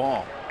for a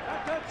ball.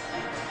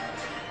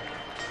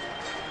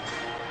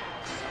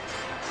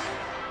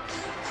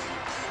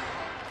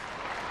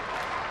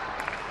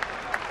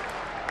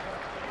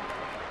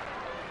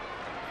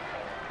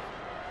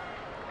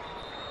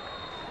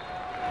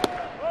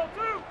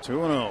 Two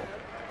 2-0.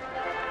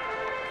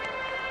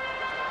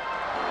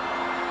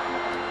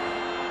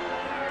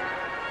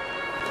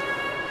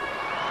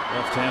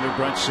 Left-hander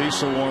Brett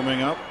Cecil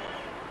warming up.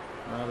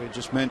 We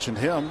just mentioned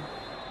him.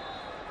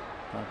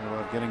 Talking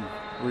about getting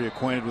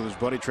reacquainted with his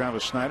buddy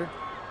Travis Snyder.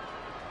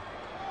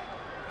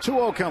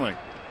 2-0 coming.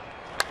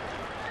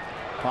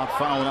 Pop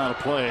foul out of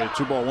play.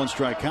 2-ball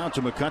 1-strike count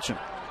to McCutchen.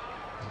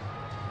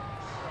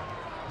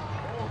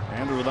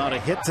 Andrew without a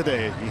hit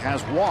today. He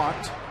has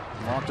walked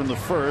in the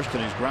first,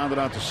 and he's grounded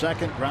out to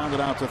second, grounded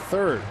out to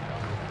third.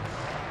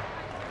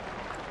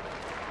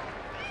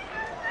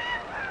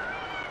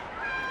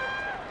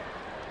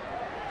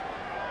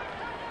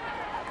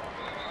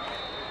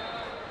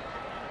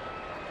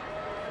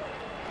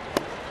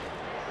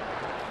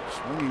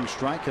 Swinging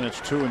strike, and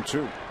it's 2-2.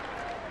 So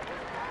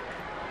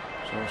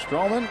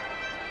Stroman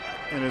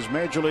in his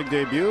major league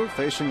debut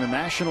facing the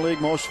National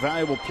League most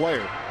valuable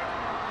player.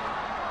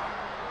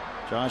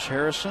 Josh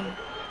Harrison,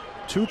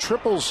 2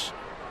 triples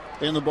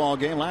in the ball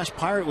game. Last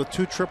Pirate with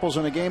 2 triples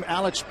in a game,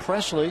 Alex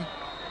Presley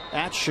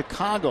at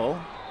Chicago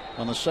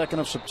on the 2nd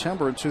of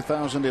September in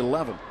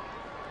 2011.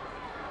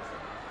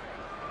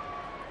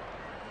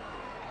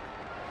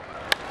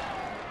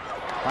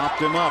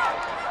 Popped him up.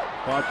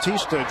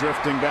 Bautista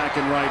drifting back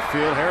in right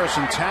field.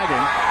 Harrison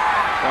tagging.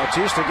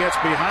 Bautista gets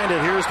behind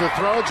it. Here's the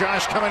throw.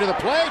 Josh coming to the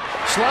plate.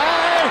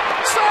 Slide.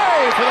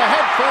 Save for the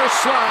head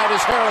first slide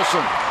is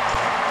Harrison.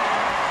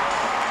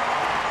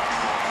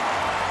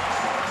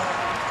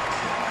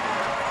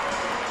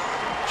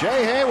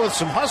 Jay Hay with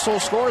some hustle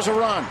scores a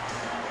run.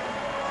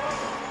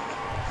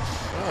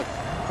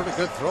 Pretty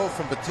good throw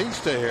from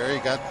Bautista here. He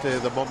got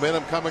the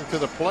momentum coming to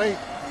the plate.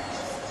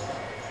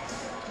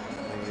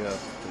 The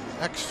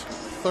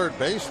ex-third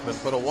baseman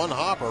put a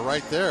one-hopper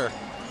right there.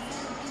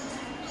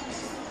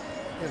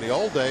 In the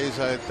old days,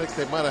 I think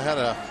they might have had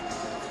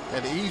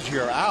an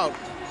easier out,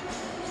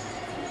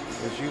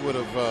 as you would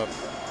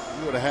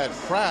have had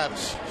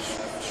Krabs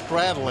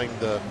straddling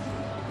the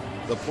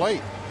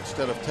plate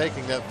instead of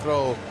taking that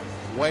throw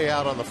way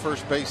out on the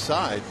first base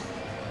side,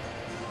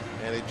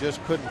 and he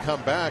just couldn't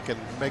come back and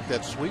make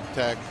that sweep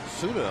tag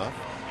soon enough.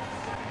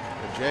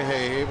 And Jay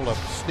Hay able to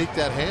sneak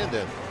that hand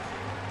in.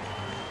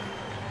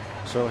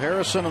 So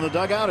Harrison in the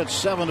dugout. It's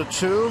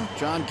 7-2.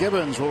 John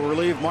Gibbons will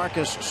relieve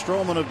Marcus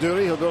Stroman of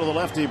duty. He'll go to the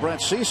lefty Brett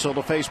Cecil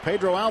to face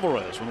Pedro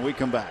Alvarez when we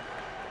come back.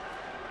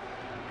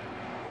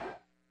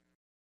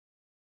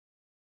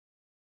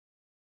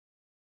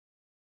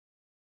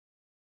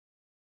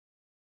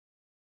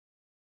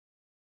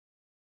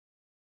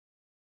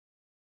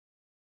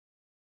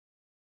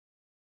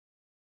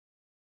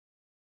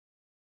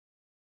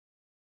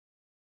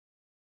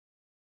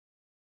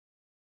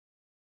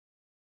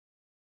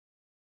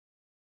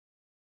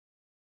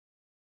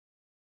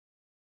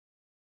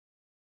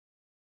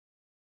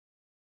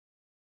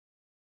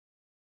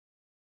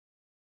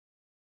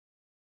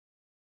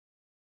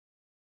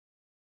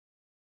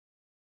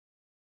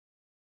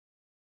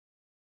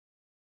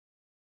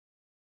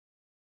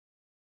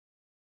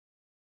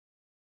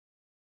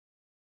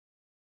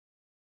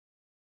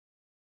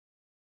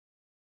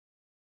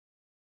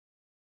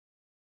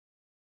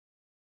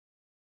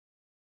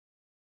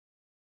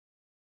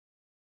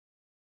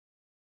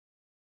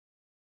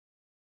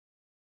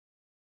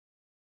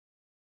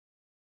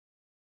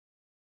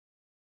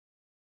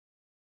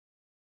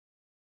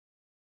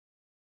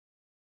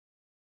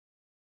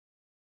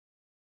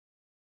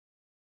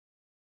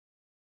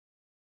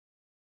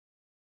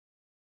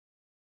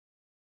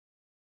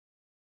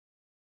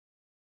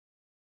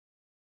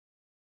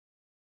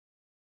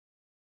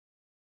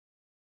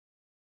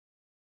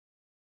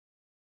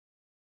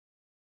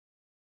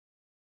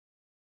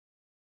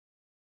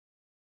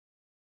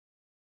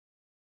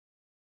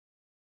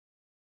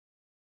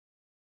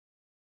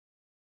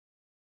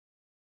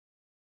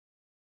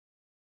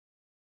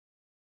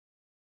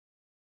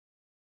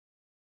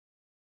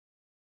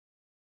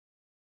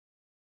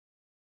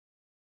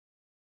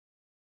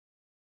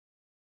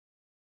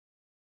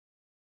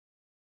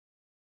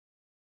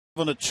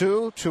 To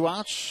 2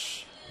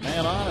 outs,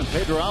 man on, and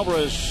Pedro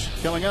Alvarez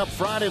coming up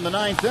Friday in the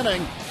 9th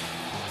inning.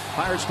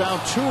 Pirates down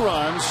 2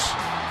 runs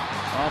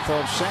off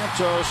of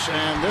Santos,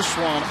 and this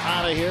one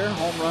out of here.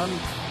 Home run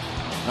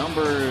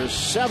number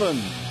 7.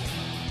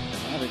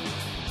 That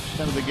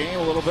extended the game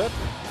a little bit.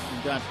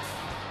 We've got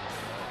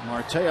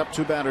Marte up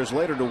 2 batters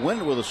later to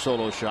win with a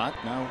solo shot.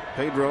 Now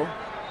Pedro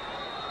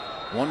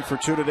 1 for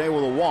 2 today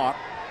with a walk.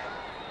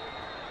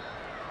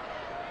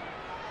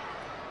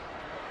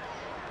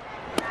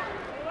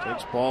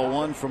 Takes ball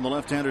one from the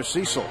left-hander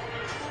Cecil.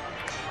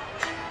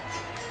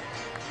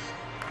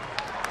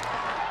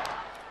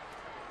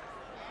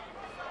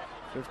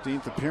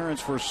 th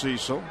appearance for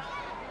Cecil.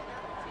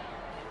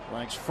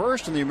 Ranks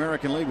first in the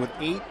American League with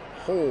 8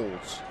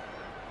 holds.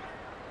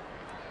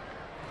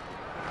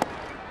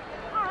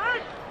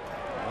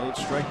 Late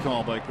strike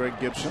call by Greg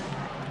Gibson.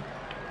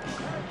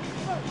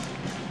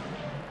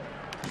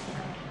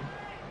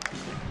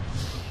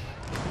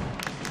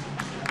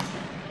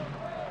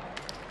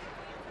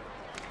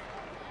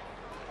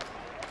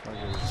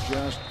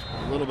 Just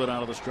a little bit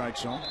out of the strike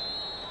zone.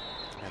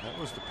 Yeah, that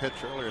was the pitch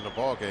earlier in the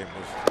ball game,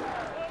 was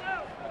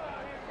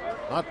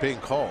not being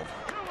called.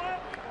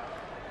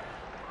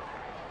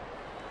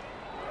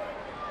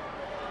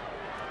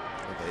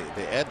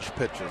 The edge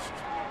pitches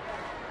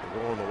are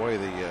going the way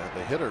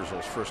the hitters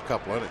those first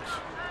couple innings.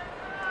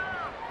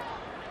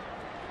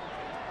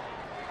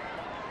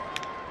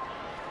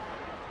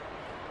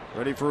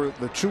 Ready for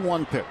the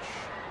 2-1 pitch.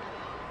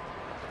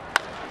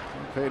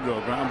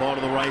 Pedro, ground ball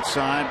to the right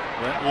side.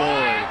 Brett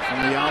Lloyd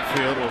from the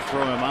outfield will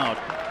throw him out.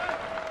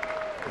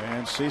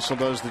 And Cecil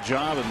does the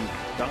job and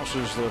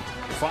douses the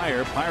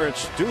fire.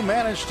 Pirates do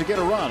manage to get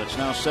a run. It's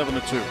now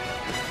 7-2.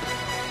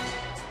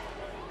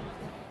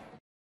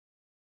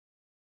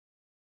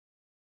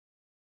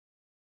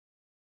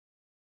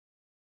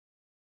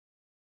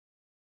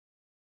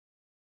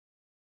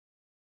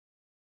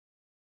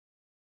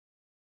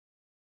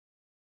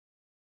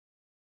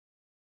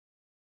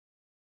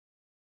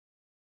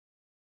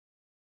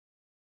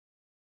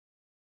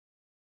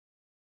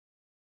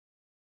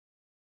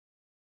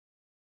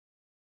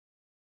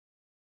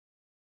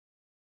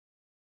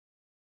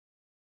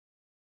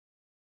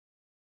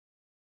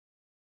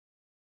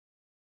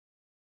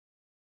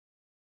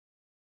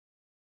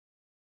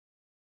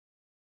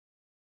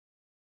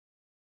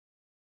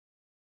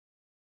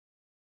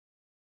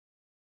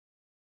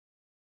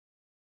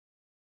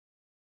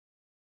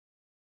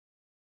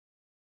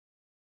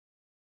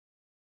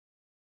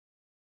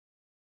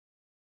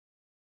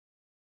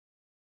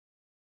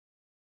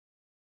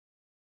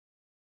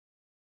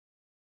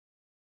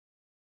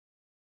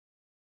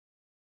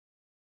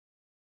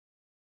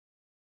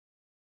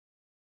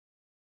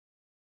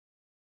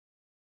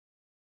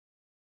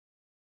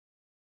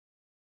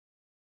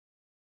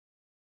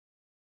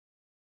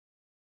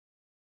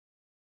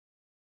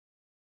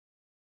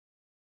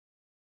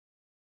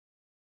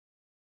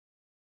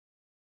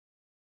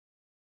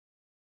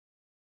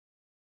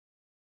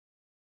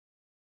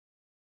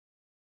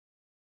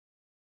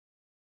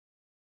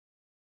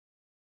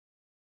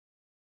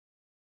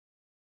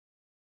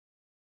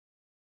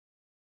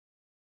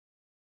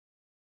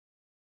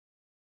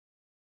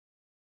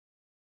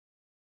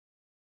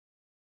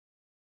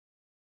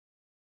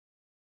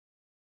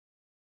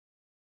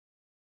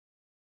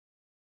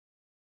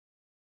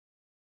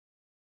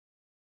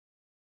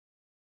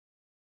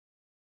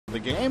 The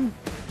game.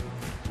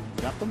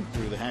 Got them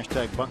through the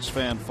hashtag Bucks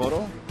fan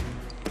photo.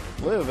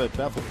 Live at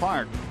Bethel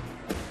Park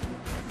in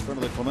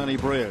front of the Clemente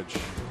Bridge.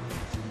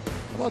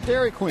 How about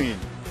Dairy Queen?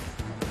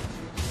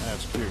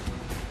 That's cute.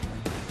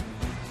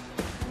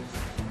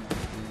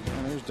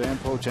 And there's Dan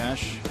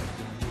Potash.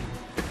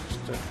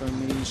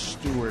 Stephanie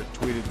Stewart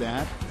tweeted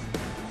that.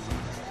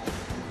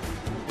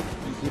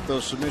 And keep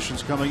those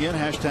submissions coming in.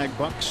 Hashtag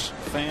Bucks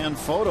fan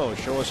photo.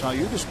 Show us how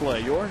you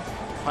display your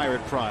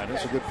Pirate pride.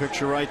 That's a good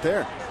picture right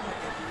there.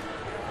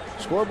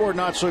 Scoreboard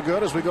not so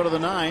good as we go to the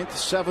 9th.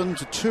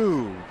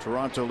 7-2.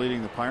 Toronto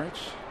leading the Pirates.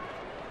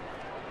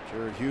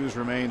 Jared Hughes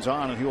remains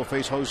on, and he will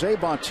face Jose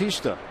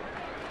Bautista.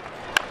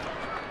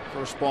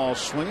 First ball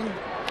swinging.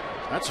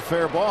 That's a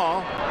fair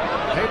ball.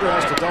 Pedro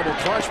has to double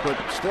clutch, but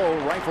still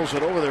rifles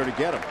it over there to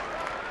get him.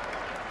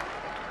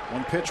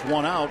 1 pitch,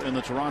 1 out in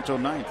the Toronto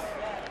 9th.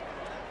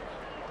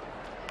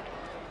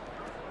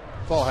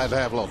 Ball had to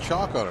have a little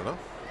chalk on it, huh?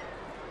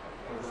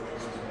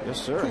 Yes,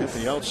 sir. Hit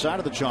the outside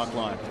of the chalk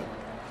line.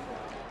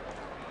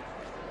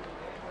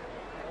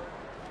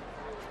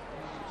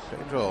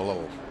 Pedro a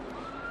little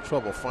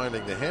trouble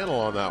finding the handle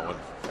on that one.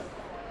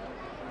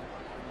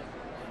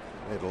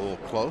 Made it a little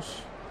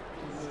close.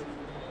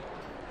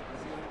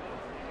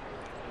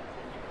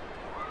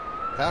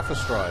 Half a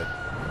stride.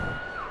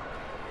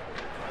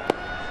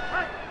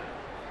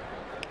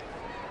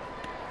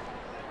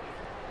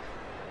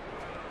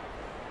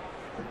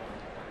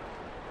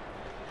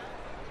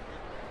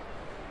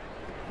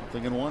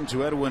 Nothing in 1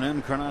 to Edwin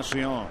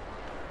Encarnacion.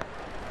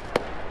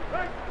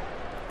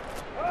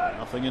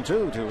 Nothing in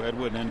 2 to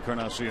Edwin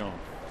Encarnacion.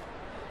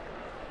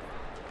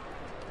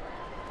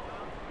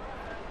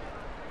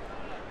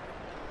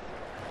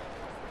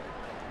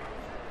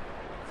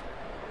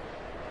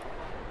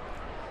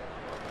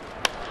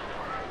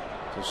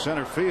 To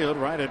center field,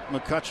 right at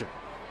McCutcheon.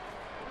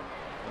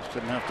 Just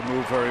didn't have to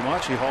move very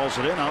much. He hauls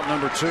it in, out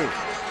number 2.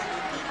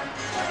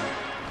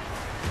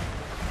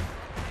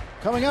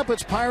 Coming up,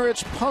 it's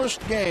Pirates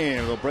post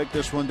game. They'll break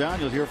this one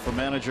down. You'll hear from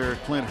manager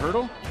Clint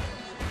Hurdle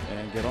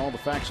and get all the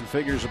facts and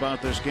figures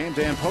about this game.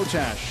 Dan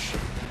Potash,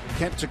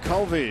 Kent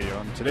Tekulve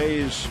on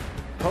today's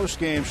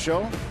post-game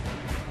show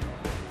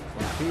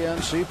from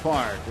PNC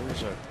Park.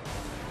 There's a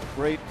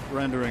great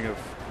rendering of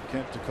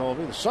Kent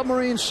DeColvey, the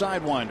submarine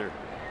sidewinder.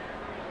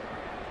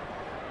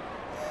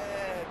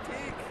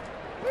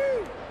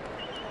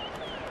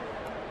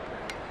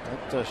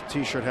 That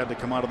t-shirt had to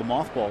come out of the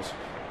mothballs.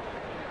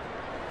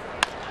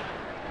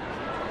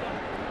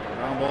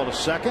 Ground ball to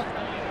second.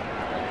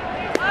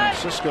 And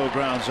Cisco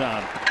grounds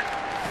out.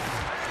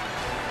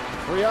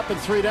 3 up and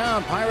 3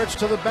 down. Pirates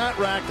to the bat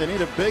rack. They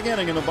need a big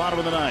inning in the bottom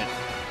of the ninth.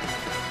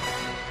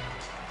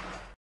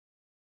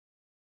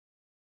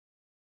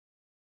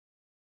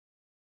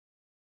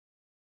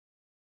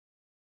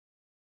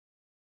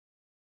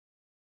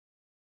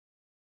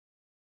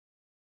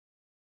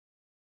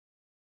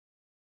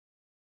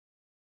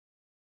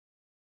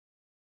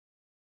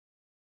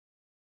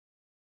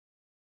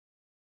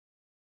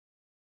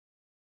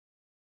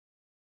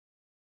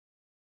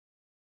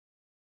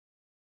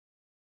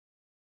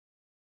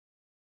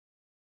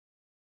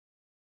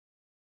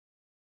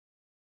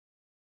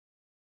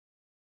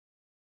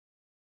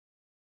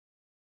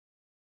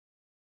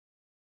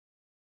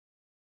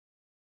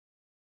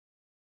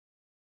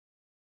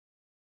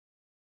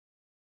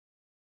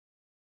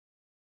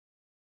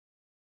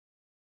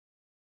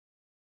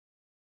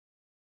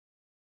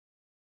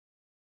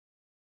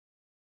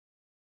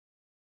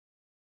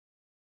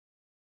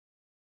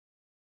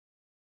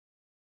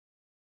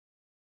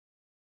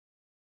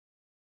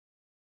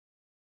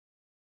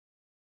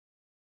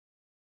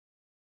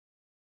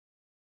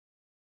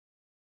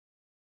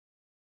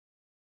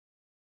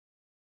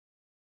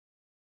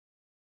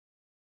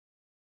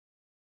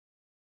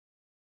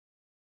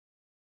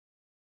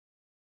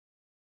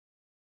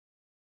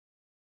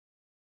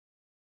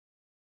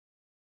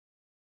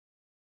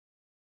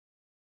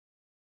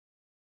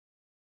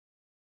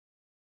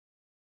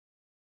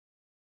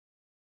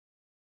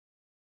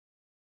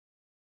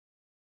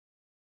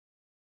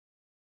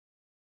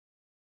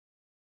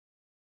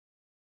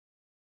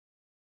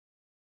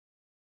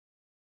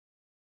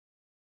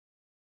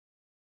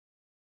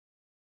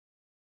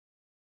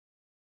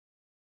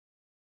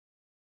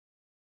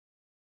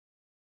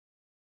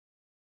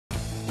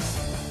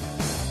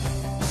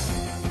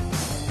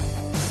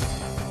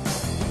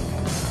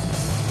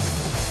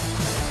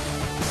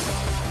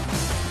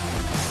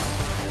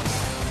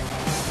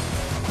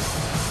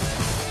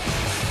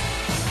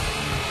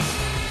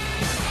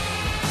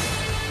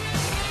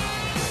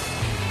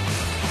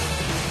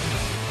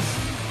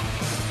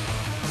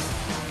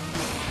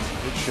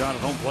 Shot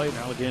at home plate.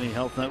 Allegheny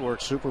Health Network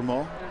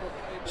Supermo.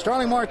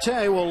 Starling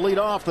Marte will lead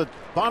off the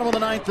bottom of the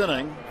ninth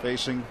inning,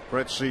 facing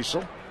Brett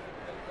Cecil.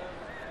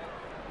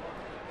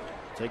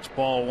 Takes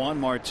ball one.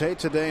 Marte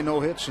today, no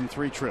hits and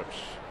 3 trips.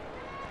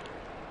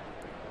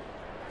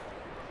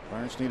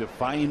 Pirates need to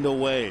find a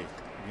way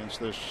against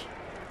this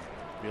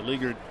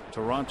beleaguered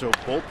Toronto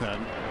bullpen.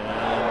 And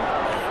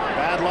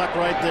bad luck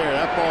right there.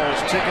 That ball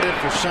is ticketed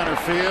for center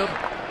field.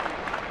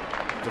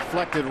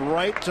 Deflected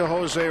right to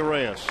Jose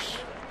Reyes.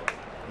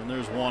 And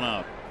there's 1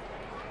 out.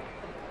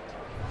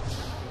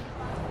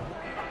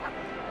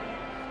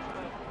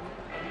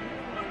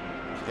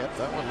 Yep,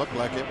 that one looked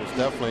like it was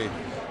definitely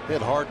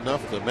hit hard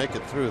enough to make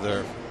it through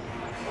there.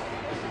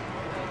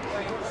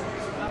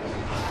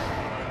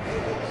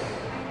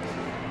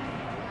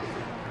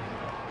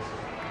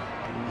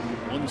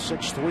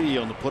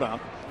 .163 on the putout.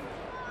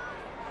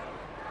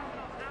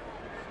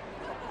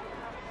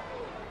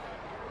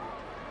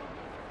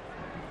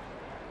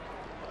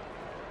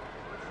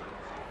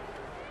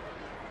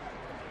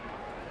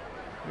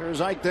 Here's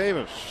Ike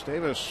Davis.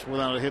 Davis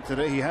without a hit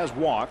today. He has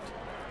walked.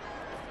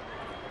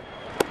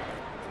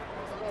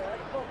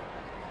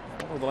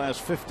 Over the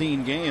last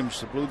 15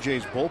 games, the Blue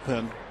Jays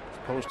bullpen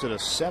posted a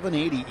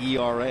 .780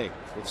 ERA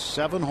with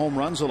 7 home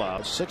runs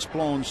allowed, 6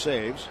 blown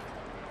saves,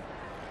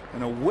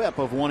 and a whip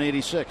of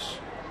 186.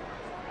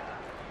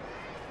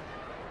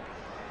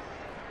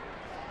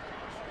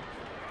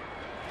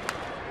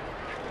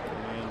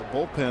 And the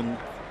bullpen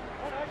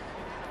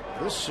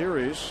this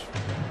series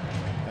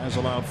has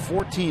allowed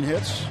 14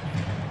 hits,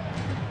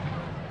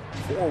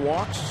 4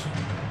 walks,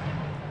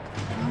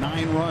 and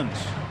 9 runs.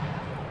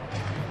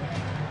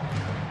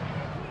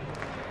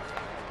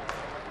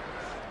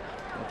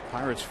 The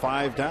Pirates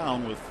 5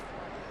 down with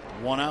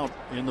 1 out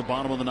in the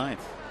bottom of the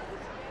ninth.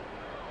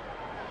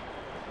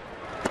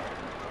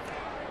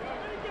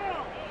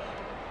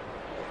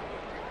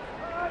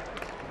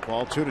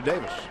 Ball 2 to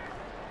Davis.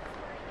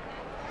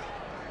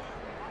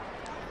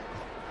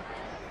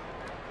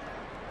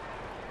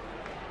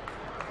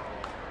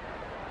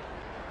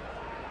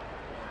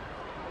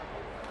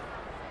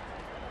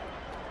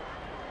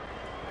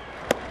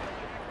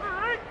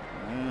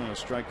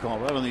 Strike call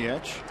right on the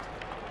edge.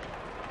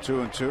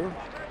 2-2.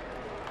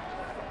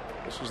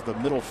 This is the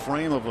middle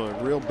frame of a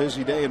real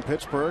busy day in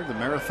Pittsburgh. The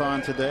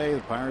marathon today, the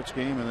Pirates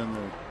game, and then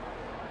the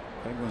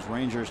Penguins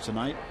Rangers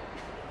tonight.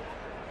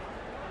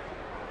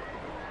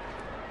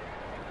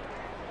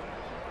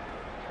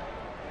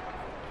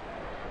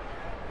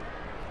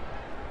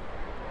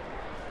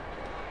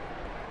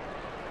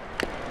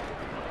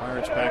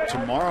 Pirates back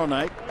tomorrow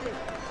night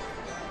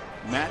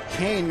Matt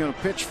Cain going to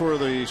pitch for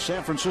the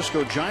San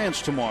Francisco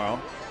Giants tomorrow.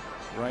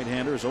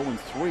 Right-hander is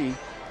 0-3.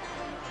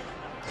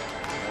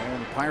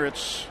 And the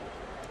Pirates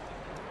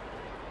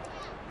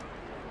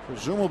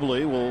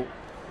presumably will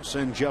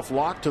send Jeff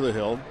Locke to the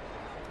hill.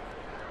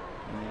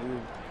 And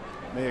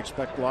we may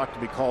expect Locke to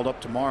be called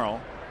up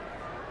tomorrow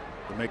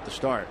to make the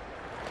start.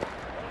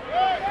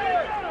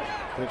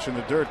 Pitch in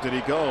the dirt. Did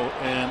he go?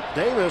 And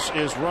Davis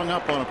is rung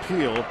up on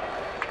appeal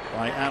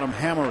by Adam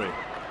Hammery.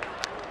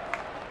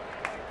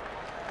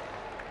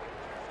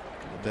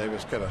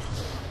 Davis kind of.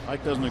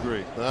 Mike doesn't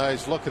agree.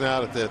 He's looking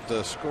out at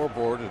that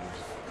scoreboard and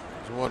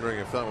he's wondering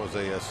if that was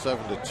a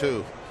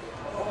 7-2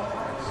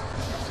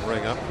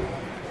 ring up.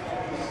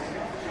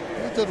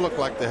 It did look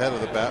like the head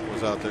of the bat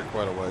was out there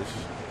quite a ways.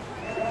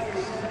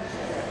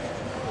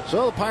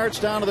 So the Pirates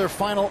down to their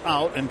final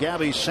out, and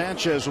Gabby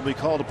Sanchez will be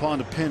called upon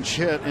to pinch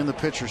hit in the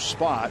pitcher's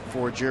spot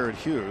for Jared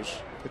Hughes.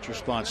 Pitcher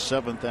spot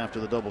 7th after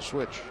the double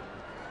switch.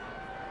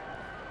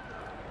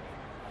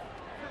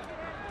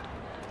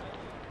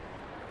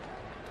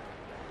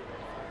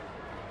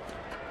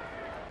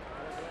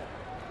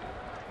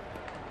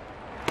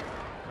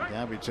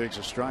 Gabby takes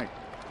a strike.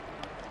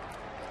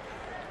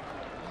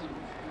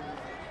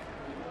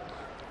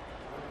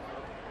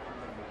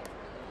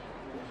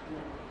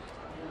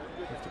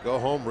 Have to go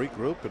home,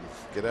 regroup, and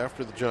get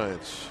after the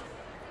Giants.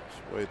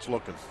 That's the way it's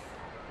looking.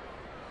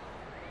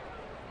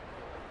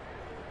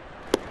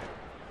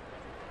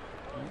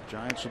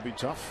 Giants will be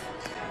tough.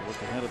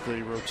 Look ahead at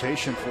the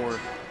rotation for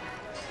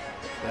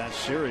that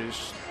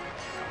series.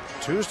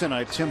 Tuesday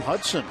night, Tim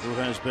Hudson, who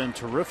has been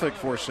terrific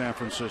for San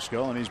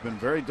Francisco, and he's been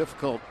very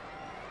difficult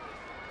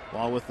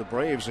while with the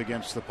Braves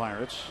against the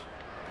Pirates.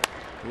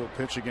 He'll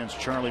pitch against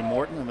Charlie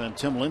Morton, and then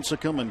Tim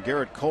Lincecum and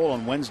Garrett Cole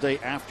on Wednesday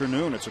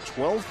afternoon. It's a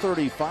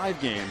 12:35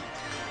 game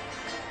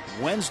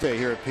Wednesday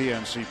here at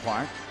PNC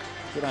Park.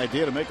 Good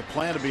idea to make a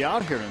plan to be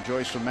out here and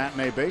enjoy some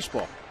matinee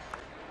baseball.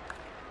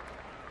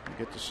 You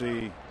get to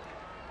see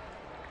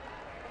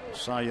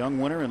Cy Young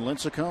winner in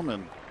Lincecum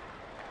and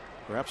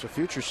perhaps a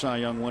future Cy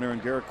Young winner in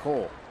Garrett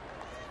Cole.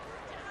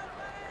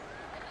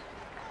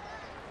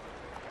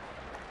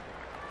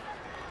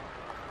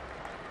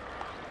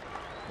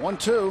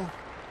 1-2.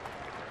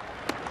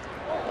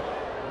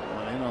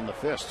 One in on the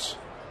fists.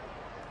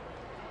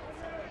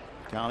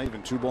 Count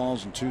even, 2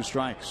 balls and 2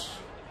 strikes.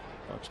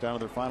 Bucks down to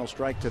their final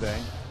strike today.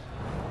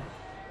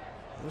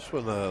 This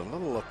one a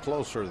little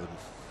closer than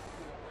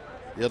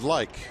you'd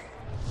like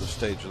this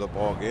stage of the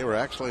ball game, or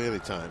actually any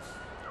time.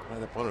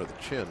 Right up under the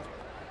chin.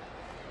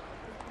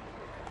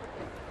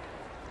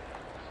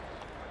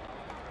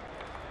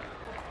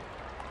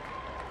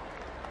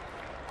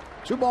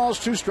 Two balls,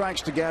 2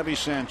 strikes to Gabby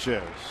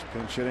Sanchez.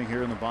 Pinch hitting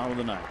here in the bottom of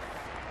the ninth.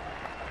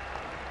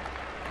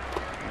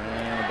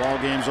 And the ball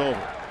game's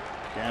over.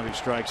 Gabby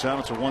strikes out.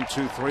 It's a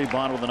 1-2-3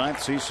 bottom of the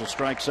ninth. Cecil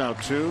strikes out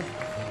 2.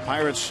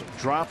 Pirates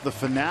drop the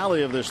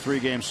finale of this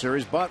 3-game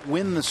series, but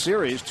win the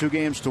series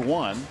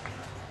 2-1.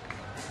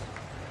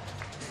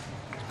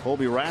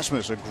 Colby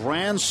Rasmus, a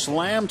grand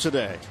slam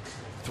today.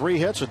 3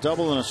 hits, a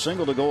double and a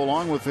single to go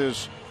along with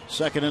his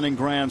 2nd inning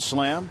grand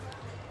slam.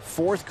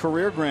 4th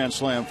career grand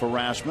slam for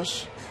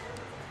Rasmus.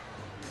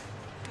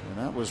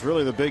 And that was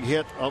really the big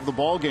hit of the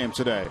ball game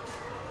today.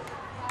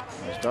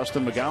 As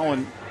Dustin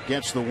McGowan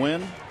gets the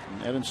win,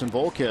 and Edinson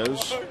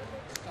Volquez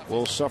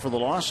will suffer the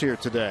loss here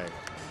today.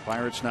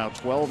 Pirates now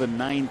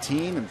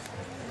 12-19, and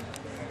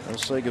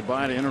let's say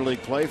goodbye to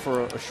interleague play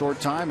for a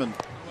short time, and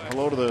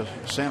hello to the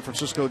San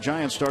Francisco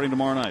Giants starting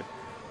tomorrow night.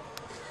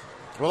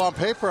 Well, on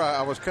paper,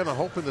 I was kind of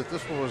hoping that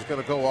this one was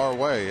going to go our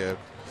way,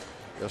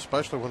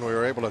 especially when we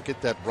were able to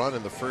get that run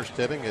in the first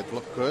inning. It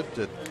looked good.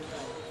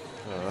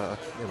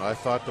 I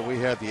thought that we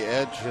had the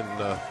edge in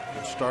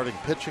starting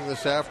pitching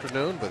this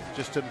afternoon, but it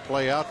just didn't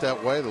play out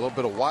that way. A little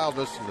bit of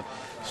wildness in the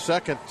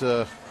second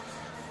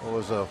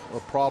was a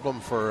problem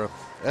for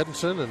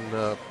Edinson, and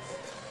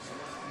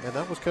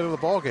that was kind of the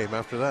ball game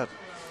after that.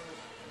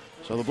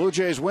 So the Blue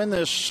Jays win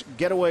this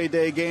getaway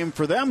day game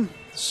for them.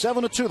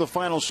 7-2 the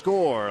final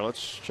score.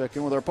 Let's check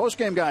in with our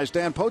postgame guys,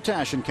 Dan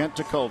Potash and Kent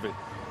Tekulve.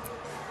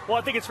 Well,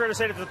 I think it's fair to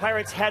say that the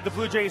Pirates had the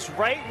Blue Jays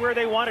right where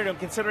they wanted them,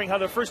 considering how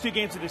the first 2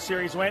 games of the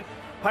series went.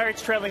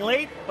 Pirates trailing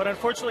late, but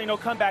unfortunately no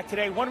comeback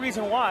today. One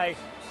reason why,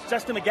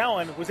 Dustin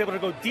McGowan was able to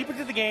go deep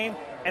into the game,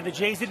 and the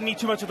Jays didn't need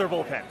too much of their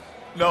bullpen.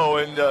 No,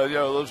 and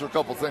those are a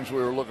couple things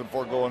we were looking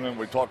for going in.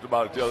 We talked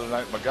about it the other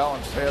night.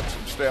 McGowan's had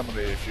some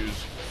stamina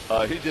issues.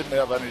 He didn't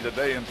have any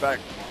today. In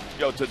fact,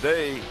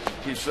 today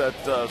he set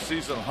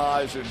season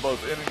highs in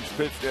both innings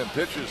pitched and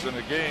pitches in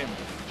a game.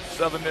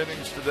 7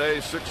 innings today,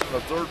 6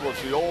 1/3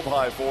 was the old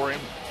high for him,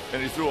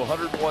 and he threw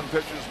 101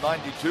 pitches.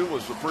 92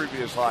 was the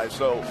previous high.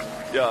 So,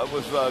 yeah, it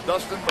was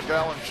Dustin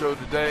McGowan show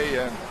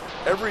today, and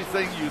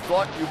everything you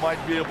thought you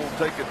might be able to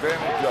take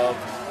advantage of,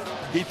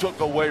 he took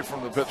away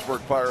from the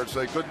Pittsburgh Pirates.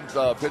 They couldn't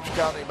pitch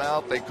count him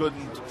out. They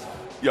couldn't,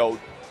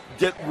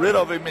 get rid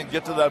of him and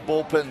get to that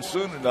bullpen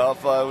soon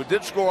enough. We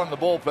did score on the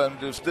bullpen,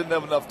 just didn't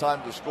have enough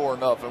time to score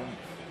enough, and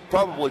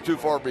probably too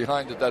far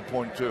behind at that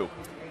point, too.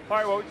 All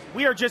right, well,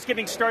 we are just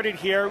getting started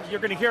here. You're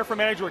going to hear from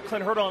manager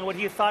Clint Hurdle on what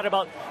he thought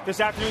about this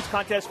afternoon's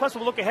contest. Plus,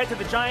 we'll look ahead to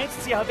the Giants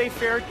and see how they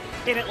fared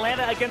in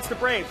Atlanta against the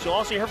Braves. You'll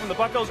also hear from the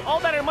Buccos. All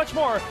that and much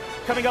more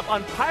coming up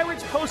on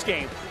Pirates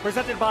Postgame,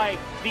 presented by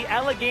the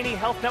Allegheny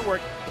Health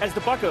Network, as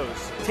the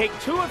Buccos take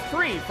 2 of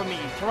 3 from the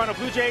Toronto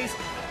Blue Jays.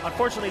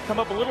 Unfortunately, come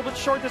up a little bit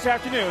short this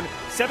afternoon.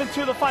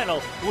 7-2 the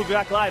final. We'll be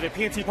back live at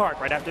PNC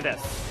Park right after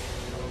this.